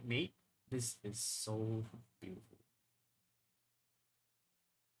Archetype Mate. This is so beautiful.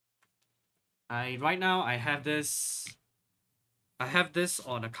 Right now I have this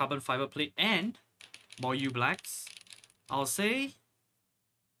on a carbon fiber plate and more U blacks. I'll say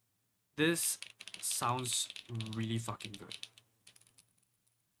this sounds really fucking good.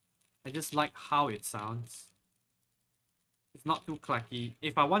 I just like how it sounds. It's not too clacky.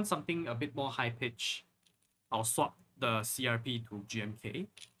 If I want something a bit more high pitch, I'll swap the CRP to GMK.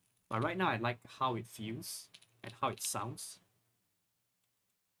 But right now I like how it feels and how it sounds.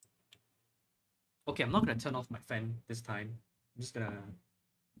 Okay, I'm not gonna turn off my fan this time. I'm just gonna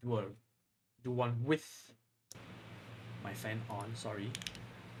do one with my fan on, sorry.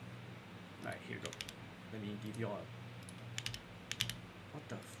 Alright, here we go. Let me give you all. What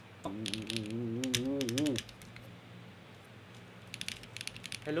the fuck?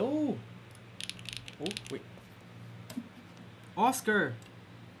 Hello? Oh, wait. Oscar!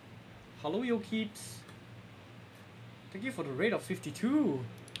 Hello, NeoKeys. Thank you for the rate of 52.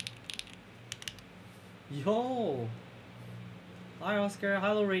 Yo! Hi Oscar,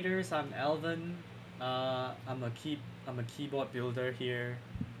 hello Raiders, I'm Elvn. I'm a keyboard builder here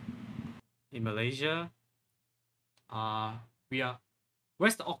in Malaysia. We are.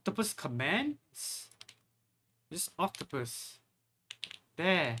 Where's the octopus commands? This octopus.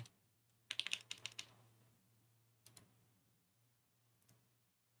 There.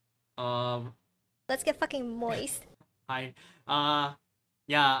 Let's get fucking moist. I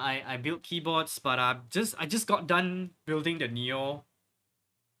yeah, I built keyboards, but I just got done building the Neo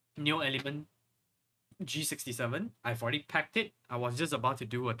Element G67. I've already packed it. I was just about to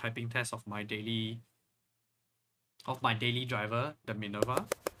do a typing test of my daily driver, the Minerva.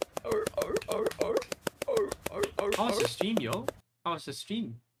 How was the stream, yo? How was the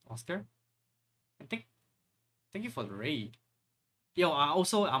stream, Oscar? Thank you for the raid. Yo, I'm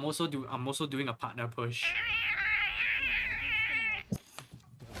also doing a partner push.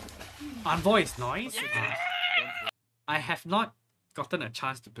 Envoy is nice. I have not gotten a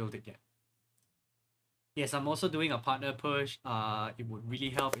chance to build it yet. Yes, I'm also doing a partner push. It would really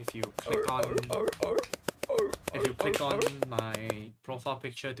help if you click on my profile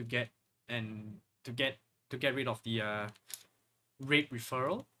picture to get rid of the raid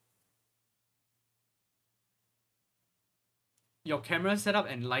referral. Your camera setup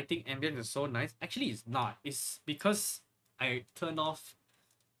and lighting ambience is so nice. Actually, it's not. It's because I turned off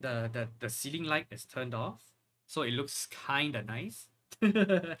the ceiling light is turned off, so it looks kinda nice.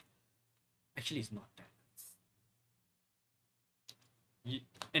 Actually, it's not that nice.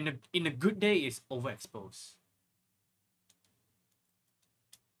 In a good day, it's overexposed.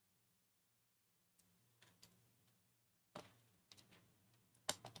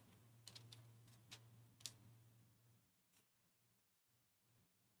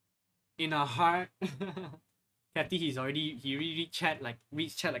 In a heart. Cathy, he really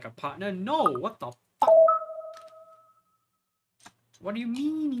reads chat like a partner. No, what the fuck? What do you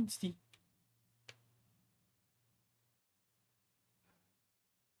mean, Steve?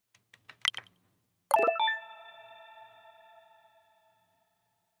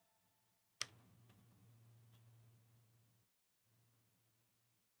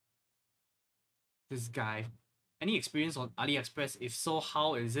 This guy. Any experience on AliExpress? If so,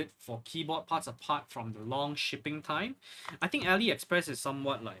 how is it for keyboard parts apart from the long shipping time? I think AliExpress is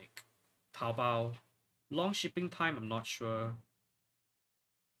somewhat like Taobao. Long shipping time, I'm not sure.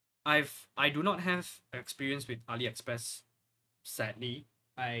 I do not have experience with AliExpress, sadly.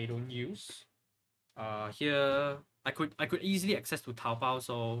 I don't use. Here I could easily access to Taobao,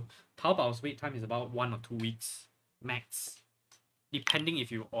 so Taobao's wait time is about 1 or 2 weeks max, depending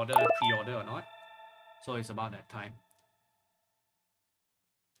if you pre-order or not. So it's about that time.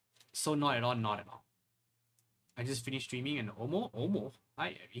 So not at all. I just finished streaming and Omo. Hi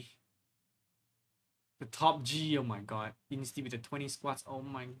Abby. The top G, oh my god. Insta with the 20 squats, oh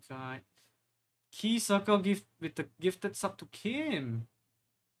my god. Key circle gift with the gifted sub to Kim.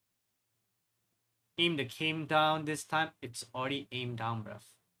 Aim the came down this time. It's already aimed down, bruv.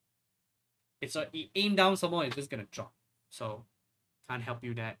 It's aimed down somewhere, it's just gonna drop. So can't help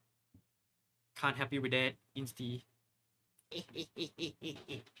you that. Can't help you with that, Insta.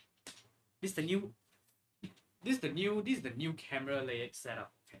 This is the new camera layout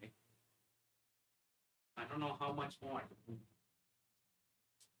setup, okay? I don't know how much more I can do.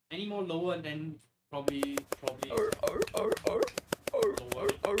 Any more lower than probably lower.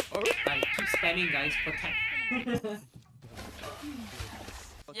 I keep spamming, guys, protect.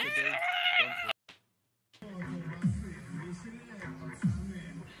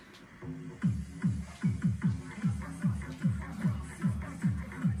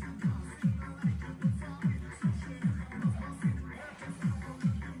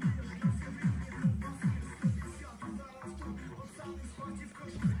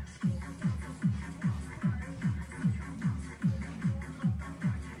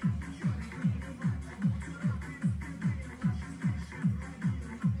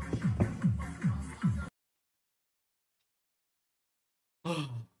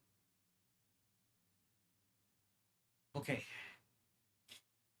 Okay.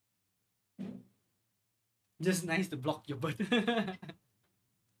 Just nice to block your butt.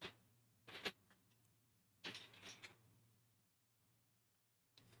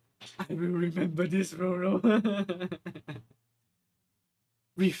 I will remember this, bro.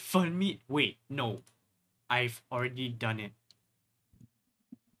 Refund me. Wait, no. I've already done it.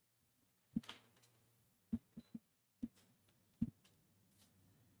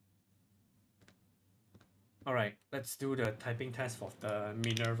 Alright, let's do the typing test for the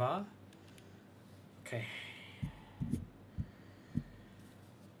Minerva. Okay.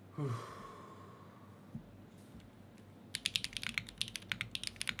 Whew.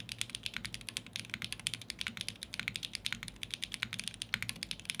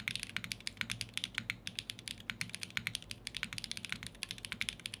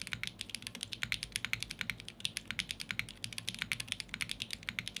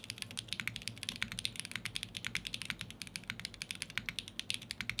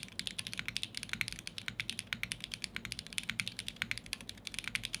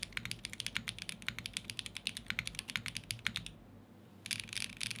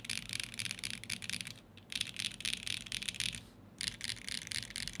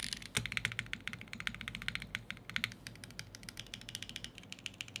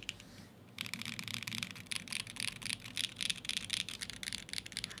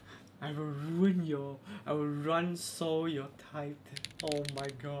 I will ruin your. I will run so your type. Oh my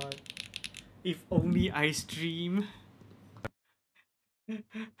god. If only I stream.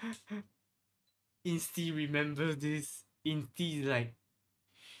 Insti remember this. Insti like.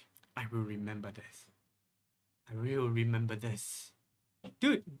 I will remember this. I will remember this.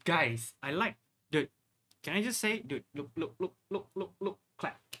 Dude, guys, I like. Dude, can I just say, dude, look,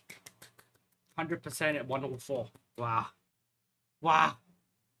 clap. 100% at 104. Wow. Wow.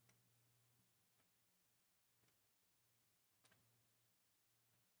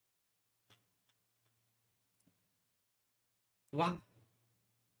 Wow.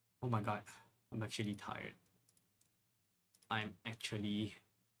 Oh my god. I'm actually tired. I'm actually.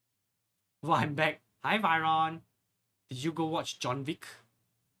 Well, I'm back. Hi, Viron. Did you go watch John Wick?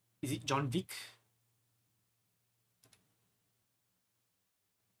 Is it John Wick?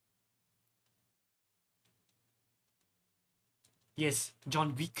 Yes,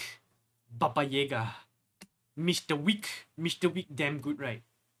 John Wick. Baba Yaga. Mr. Wick. Mr. Wick, damn good, right?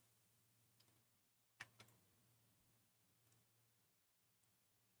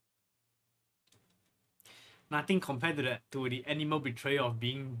 Nothing compared to the animal betrayal of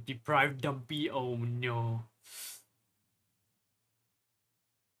being deprived dumpy. Oh no.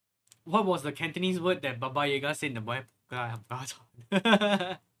 What was the Cantonese word that Baba Yaga said in the boy?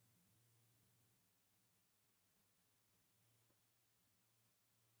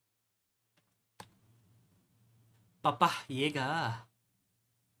 Papa Yaga.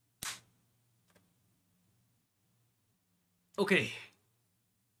 Okay.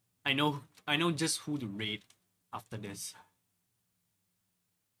 I know just who to raid after this.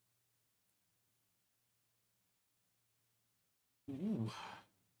 Ooh.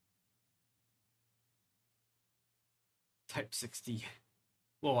 Type 60.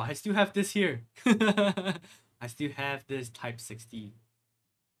 Whoa, I still have this here. I still have this Type 60.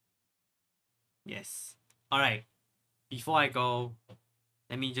 Yes. Alright. Before I go,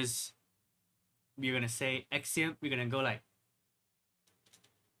 let me just. We're gonna say axiom. We're gonna go like.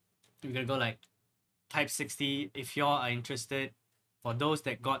 Type 60 if y'all are interested. For those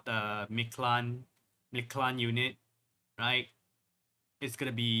that got the Miklan unit, right? It's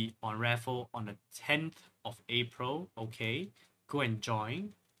gonna be on raffle on the 10th of April. Okay. Go and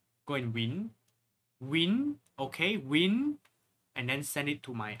join. Go and win. Win. Okay, win. And then send it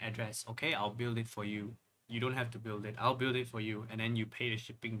to my address. Okay, I'll build it for you. You don't have to build it. I'll build it for you. And then you pay the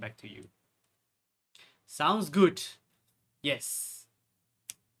shipping back to you. Sounds good. Yes.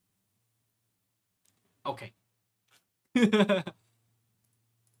 Okay.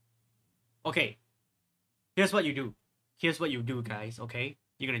 Okay. Here's what you do. Here's what you do, guys. Okay.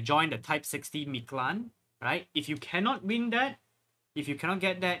 You're gonna join the Type 60 Miklan, right? If you cannot win that, if you cannot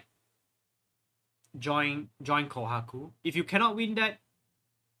get that, join Kohaku. If you cannot win that,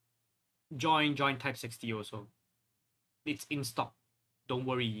 join Type 60 also. It's in stock. Don't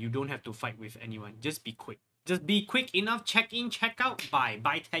worry, you don't have to fight with anyone. Just be quick. Just be quick enough. Check in, check out, buy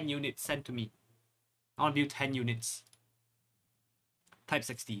 10 units, send to me. I'll build 10 units. Type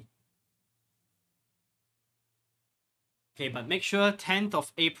 60. Okay, but make sure 10th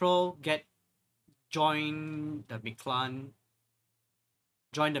of April join the Miklan.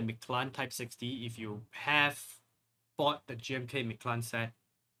 Join the Miklan Type 60 if you have bought the GMK Miklan set.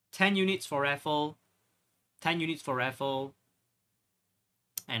 10 units for raffle. 10 units for raffle.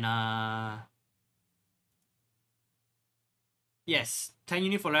 And yes, 10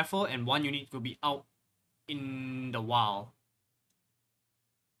 unit for raffle and 1 unit will be out in the wild.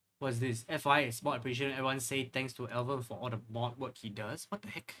 What's this? FI is mod appreciation. Everyone say thanks to Elvn for all the mod work he does. What the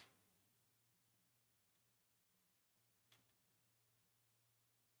heck?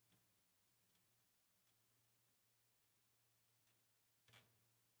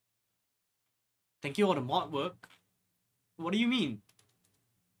 Thank you all the mod work. What do you mean?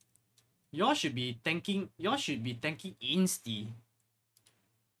 Y'all should be thanking Insty.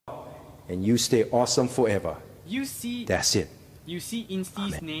 And you stay awesome forever. You see That's it. You see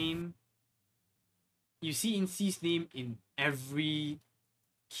Insty's name. You see Insty's name in every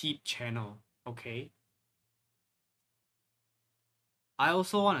Keep channel, okay? I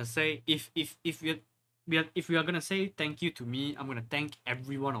also want to say if we are gonna say thank you to me, I'm gonna thank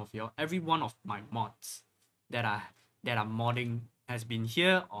every one of my mods that are modding, has been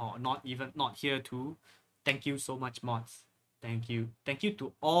here or not here too. Thank you so much, mods. Thank you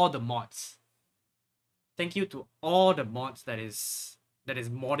to all the mods. Thank you to all the mods that is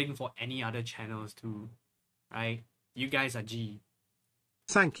modding for any other channels too, right? You guys are G.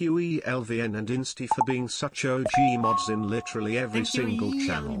 Thank you Elvn and Insty for being such OG mods in literally every single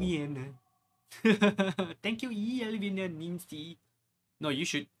channel. Thank you Elvn and Insty. No, we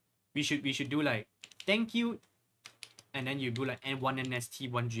should do like thank you, and then you do like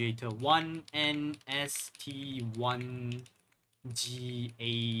N1NST 1 Gator 1 NST 1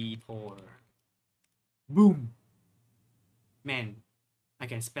 Gator. Boom. Man, I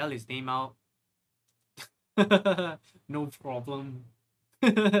can spell his name out. No problem.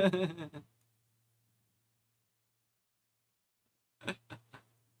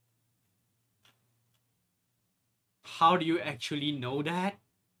 How do you actually know that?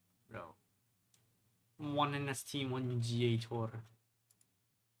 Bro. 1 NST 1 Gator.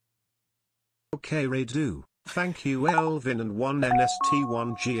 Okay Redu. Thank you Elvin and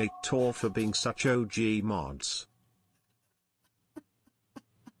 1NST1G8 for being such OG mods.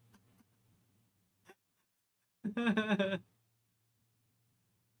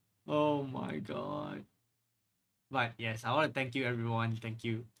 Oh my god. But yes, I want to thank you everyone. Thank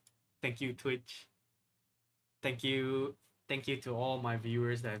you Twitch. Thank you to all my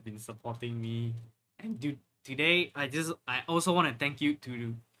viewers that have been supporting me. And dude, today I also want to thank you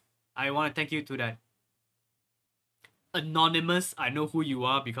to that anonymous, I know who you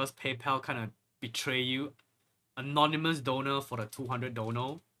are because PayPal kind of betray you, anonymous donor for the 200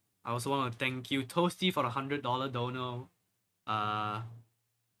 dono. I also want to thank you Toasty for the $100 dono.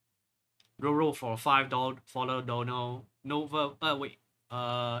 Roro for a $5 dono. Nova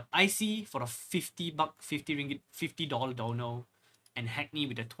IC for the $50 dono, and Hackney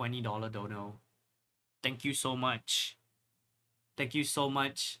with a $20 dono. Thank you so much. Thank you so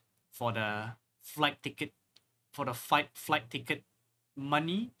much for the flight ticket, flight ticket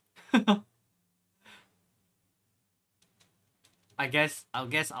money. I guess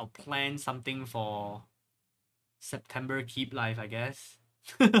I'll plan something for September Keep Life, I guess.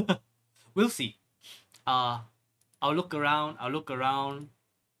 We'll see. I'll look around. I'll look around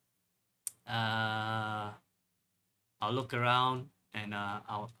and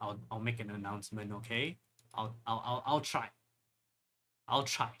I'll make an announcement, okay? I'll try. I'll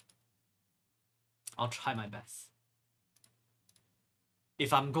try my best.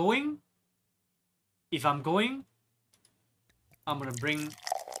 If I'm going, I'm gonna bring.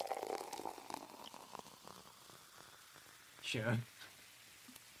 Sure.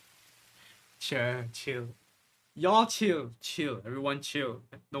 Chill. Y'all chill. Everyone chill.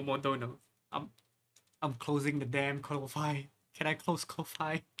 No more donuts. I'm closing the damn Ko-Fi. Can I close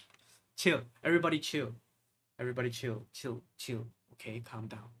Ko-Fi? Chill. Everybody chill. Chill. Okay, calm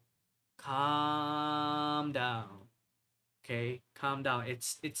down. Okay, calm down.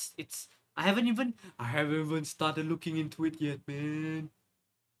 It's I haven't even started looking into it yet, man.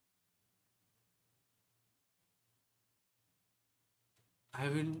 I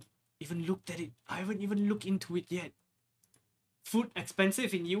haven't even looked at it. I haven't even looked into it yet. Food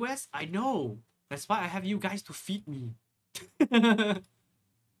expensive in US? I know. That's why I have you guys to feed me.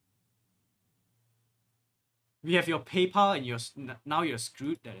 We have your PayPal and now you're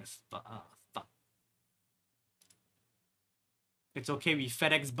screwed. That is fuck. It's okay, we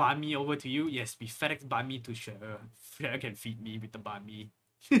FedEx banh over to you. Yes, we FedEx banh to Sher. Sher can feed me with the banh.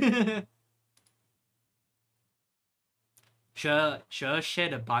 Sure, share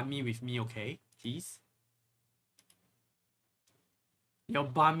the banh with me, okay? Please. Your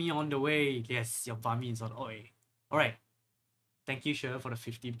banh on the way. Yes, your banh is on the way. Alright. Thank you, Sher, for the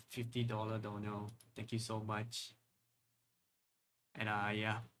 $50 dono. Thank you so much. And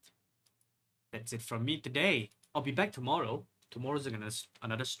yeah. That's it from me today. I'll be back tomorrow. Tomorrow's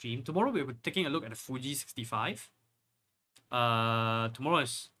another stream. Tomorrow we'll be taking a look at the Fuji 65. Tomorrow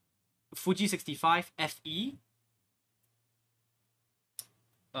is Fuji 65 FE.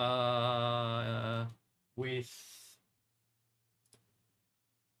 With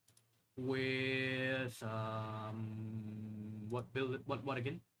what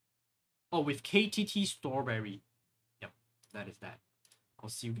again? Oh, with KTT Strawberry. Yep, that is that. I'll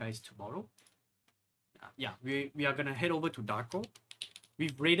see you guys tomorrow. Yeah, we are gonna head over to Darko.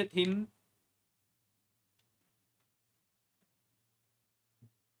 We've raided him.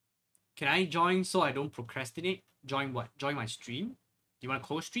 Can I join so I don't procrastinate? Join what? Join my stream? Do you want to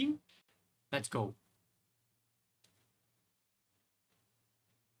co-stream? Let's go.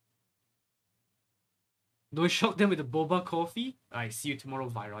 Don't shock them with the boba coffee. Alright, see you tomorrow,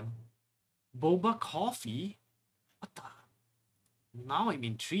 Viron. Boba coffee? What the? Now I'm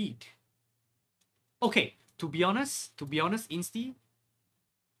intrigued. Okay, to be honest, Insty.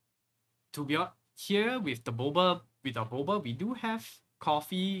 Here with the boba, with our boba, we do have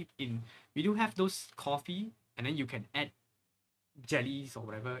coffee in. We do have those coffee, and then you can add jellies or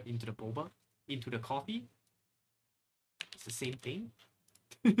whatever into the boba, into the coffee. It's the same thing.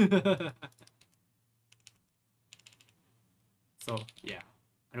 So yeah,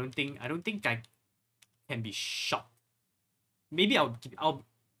 I don't think I can be shocked. Maybe I'll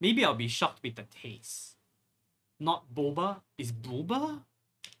be shocked with the taste. Not boba. Is boba?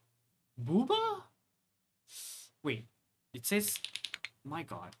 Booba? Wait, it says, my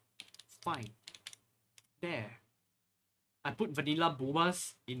god, fine. There. I put vanilla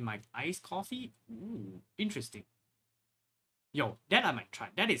boobas in my iced coffee. Ooh, interesting. Yo, that I might try.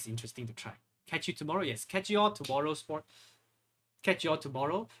 That is interesting to try. Catch you tomorrow. Yes, catch you all tomorrow, Sport. Catch you all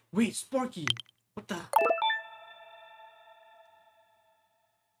tomorrow. Wait, Sporky. What the?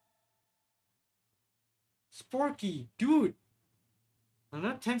 Sporky, dude.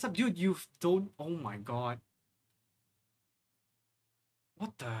 Another 10 sub, dude. You don't. Oh my god.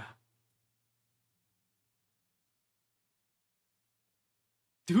 What the?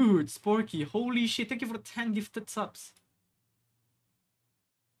 Dude, Sporky, holy shit, thank you for the 10 gifted subs.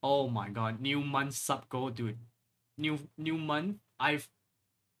 Oh my god, new month sub goal, dude. New month,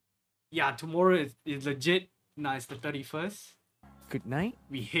 yeah, tomorrow is legit. Nah, it's the 31st. Good night.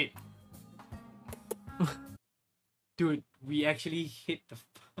 We hit. Dude, we actually hit the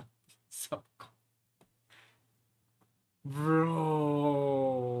sub goal.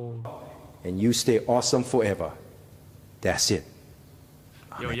 Bro. And you stay awesome forever. That's it.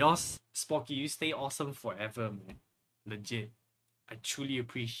 Yo, yours, Sporky, you stay awesome forever, man. Legit. I truly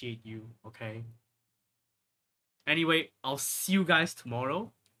appreciate you, okay? Anyway, I'll see you guys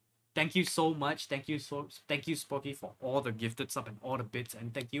tomorrow. Thank you so much. Thank you, Sporky, for all the gifted sub and all the bits.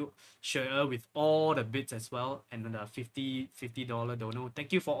 And thank you, Sher, with all the bits as well. And the $50 dono.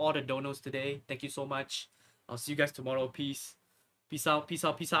 Thank you for all the donos today. Thank you so much. I'll see you guys tomorrow. Peace. Peace out. Peace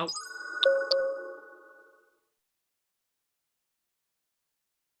out. Peace out.